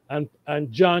 And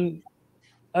John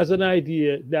has an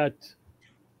idea that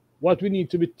what we need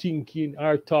to be thinking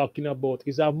or talking about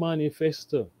is a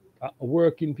manifesto, a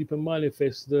working people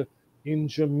manifesto in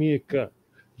Jamaica.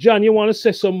 John, you want to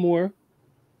say some more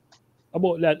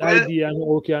about that idea and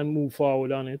how we can move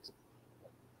forward on it?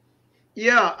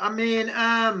 Yeah, I mean,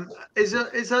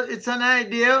 it's an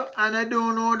idea, and I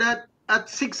don't know that at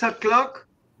 6 o'clock.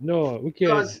 No, we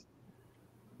can't.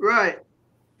 Right.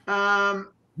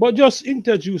 But just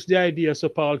introduce the idea so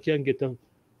Paul can get a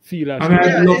feel. And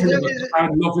I'd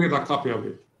love to get a copy of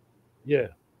it. Yeah.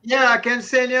 Yeah, I can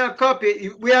send you a copy.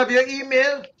 We have your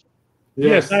email?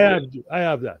 Yes, I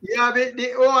have that. You have it?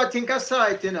 I think I saw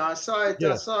it, I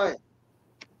saw it.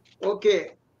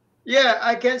 Okay. Yeah,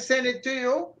 I can send it to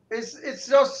you. It's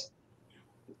just,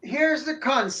 here's the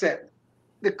concept.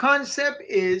 The concept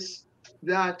is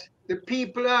that the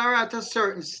people are at a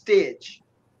certain stage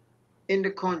in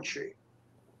the country.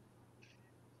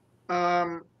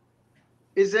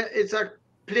 It's a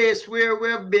place where we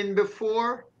have been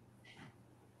before,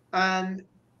 and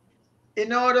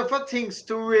in order for things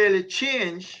to really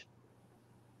change,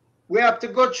 we have to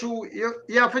go through.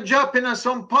 You have to drop in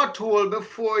some pothole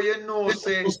before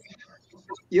say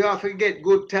you have to get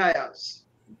good tires.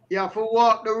 You have to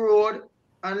walk the road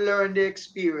and learn the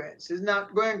experience. It's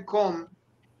not going to come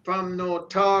from no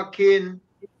talking,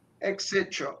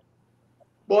 etc.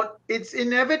 But it's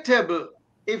inevitable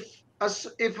if a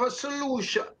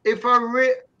solution, let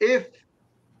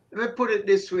me put it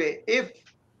this way, if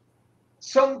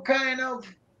some kind of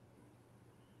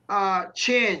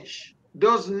change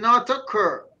does not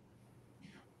occur,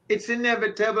 it's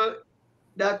inevitable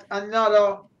that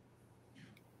another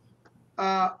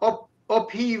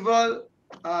upheaval,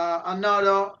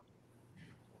 another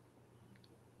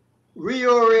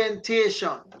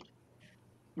reorientation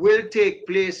will take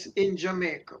place in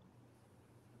Jamaica.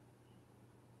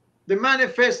 The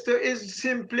manifesto is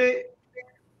simply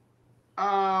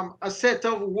a set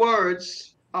of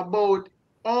words about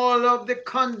all of the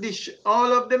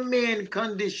main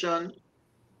conditions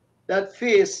that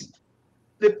face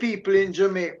the people in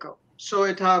Jamaica. So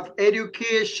it have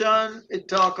education, it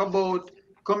talk about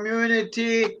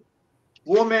community,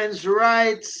 women's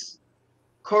rights,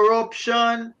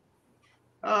 corruption,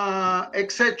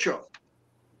 etc.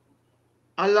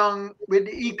 Along with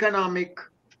the economic,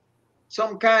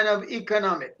 some kind of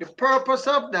economic. The purpose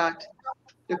of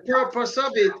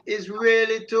it is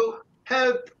really to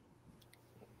help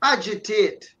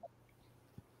agitate,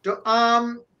 to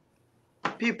arm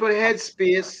people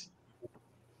headspace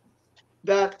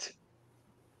that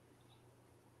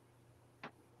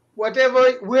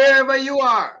wherever you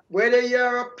are, whether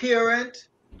you're a parent,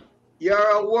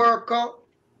 you're a worker,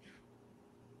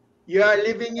 you are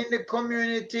living in the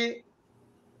community,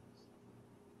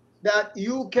 that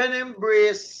you can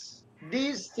embrace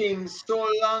these things so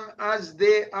long as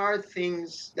they are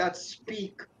things that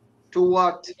speak to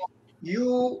what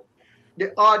you,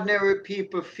 the ordinary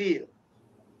people, feel.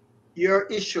 Your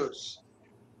issues.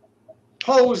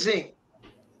 Housing.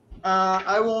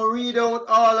 I won't read out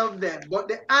all of them, but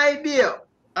the idea,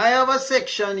 I have a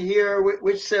section here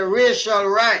which says racial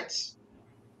rights,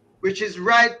 which is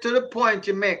right to the point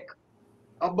you make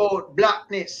about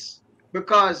blackness,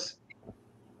 because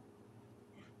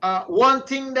one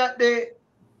thing that the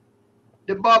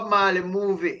Bob Marley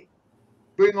movie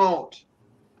bring out,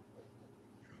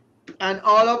 and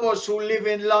all of us who live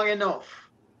in long enough,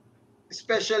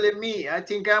 especially me, I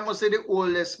think I must be the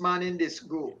oldest man in this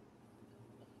group,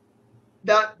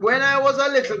 that when I was a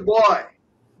little boy,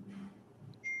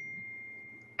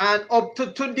 and up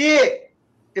to today,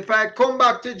 if I come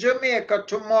back to Jamaica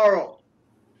tomorrow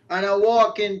and I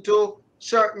walk into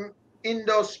certain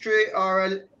industry or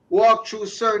I walk through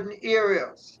certain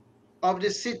areas of the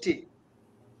city,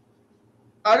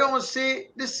 I don't see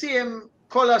the same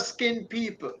color skin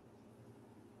people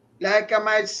like I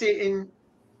might see in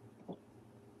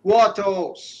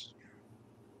Waterhouse.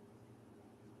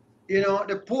 You know,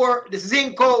 the poor, the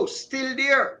Zinco still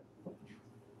there.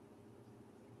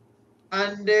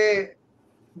 And the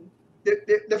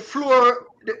floor,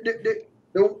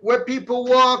 where people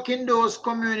walk in those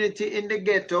community in the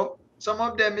ghetto, some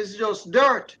of them is just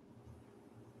dirt,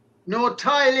 no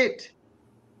toilet.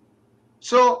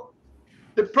 So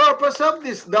the purpose of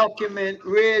this document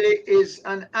really is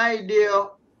an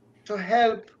idea to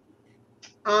help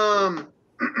arm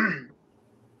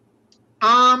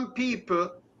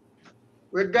people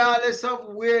regardless of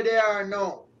where they are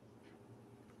now.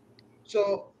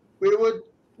 So we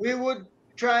would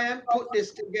try and put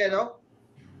this together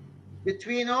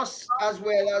between us, as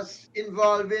well as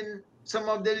involving some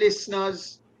of the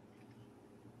listeners.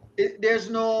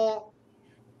 It's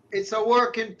a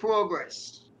work in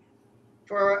progress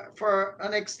for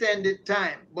an extended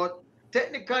time, but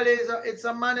technically it's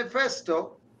a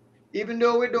manifesto, even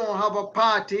though we don't have a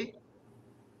party.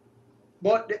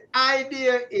 But the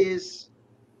idea is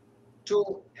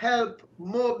to help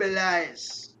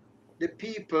mobilize the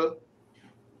people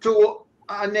to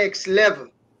a next level.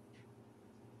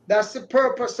 That's the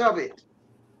purpose of it.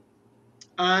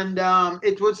 And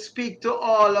it would speak to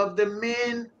all of the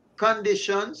main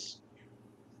conditions.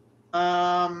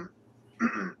 And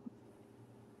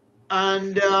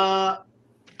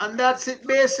that's it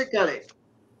basically.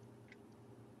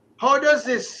 How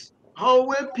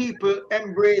will people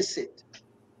embrace it?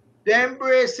 They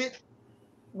embrace it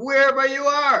wherever you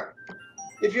are.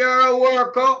 If you're a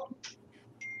worker,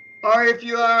 or if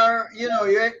you are,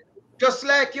 you're just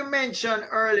like you mentioned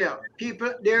earlier,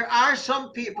 there are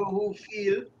some people who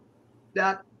feel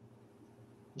that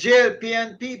jail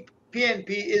PNP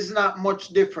is not much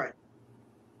different.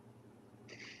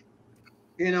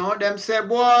 Them say,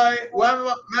 boy,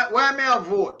 why may I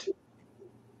vote?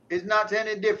 It's not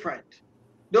any different.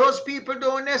 Those people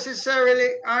are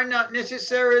not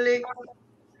necessarily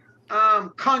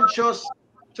conscious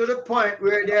to the point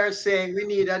where they are saying we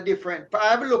need a different.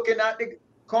 I'm looking at the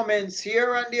comments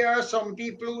here, and there are some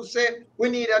people who say we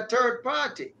need a third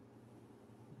party.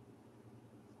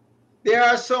 There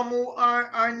are some who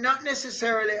are not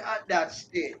necessarily at that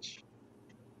stage.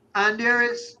 And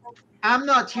I'm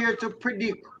not here to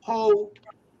predict how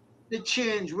the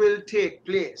change will take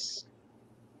place.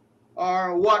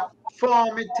 or what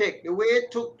form it take. The way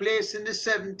it took place in the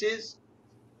 70s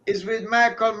is with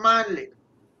Michael Manley,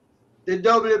 the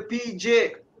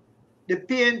WPJ, the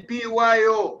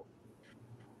PNPYO.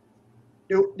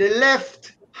 The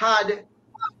left had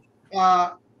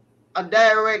a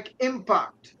direct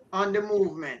impact on the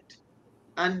movement,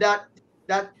 and that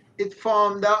it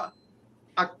formed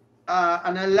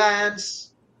an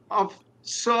alliance of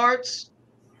sorts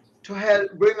to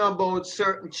help bring about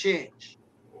certain change.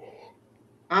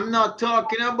 I'm not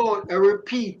talking about a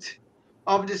repeat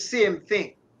of the same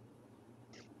thing,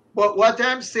 but what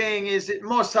I'm saying is it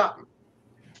must happen.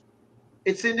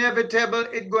 It's inevitable.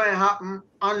 It's going to happen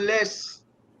unless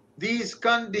these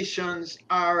conditions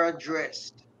are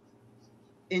addressed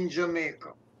in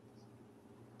Jamaica.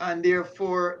 And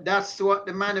therefore, that's what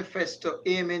the manifesto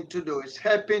aiming to do.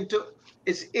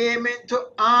 It's aiming to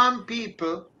arm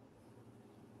people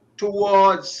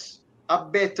towards a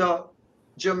better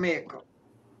Jamaica.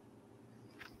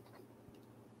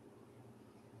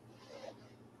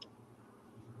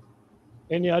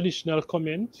 Any additional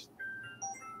comments?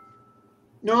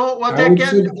 No, what I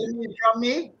can do from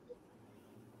me?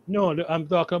 No, I'm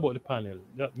talking about the panel,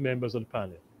 the members of the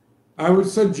panel. I would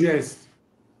suggest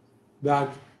that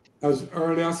as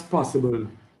early as possible,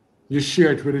 you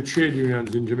share it with the trade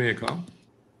unions in Jamaica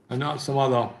and some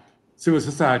other civil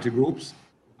society groups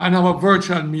and have a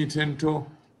virtual meeting to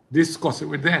discuss it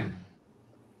with them,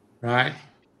 right?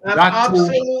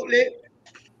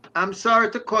 I'm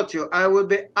sorry to cut you. I will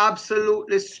be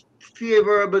absolutely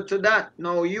favorable to that.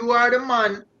 Now, you are the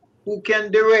man who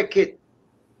can direct it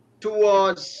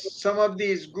towards some of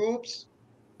these groups.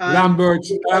 Lambert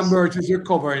is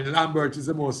recovering. Lambert is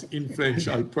the most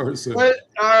influential person. Well,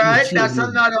 all right, that's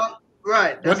another,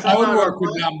 right. But I would work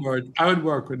with Lambert. I would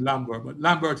work with Lambert, but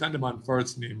Lambert and the man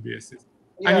first name basis.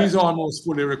 Yeah. And he's almost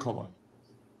fully recovered.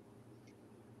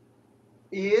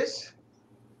 He is?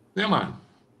 Yeah, man.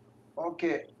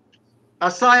 Okay. I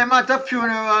saw him at a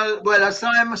funeral. Well, I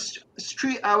saw him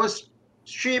I was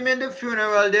streaming the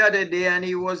funeral the other day and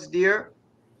he was there.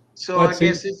 So I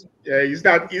guess it's... Yeah, he's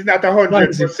not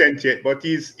 100% yet, but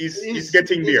he's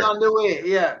getting there. He's on the way,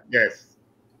 yeah. Yes.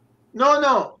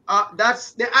 No.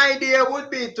 That's the idea would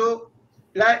be to,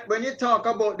 like when you talk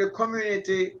about the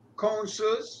community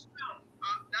councils,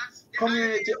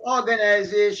 community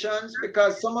organizations,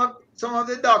 because some of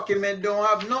the document don't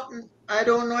have nothing. I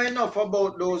don't know enough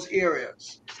about those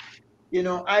areas. You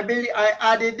know, I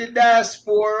added the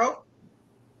diaspora.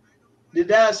 The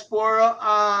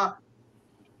diaspora,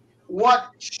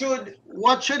 what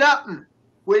should happen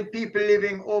with people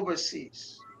living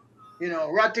overseas? You know,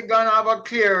 Rattigan have a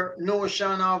clear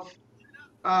notion of,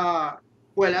 well,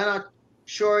 I'm not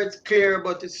sure it's clear,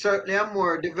 but it's certainly a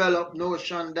more developed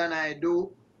notion than I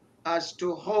do as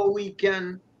to how we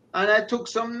can, and I took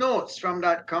some notes from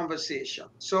that conversation.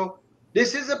 So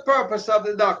this is the purpose of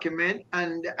the document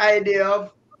and the idea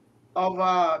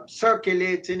of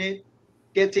circulating it,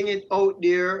 getting it out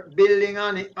there, building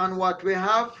on it, on what we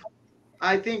have.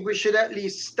 I think we should at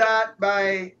least start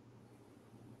by,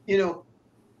 you know,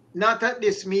 not at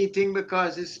this meeting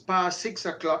because it's past 6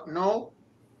 o'clock now,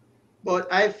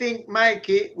 but I think,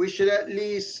 Mikey, we should at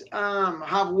least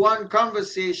have one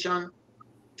conversation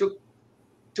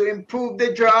to improve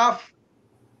the draft,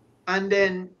 and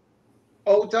then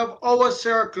out of our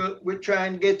circle, we try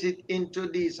and get it into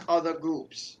these other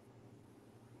groups.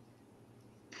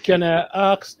 Can I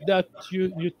ask that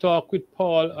you talk with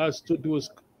Paul as to those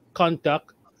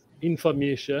contact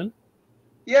information?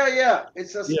 Yeah.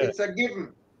 It's a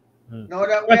given. Now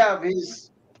that we have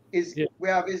we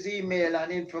have his email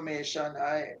and information,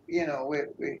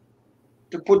 we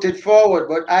to put it forward.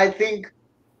 But I think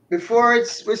before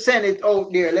we send it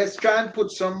out there, let's try and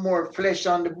put some more flesh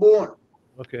on the bone.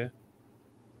 Okay.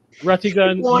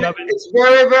 Rattigan,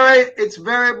 it's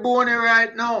very bony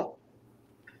right now.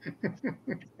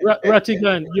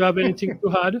 Rattigan, you have anything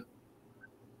to add?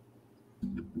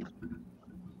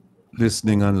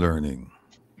 Listening and learning.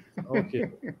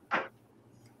 Okay.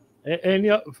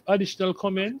 Any additional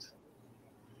comment?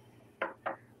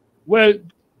 Well,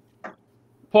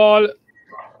 Paul,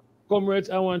 comrades,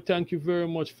 I want to thank you very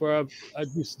much for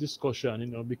this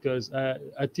discussion, because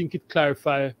I think it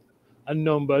clarifies a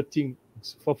number of things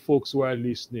for folks who are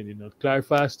listening,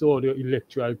 clarifies how the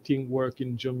electoral thing work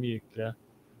in Jamaica.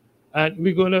 And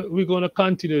we're gonna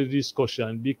continue the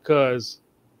discussion because,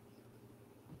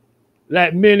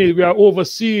 like many, we are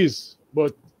overseas,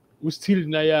 but we're still in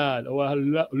the yard. Our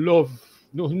love,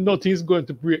 nothing's going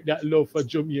to break that love for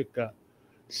Jamaica.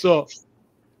 So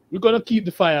we're going to keep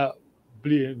the fire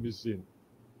blazing,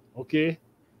 okay?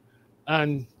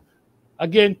 And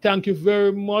Again, thank you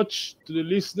very much to the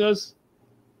listeners.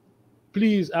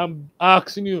 Please, I'm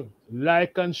asking you,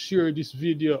 like and share this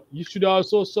video. You should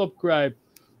also subscribe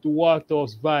to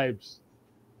Waterhouse Vibes.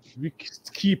 We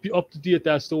keep you up to date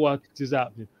as to what is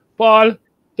happening. Paul,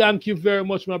 thank you very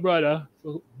much, my brother,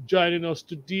 for joining us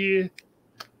today.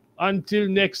 Until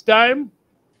next time.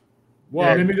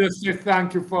 Wow. Let me just say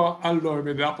thank you for allowing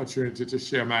me the opportunity to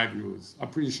share my views.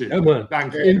 Appreciate it. Man.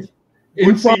 Thank you.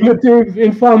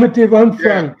 Informative and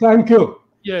frank. Thank you.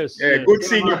 Yes. Yeah, good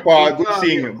seeing you, Paul. Good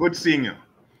seeing you. Good seeing you.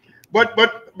 But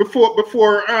before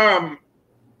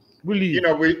we leave. You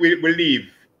know, we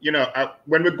leave. You know,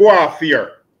 when we go off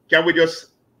here, can we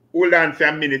just hold on for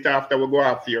a minute after we go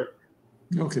off here?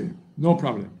 Okay, no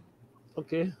problem.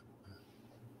 Okay.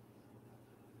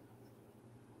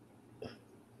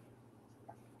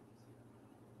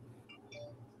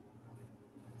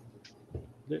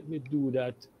 Let me do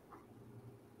that.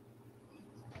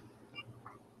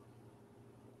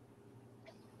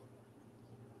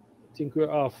 I think we're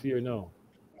off here now.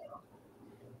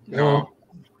 No.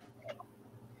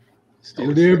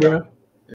 Still there, bro.